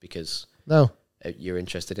Open because No. you're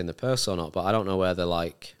interested in the purse or not. But I don't know whether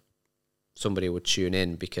like somebody would tune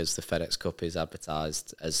in because the FedEx Cup is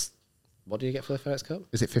advertised as. What do you get for the FedEx Cup?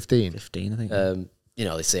 Is it 15? 15, I think. You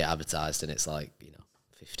know, they see it advertised and it's like,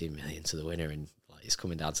 15 million to the winner and like it's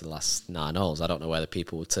coming down to the last 9 holes. I don't know whether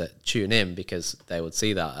people would tune in because they would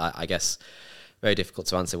see that. I guess very difficult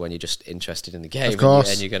to answer when you're just interested in the game. Of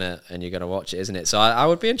course. And you're gonna watch it, isn't it? So I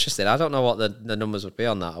would be interested. I don't know what the numbers would be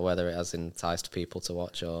on that or whether it has enticed people to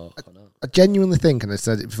watch or not. I genuinely think, and I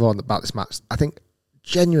said it before about this match, I think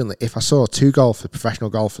genuinely if I saw 2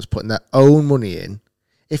 professional golfers putting their own money in,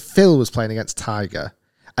 if Phil was playing against Tiger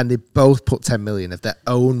and they both put 10 million of their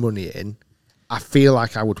own money in, I feel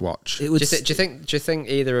like I would watch. Do you think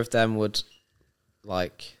either of them would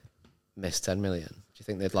like miss 10 million? Do you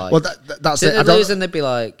think they'd like? Well, that's it. They'd lose and they'd be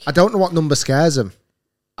like, I don't know what number scares them.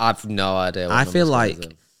 I've no idea. I feel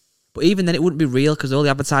like, but even then it wouldn't be real because all the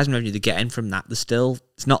advertising revenue they're getting from that,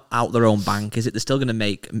 it's not out their own bank, is it? They're still going to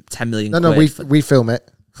make 10 million. No, we film it.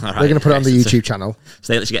 Right, we're going to put it on the YouTube channel.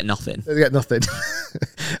 So they literally get nothing. They get nothing.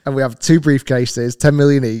 And we have 2 briefcases, 10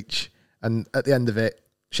 million each, and at the end of it,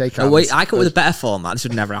 shake hands. Oh, wait, I come up with a better format. This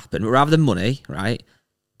would never happen. But rather than money, right,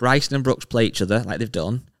 Bryson and Brooks play each other like they've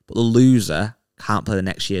done, but the loser can't play the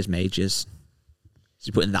next year's majors. So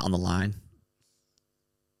you're putting that on the line.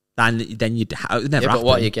 Then you'd never happen. But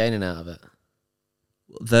what are you gaining out of it?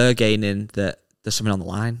 They're gaining that there's something on the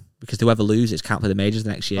line. Because whoever loses can't play the majors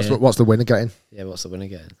the next year. What's the winner getting? Yeah, what's the winner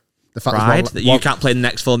getting? The fact pride that you can't play the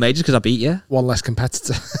next 4 majors because I beat you. One less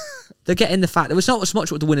competitor. They're getting the fact that it's not as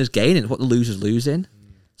much what the winner's gaining, it's what the loser's losing.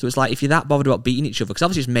 So it's like if you're that bothered about beating each other, because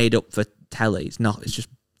obviously it's made up for telly, it's just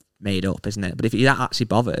made up, isn't it? But if you're that actually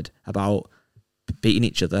bothered about beating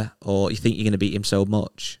each other, or you think you're going to beat him so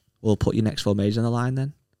much, we'll put your next 4 majors on the line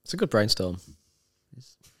then. It's a good brainstorm.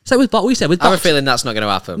 So with what we said with I have a feeling that's not going to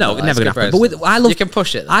happen. No, it's never going to happen. But you can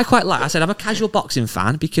push it. I quite like. I said I'm a casual boxing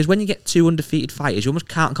fan because when you get 2 undefeated fighters, you almost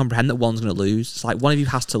can't comprehend that one's going to lose. It's like one of you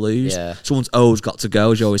has to lose. Yeah. Someone's always got to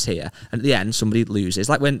go, as you always hear, and at the end somebody loses.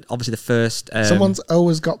 Like when obviously the first someone's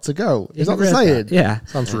always got to go. Is that the saying? Yeah,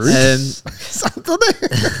 sounds rude.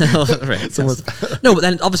 No, but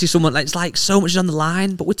then obviously someone like it's like so much is on the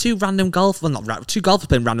line. But with 2 random golfers, well, not 2 golfers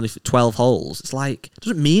playing randomly for 12 holes, it's like it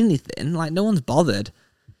doesn't mean anything. Like no one's bothered.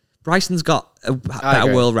 Bryson's got a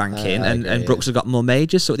better world ranking and Brooks has got more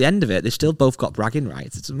majors. So at the end of it, they've still both got bragging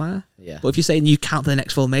rights. It doesn't matter. Yeah. But if you're saying you can't play the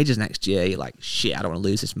next 4 majors next year, you're like, shit, I don't want to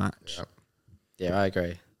lose this match. Yeah, I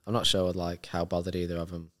agree. I'm not sure like how bothered either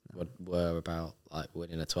of them were about like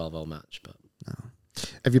winning a 12-hole match. But no.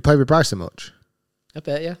 Have you played with Bryson much? I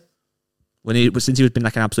bet, yeah. Since he was been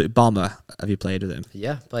like an absolute bomber, have you played with him?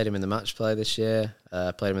 Yeah, played him in the match play this year.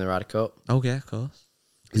 Played him in the Ryder Cup. Oh yeah, of course.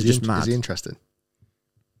 Is he interesting?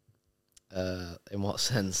 In what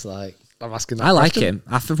sense? Like I'm asking that I like question.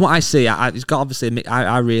 him. From what I see, he's got obviously.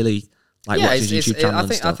 I really like watching his YouTube channel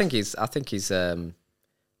and stuff. I think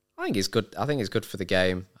he's good. I think he's good for the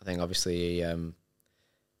game. I think obviously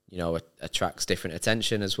he, attracts different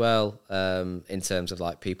attention as well. In terms of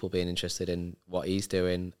like people being interested in what he's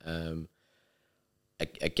doing.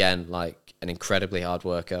 Again, like an incredibly hard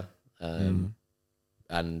worker, and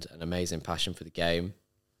an amazing passion for the game.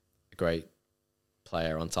 A great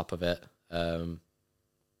player on top of it. He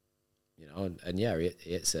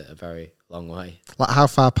hits it a very long way. Like how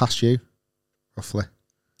far past you, roughly?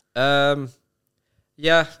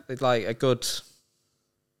 Yeah, like a good,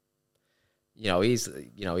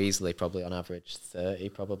 easily probably on average 30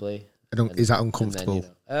 probably. Is that uncomfortable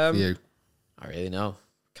for you? I really know.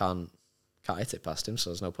 Can't hit it past him, so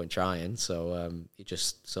there's no point trying. So you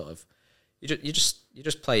just sort of, you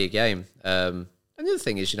just play your game. And the other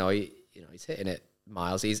thing is, he's hitting it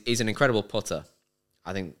miles. He's an incredible putter.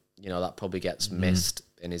 I think that probably gets missed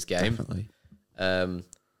in his game. Definitely. But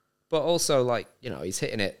also like he's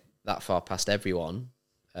hitting it that far past everyone.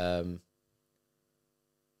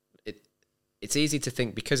 It's easy to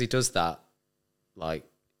think because he does that, like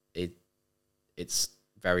it's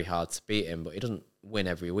very hard to beat him, but he doesn't win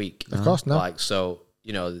every week. Of course, no. Like so,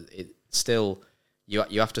 it still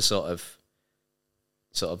you have to sort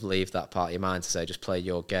of leave that part of your mind to say just play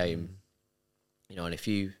your game. And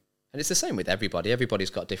it's the same with everybody. Everybody's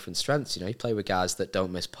got different strengths. You play with guys that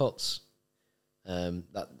don't miss putts.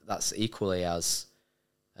 That's equally as,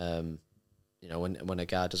 when a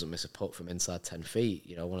guy doesn't miss a putt from inside 10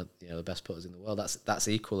 feet. One of the best putters in the world. That's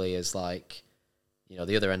equally as like,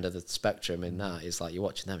 the other end of the spectrum in that is like you're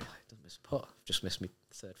watching them. You're like, doesn't miss a putt. I've just missed my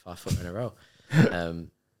 3rd 5-footer in a row.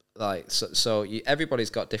 Everybody's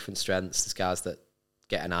got different strengths. There's guys that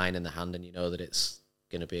get an iron in the hand and that it's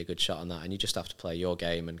going to be a good shot on that, and you just have to play your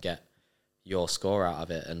game and get your score out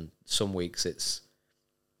of it. And some weeks it's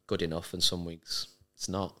good enough, and some weeks it's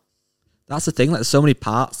not. That's the thing. Like, there's so many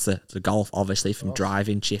parts to golf, obviously, from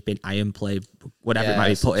driving, chipping, iron play, whatever it might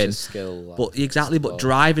be put in. Skill, but exactly, but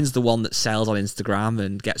driving's the one that sells on Instagram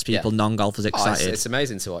and gets people non-golfers excited. It's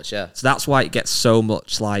amazing to watch. Yeah. So that's why it gets so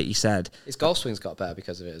much, like you said. His golf swing's got better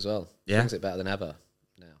because of it as well. Yeah, Swings it better than ever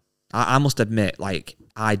now. I must admit, like,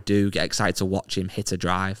 I do get excited to watch him hit a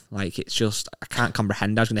drive. Like, it's just, I can't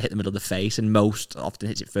comprehend how he's going to hit the middle of the face, and most often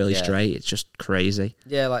hits it fairly straight. It's just crazy.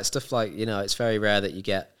 Yeah, like stuff like, it's very rare that you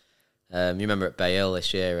get. You remember at Bay Hill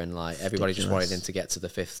this year, and like everybody just wanted him to get to the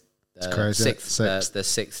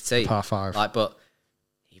sixth tee, par 5. Like, but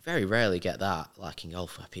you very rarely get that, like in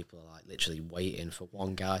golf, where people are like literally waiting for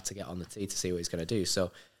one guy to get on the tee to see what he's going to do.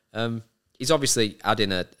 So he's obviously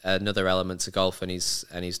adding another element to golf, and he's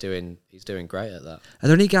doing great at that. Are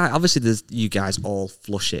there any guys? Obviously, you guys all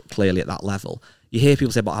flush it clearly at that level. You hear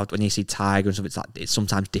people say about how when you see Tiger and stuff, it's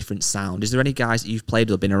sometimes different sound. Is there any guys that you've played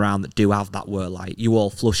with or been around that do have that where like you all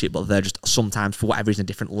flush it, but they're just sometimes for whatever reason a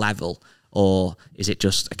different level, or is it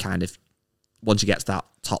just a kind of once you get to that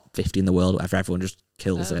top 50 in the world, whatever, everyone just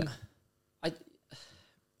kills it?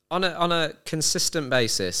 On a consistent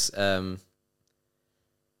basis,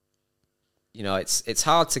 it's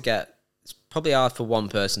hard to get. It's probably hard for one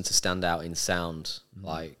person to stand out in sound,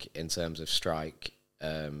 like in terms of strike.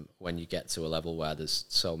 When you get to a level where there's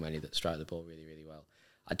so many that strike the ball really, really well.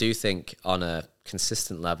 I do think on a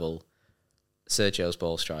consistent level, Sergio's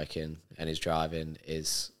ball striking and his driving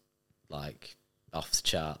is like off the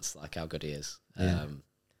charts, like how good he is. Yeah.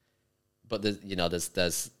 But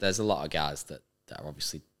there's a lot of guys that are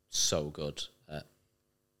obviously so good at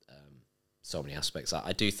so many aspects.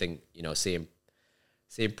 I do think, seeing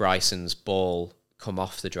Bryson's ball come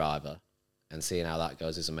off the driver and seeing how that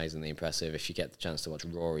goes is amazingly impressive. If you get the chance to watch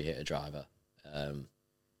Rory hit a driver,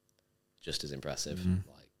 just as impressive.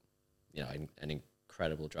 Like, an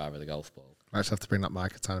incredible driver of the golf ball. I just have to bring that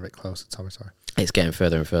mic a tiny bit closer, Tommy, sorry. It's getting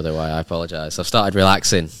further and further away, I apologise. I've started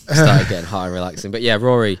relaxing. Started getting hot and relaxing. But yeah,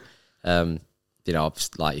 Rory, like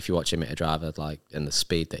if you watch him hit a driver, like, and the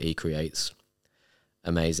speed that he creates,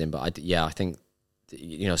 amazing. But I think,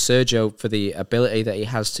 Sergio, for the ability that he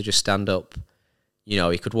has to just stand up,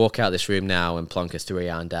 he could walk out this room now and plonk a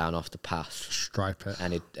 3-iron down off the path, stripe it,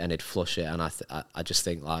 and he'd flush it. And I just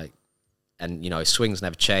think like, and his swing's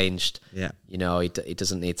never changed. Yeah, he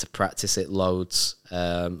doesn't need to practice it loads.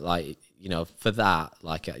 For that,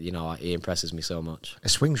 like he impresses me so much.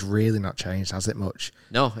 His swing's really not changed, has it much?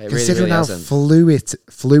 No, it considering really how hasn't.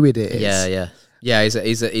 fluid it is. Yeah.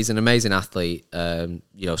 He's an amazing athlete.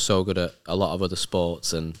 So good at a lot of other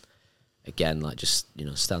sports, and again, like just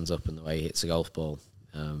stands up in the way he hits a golf ball.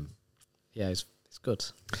 It's good.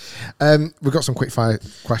 We've got some quick fire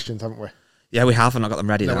questions, haven't we? Yeah, we have, and I got them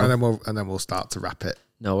ready now. And then we'll start to wrap it.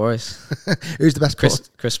 No worries. Who's the best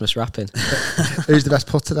Christmas wrapping? Who's the best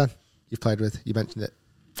putter then you've played with? You mentioned it.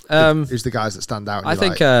 Who's the guys that stand out? I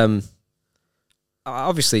think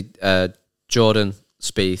obviously Jordan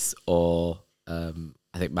Spieth or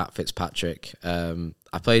I think Matt Fitzpatrick.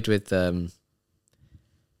 I played with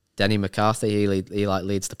Denny McCarthy. He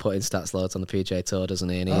leads the putting stats loads on the PGA Tour, doesn't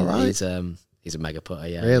he? And he's a mega putter.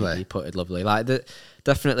 Yeah, really. He putted lovely. Like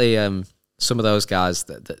definitely some of those guys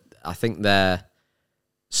that I think their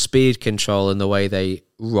speed control and the way they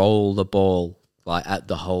roll the ball like at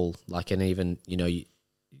the hole, like, and even you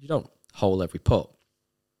don't hole every putt,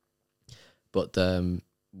 but they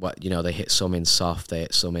hit some in soft, they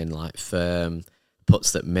hit some in like firm.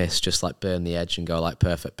 Putts that miss just like burn the edge and go like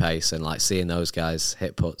perfect pace, and like seeing those guys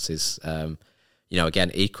hit putts is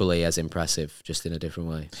again equally as impressive, just in a different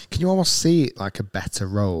way. Can you almost see it like a better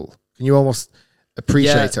roll? Can you almost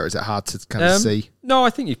appreciate it, or is it hard to kind of see? No, I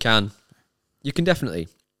think you can definitely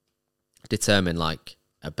determine like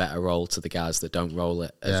a better roll to the guys that don't roll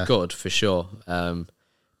it as good, for sure.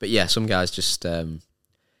 But yeah, some guys just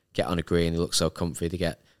get on a green, they look so comfy, they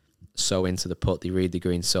get so into the putt, they read the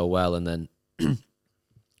green so well, and then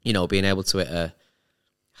being able to hit I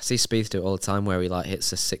see Spieth do it all the time, where he like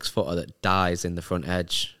hits a 6-footer that dies in the front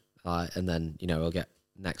edge, and then he'll get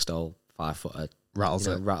next hole 5-footer,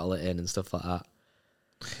 rattle it in and stuff like that.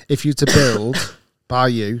 If you to build, by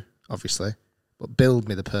you obviously, but build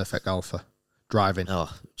me the perfect golfer driving.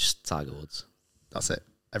 Oh, just Tiger Woods. That's it.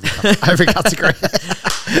 Every category.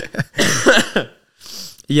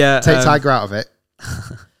 Yeah. Take Tiger out of it.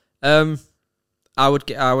 I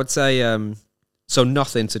would say so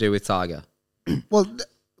nothing to do with Tiger. Well,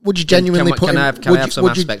 would you genuinely can I have some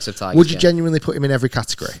aspects of Tiger? Would you genuinely put him in every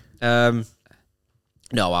category? No,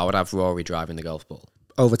 I would have Rory driving the golf ball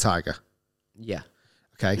over Tiger. Yeah.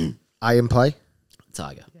 Okay. Iron play.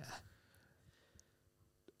 Tiger.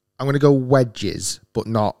 I'm going to go wedges, but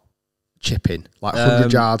not chipping. Like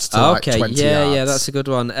 100 yards to like 20 yards. Yeah, that's a good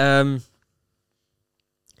one.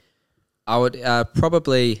 I would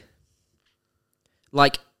probably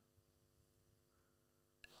like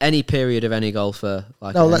any period of any golfer.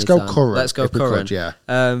 Like no, let's go current. Let's go current. Could,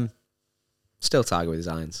 yeah. Still Tiger with his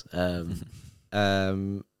irons.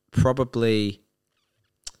 Probably.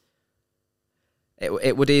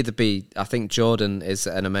 It would either be, I think Jordan is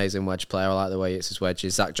an amazing wedge player. I like the way he hits his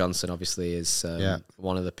wedges. Zach Johnson obviously is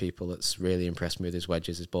one of the people that's really impressed me with his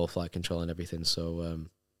wedges, his ball flight control and everything. So,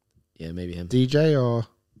 maybe him. DJ or?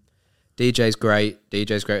 DJ's great.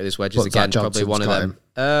 DJ's great with his wedges. Again, probably one of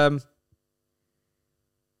them.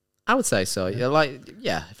 I would say so. If I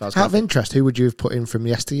was out of interest, who would you have put in from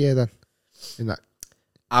yesteryear then? In that,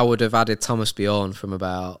 I would have added Thomas Bjorn from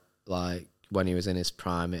about like when he was in his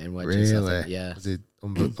prime in wedges. Really? I think, yeah. Was he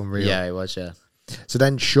unreal? Yeah, he was. Yeah. So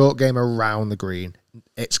then, short game around the green,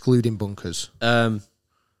 excluding bunkers. Mickelson.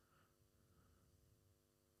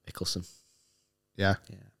 Yeah.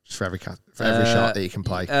 Just for every shot that you can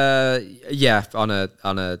play. I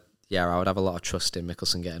would have a lot of trust in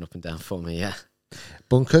Mickelson getting up and down for me. Yeah.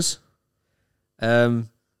 Bunkers.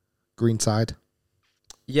 Green side.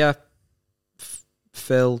 Yeah.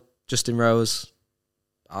 Phil, Justin Rose.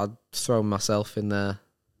 I'd throw myself in there.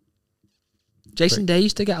 Jason Day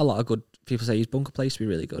used to get a lot of good. People say his bunker play used to be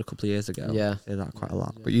really good a couple of years ago. Yeah, I did that quite a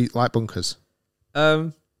lot. But you like bunkers?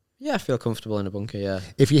 Yeah, I feel comfortable in a bunker. Yeah.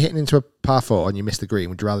 If you're hitting into a par 4 and you miss the green,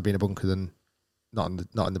 would you rather be in a bunker than not in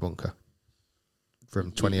the bunker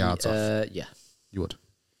from 20 yards off? Yeah, you would.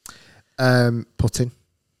 Putting.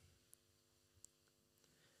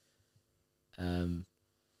 I'm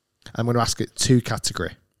going to ask it 2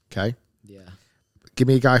 category. Okay. Yeah. Give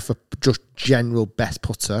me a guy for just general best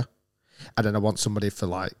putter, and then I want somebody for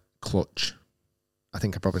like clutch. I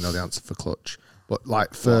think I probably know the answer for clutch, but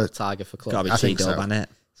like for Tiger for clutch, gotta be I think so.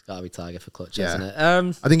 It's gotta be Tiger for clutch, isn't it?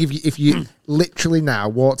 I think if you literally now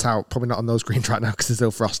walked out, probably not on those greens right now because they're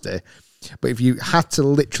still frosty, but if you had to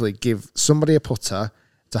literally give somebody a putter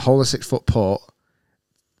to hold a 6-foot putt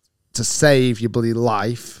to save your bloody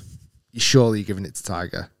life, surely you're giving it to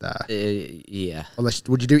Tiger there. Yeah. Unless,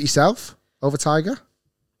 would you do it yourself over Tiger?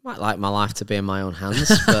 Might like my life to be in my own hands,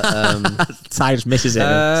 but Tiger just misses it.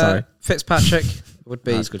 Sorry. Fitzpatrick would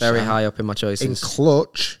be very high up in my choices. In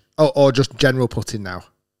clutch, or just general putting now.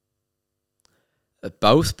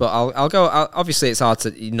 Both, but I'll go. Obviously, it's hard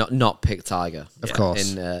to not pick Tiger, of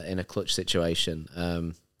course, in a clutch situation.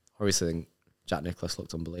 Obviously, I think Jack Nicklaus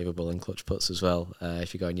looked unbelievable in clutch puts as well.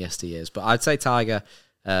 If you're going yesteryears, but I'd say Tiger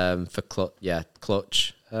for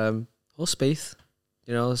clutch or Spieth.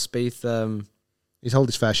 You know, Spieth. He's hold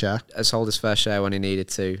his fair share. Has hold his fair share when he needed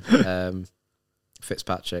to.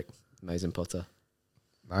 Fitzpatrick, amazing putter.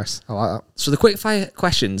 Nice, I like that. So the quick fire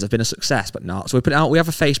questions have been a success, but not. So we put out. We have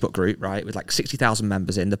a Facebook group, right, with like 60,000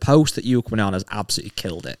 members in. The post that you were coming on has absolutely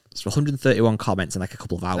killed it. So 131 comments in like a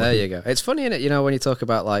couple of hours. There you go. It's funny, innit? You know, when you talk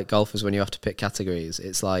about like golfers, when you have to pick categories,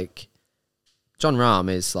 it's like Jon Rahm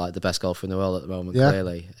is like the best golfer in the world at the moment,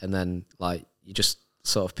 clearly. And then like you just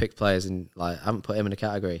sort of pick players and like I haven't put him in a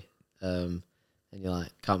category. And you're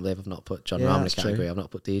like, can't believe I've not put Jon Rahm in a category. True. I've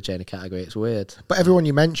not put DJ in a category. It's weird. But everyone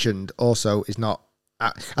you mentioned also is not.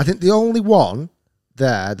 I think the only one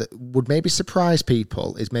there that would maybe surprise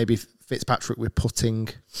people is maybe Fitzpatrick with putting.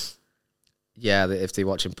 Yeah, if they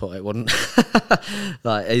watch him putt, it wouldn't.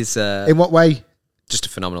 Like he's in what way? Just a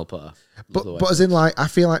phenomenal putter. But as in like, I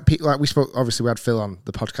feel like people like we spoke. Obviously, we had Phil on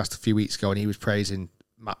the podcast a few weeks ago, and he was praising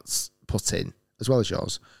Matt's putting as well as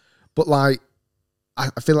yours. But like, I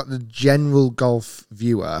feel like the general golf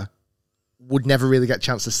viewer would never really get a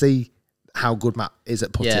chance to see how good Matt is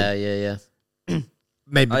at putting. Yeah.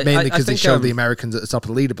 Mainly because they showed the Americans at the top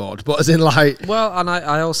of the leaderboard. But as in like... Well, and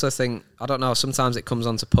I also think, I don't know, sometimes it comes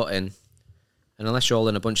on to putting, and unless you're all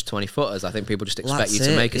in a bunch of 20-footers, I think people just expect you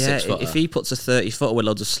to make a 6-footer. If he puts a 30-footer with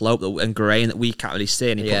loads of slope and grain that we can't really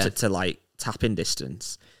see, and he puts it to like tapping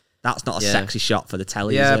distance, that's not a sexy shot for the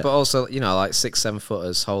telly, is it? But also, you know, like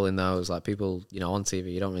 6-7-footers holding those, like people, you know, on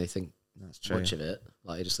TV, you don't really think much of it.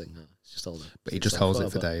 Like you just think, no, it's just holding. But he just holds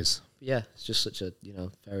it for days. Yeah, it's just such a, you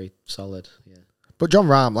know, very solid, But Jon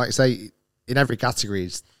Rahm, like I say, in every category,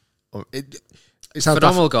 it sounds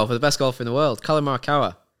phenomenal golfer, the best golfer in the world. Colin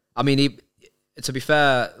Morikawa. I mean, to be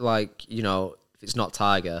fair, like, you know, if it's not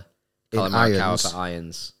Tiger, Colin Morikawa for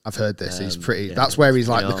irons. I've heard this. He's pretty. Yeah, that's where he's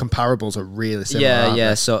like, the comparables are really similar.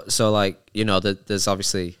 Yeah. So like, you know, there's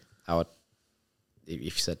obviously if you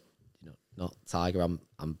said, you know, not Tiger,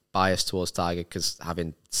 I'm biased towards Tiger because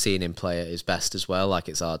having seen him play at his best as well. Like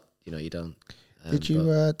it's hard, you know, you don't. Did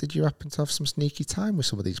you happen to have some sneaky time with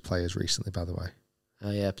some of these players recently, by the way?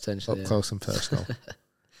 Oh yeah, potentially up close and personal.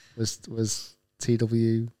 Was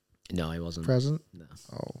TW? No, he wasn't present. No.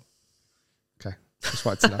 Oh, okay. Just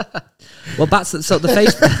wanted to know. Well, that's so the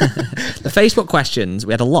the Facebook questions.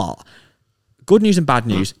 We had a lot. Good news and bad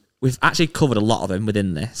news. We've actually covered a lot of them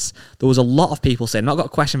within this. There was a lot of people saying, not got a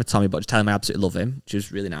question for Tommy, but just telling me I absolutely love him, which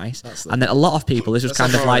was really nice. And then a lot of people, this was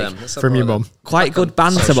kind of like from your mum, quite good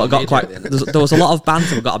banter, but got quite. There was a lot of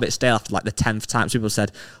banter, but got a bit stale after like the 10th time. So people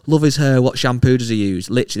said, "Love his hair. What shampoo does he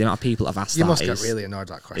use?" Literally, the amount of people have asked you that must get really annoyed at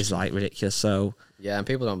that question. Is like ridiculous. So yeah, and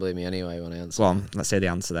people don't believe me anyway when I answer. go on, let's say the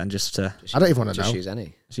answer then. I don't even want to know. Choose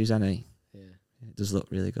any. Choose any. Yeah, it does look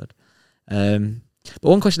really good. But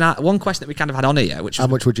one question that we kind of had on here, which how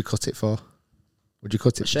much would you cut it for? Would you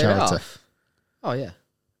cut it for charity? Oh yeah.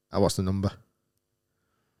 What's the number?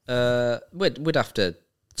 We'd have to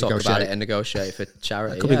talk about it and negotiate for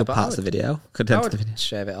charity. Could be good parts of the video. I would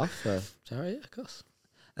shave it off for charity, of course.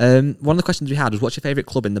 One of the questions we had was, what's your favourite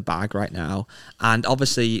club in the bag right now? And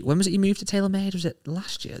obviously, when was it you moved to TaylorMade? Was it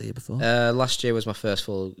last year or the year before? Last year was my first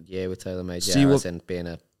full year with TaylorMade. So you were in being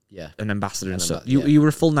an ambassador and stuff. You were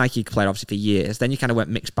a full Nike player, obviously, for years. Then you kind of went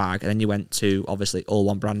mixed bag, and then you went to, obviously, all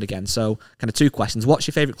one brand again. So, kind of two questions. What's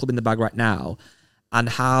your favourite club in the bag right now? And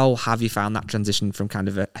how have you found that transition from kind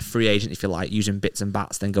of a free agent, if you like, using bits and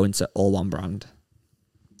bats, then going to all one brand?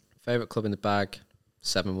 Favourite club in the bag?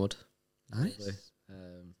 Sevenwood. Nice.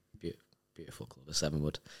 Beautiful club of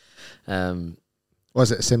Sevenwood.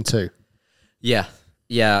 Was it a Sim 2? Yeah.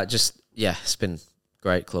 It's been a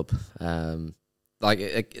great club. Like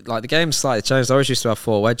the game slightly changed. I always used to have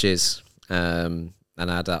 4 wedges, and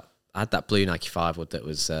I had that blue Nike 5 wood that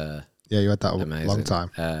was you had that amazing. A long time.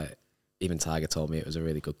 Even Tiger told me it was a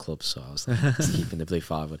really good club, so I was like, keeping the blue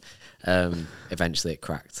 5 wood. Eventually it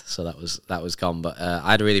cracked, so that was gone. But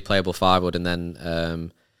I had a really playable 5 wood, and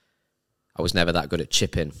then I was never that good at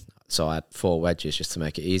chipping, so I had 4 wedges just to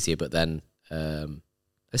make it easier. But then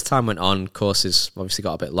as time went on, courses obviously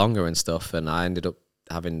got a bit longer and stuff, and I ended up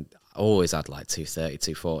always had like 230,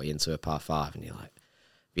 240 into a par 5, and you're like,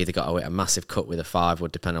 you either got to hit a massive cut with a 5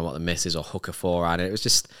 wood, depending on what the miss is, or hook a 4-iron. It was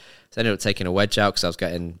just, so I ended up taking a wedge out because I was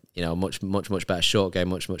getting, much better short game,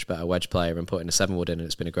 much better wedge player, and putting a 7 wood in, and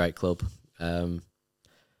it's been a great club. The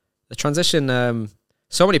transition,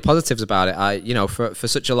 so many positives about it. For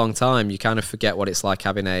such a long time, you kind of forget what it's like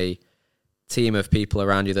having a team of people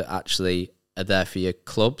around you that actually are there for your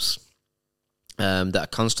clubs. That are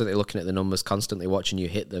constantly looking at the numbers, constantly watching you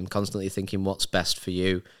hit them, constantly thinking what's best for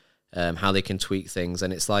you, how they can tweak things.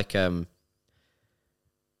 And it's like, and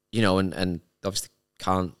obviously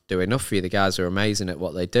can't do enough for you. The guys are amazing at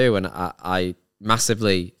what they do. And I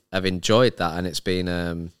massively have enjoyed that. And it's been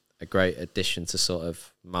a great addition to sort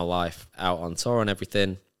of my life out on tour and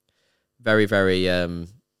everything. Very, very,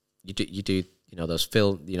 you do, those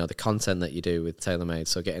the content that you do with TaylorMade.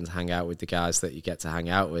 So getting to hang out with the guys that you get to hang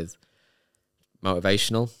out with,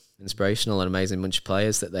 motivational, inspirational, and amazing bunch of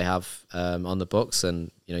players that they have on the books, and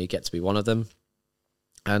you get to be one of them.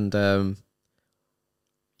 And I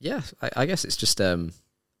guess it's just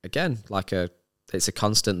again it's a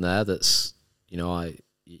constant there. That's your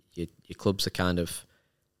clubs are kind of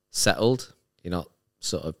settled. You're not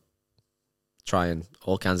sort of trying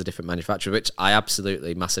all kinds of different manufacturers, which I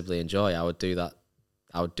absolutely massively enjoy. I would do that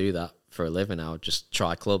for a living. I would just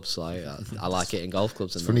try clubs. Like I like it in golf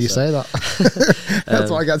clubs. It's funny you say that.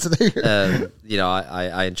 That's what I get to do.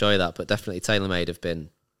 I enjoy that, but definitely TaylorMade have been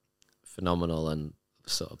phenomenal, and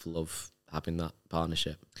sort of love having that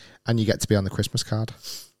partnership. And you get to be on the Christmas card.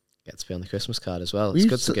 Get to be on the Christmas card as well. It's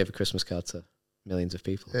good to give a Christmas card to millions of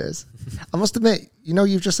people. It is. I must admit,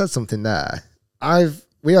 you've just said something there.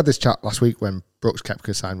 We had this chat last week when Brooks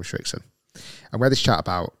Koepka signed with Shrixon, and we had this chat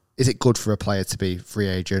about, is it good for a player to be free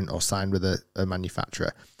agent or signed with a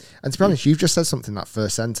manufacturer? And to be honest, you've just said something, that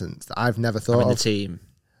first sentence, that I've never thought of. The team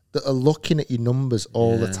that are looking at your numbers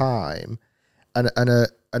all the time, and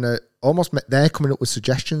are almost, they're coming up with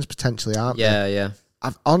suggestions potentially, aren't they? Yeah.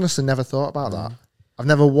 I've honestly never thought about that. I've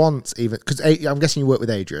never once even, because I'm guessing you work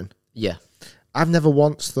with Adrian. Yeah. I've never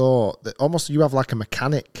once thought that almost you have like a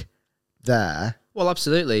mechanic there. Well,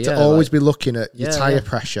 absolutely. To always be looking at your tyre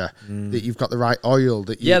pressure, that you've got the right oil.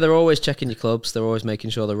 They're always checking your clubs. They're always making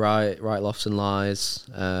sure the right lofts and lies,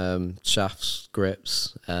 shafts,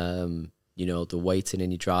 grips, the weighting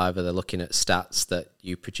in your driver. They're looking at stats that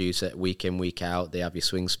you produce at week in, week out. They have your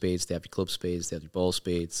swing speeds, they have your club speeds, they have your ball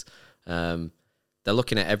speeds. They're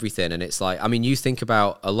looking at everything, and it's like, you think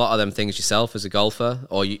about a lot of them things yourself as a golfer,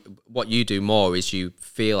 or what you do more is you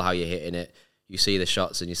feel how you're hitting it. You see the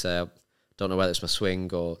shots and you say, don't know whether it's my swing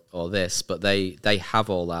or this, but they have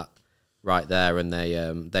all that right there, and they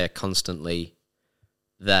are constantly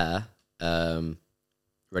there.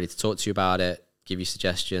 ready to talk to you about it, give you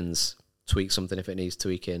suggestions, tweak something if it needs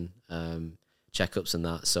tweaking, checkups and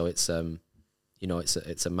that. So it's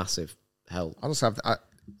it's a massive help. Honestly,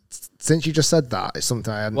 since you just said that, it's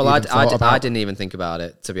something I hadn't thought about. I didn't even think about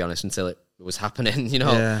it, to be honest, until it was happening.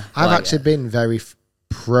 I've actually been very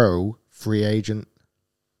pro free agent,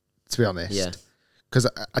 to be honest. Yeah. Because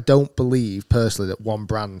I don't believe personally that one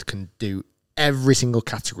brand can do every single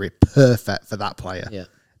category perfect for that player. Yeah.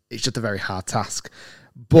 It's just a very hard task.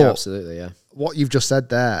 But yeah, absolutely, yeah. What you've just said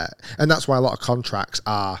there, and that's why a lot of contracts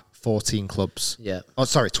are 14 clubs. Yeah. Oh,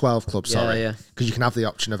 sorry, 12 clubs, sorry. Yeah. Because you can have the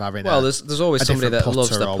option of having there's always somebody that loves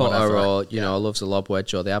the putter or whatever. loves the lob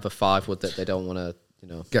wedge, or they have a 5-wood that they don't want to,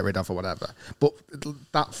 get rid of or whatever. But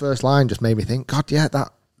that first line just made me think, God, yeah,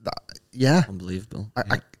 that Unbelievable.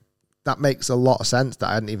 That makes a lot of sense that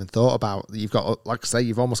I hadn't even thought about. You've got, like I say,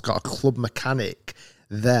 you've almost got a club mechanic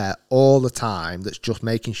there all the time that's just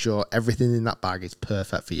making sure everything in that bag is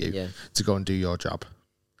perfect for you to go and do your job.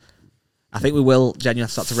 I think we will genuinely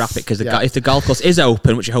start to wrap it because if the golf course is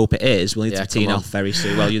open, which I hope it is, we'll need to be teeing off very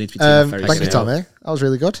soon. Well, you need to be teeing off very soon. Thank you, Tommy. That was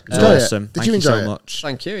really good. Awesome. Did you enjoy it? Much.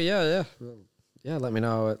 Thank you. Yeah. Yeah, let me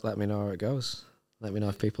know how it goes. Let me know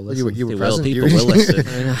if people listen. You were present. People will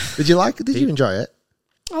listen. Did you like it? Did you enjoy it?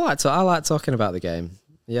 I like talking about the game.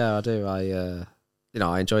 Yeah, I do.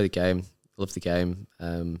 I enjoy the game. Love the game.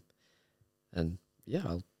 And yeah,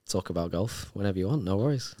 I'll talk about golf whenever you want. No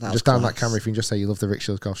worries. Just down that camera, if you can just say you love the Rick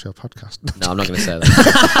Shields Golf Show podcast. No, I'm not going to say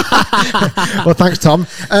that. Well, thanks, Tom.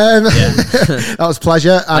 That was a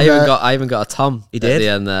pleasure. And, I even got a Tom. He did. At the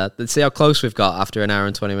end there. Let's see how close we've got after an hour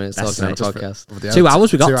and 20 minutes talking on a podcast. 2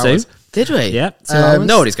 hours we got to. Did we? Yeah. 2 hours.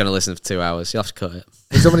 Nobody's going to listen for 2 hours. You'll have to cut it.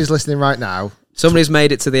 If somebody's listening right now, somebody's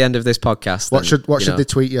made it to the end of this podcast. What should they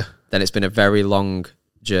tweet you? Then it's been a very long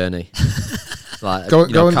journey. Like go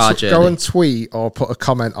journey. and tweet or put a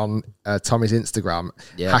comment on Tommy's Instagram.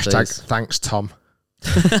 Yeah, hashtag please. Thanks Tom.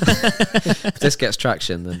 If this gets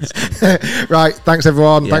traction, then right. Thanks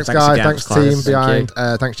everyone. Yeah, thanks guys. again, thanks class. team behind.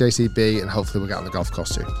 Thanks JCB, and hopefully we'll get on the golf course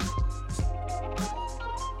soon.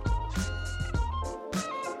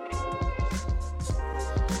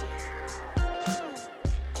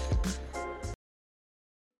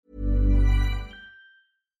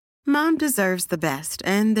 Mom deserves the best,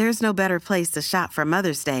 and there's no better place to shop for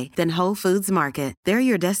Mother's Day than Whole Foods Market. They're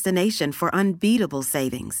your destination for unbeatable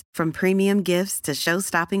savings, from premium gifts to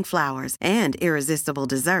show-stopping flowers and irresistible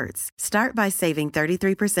desserts. Start by saving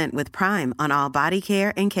 33% with Prime on all body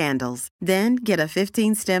care and candles. Then get a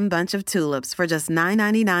 15-stem bunch of tulips for just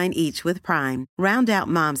 $9.99 each with Prime. Round out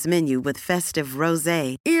Mom's menu with festive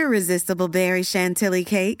rosé, irresistible berry chantilly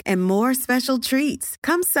cake, and more special treats.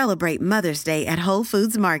 Come celebrate Mother's Day at Whole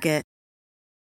Foods Market.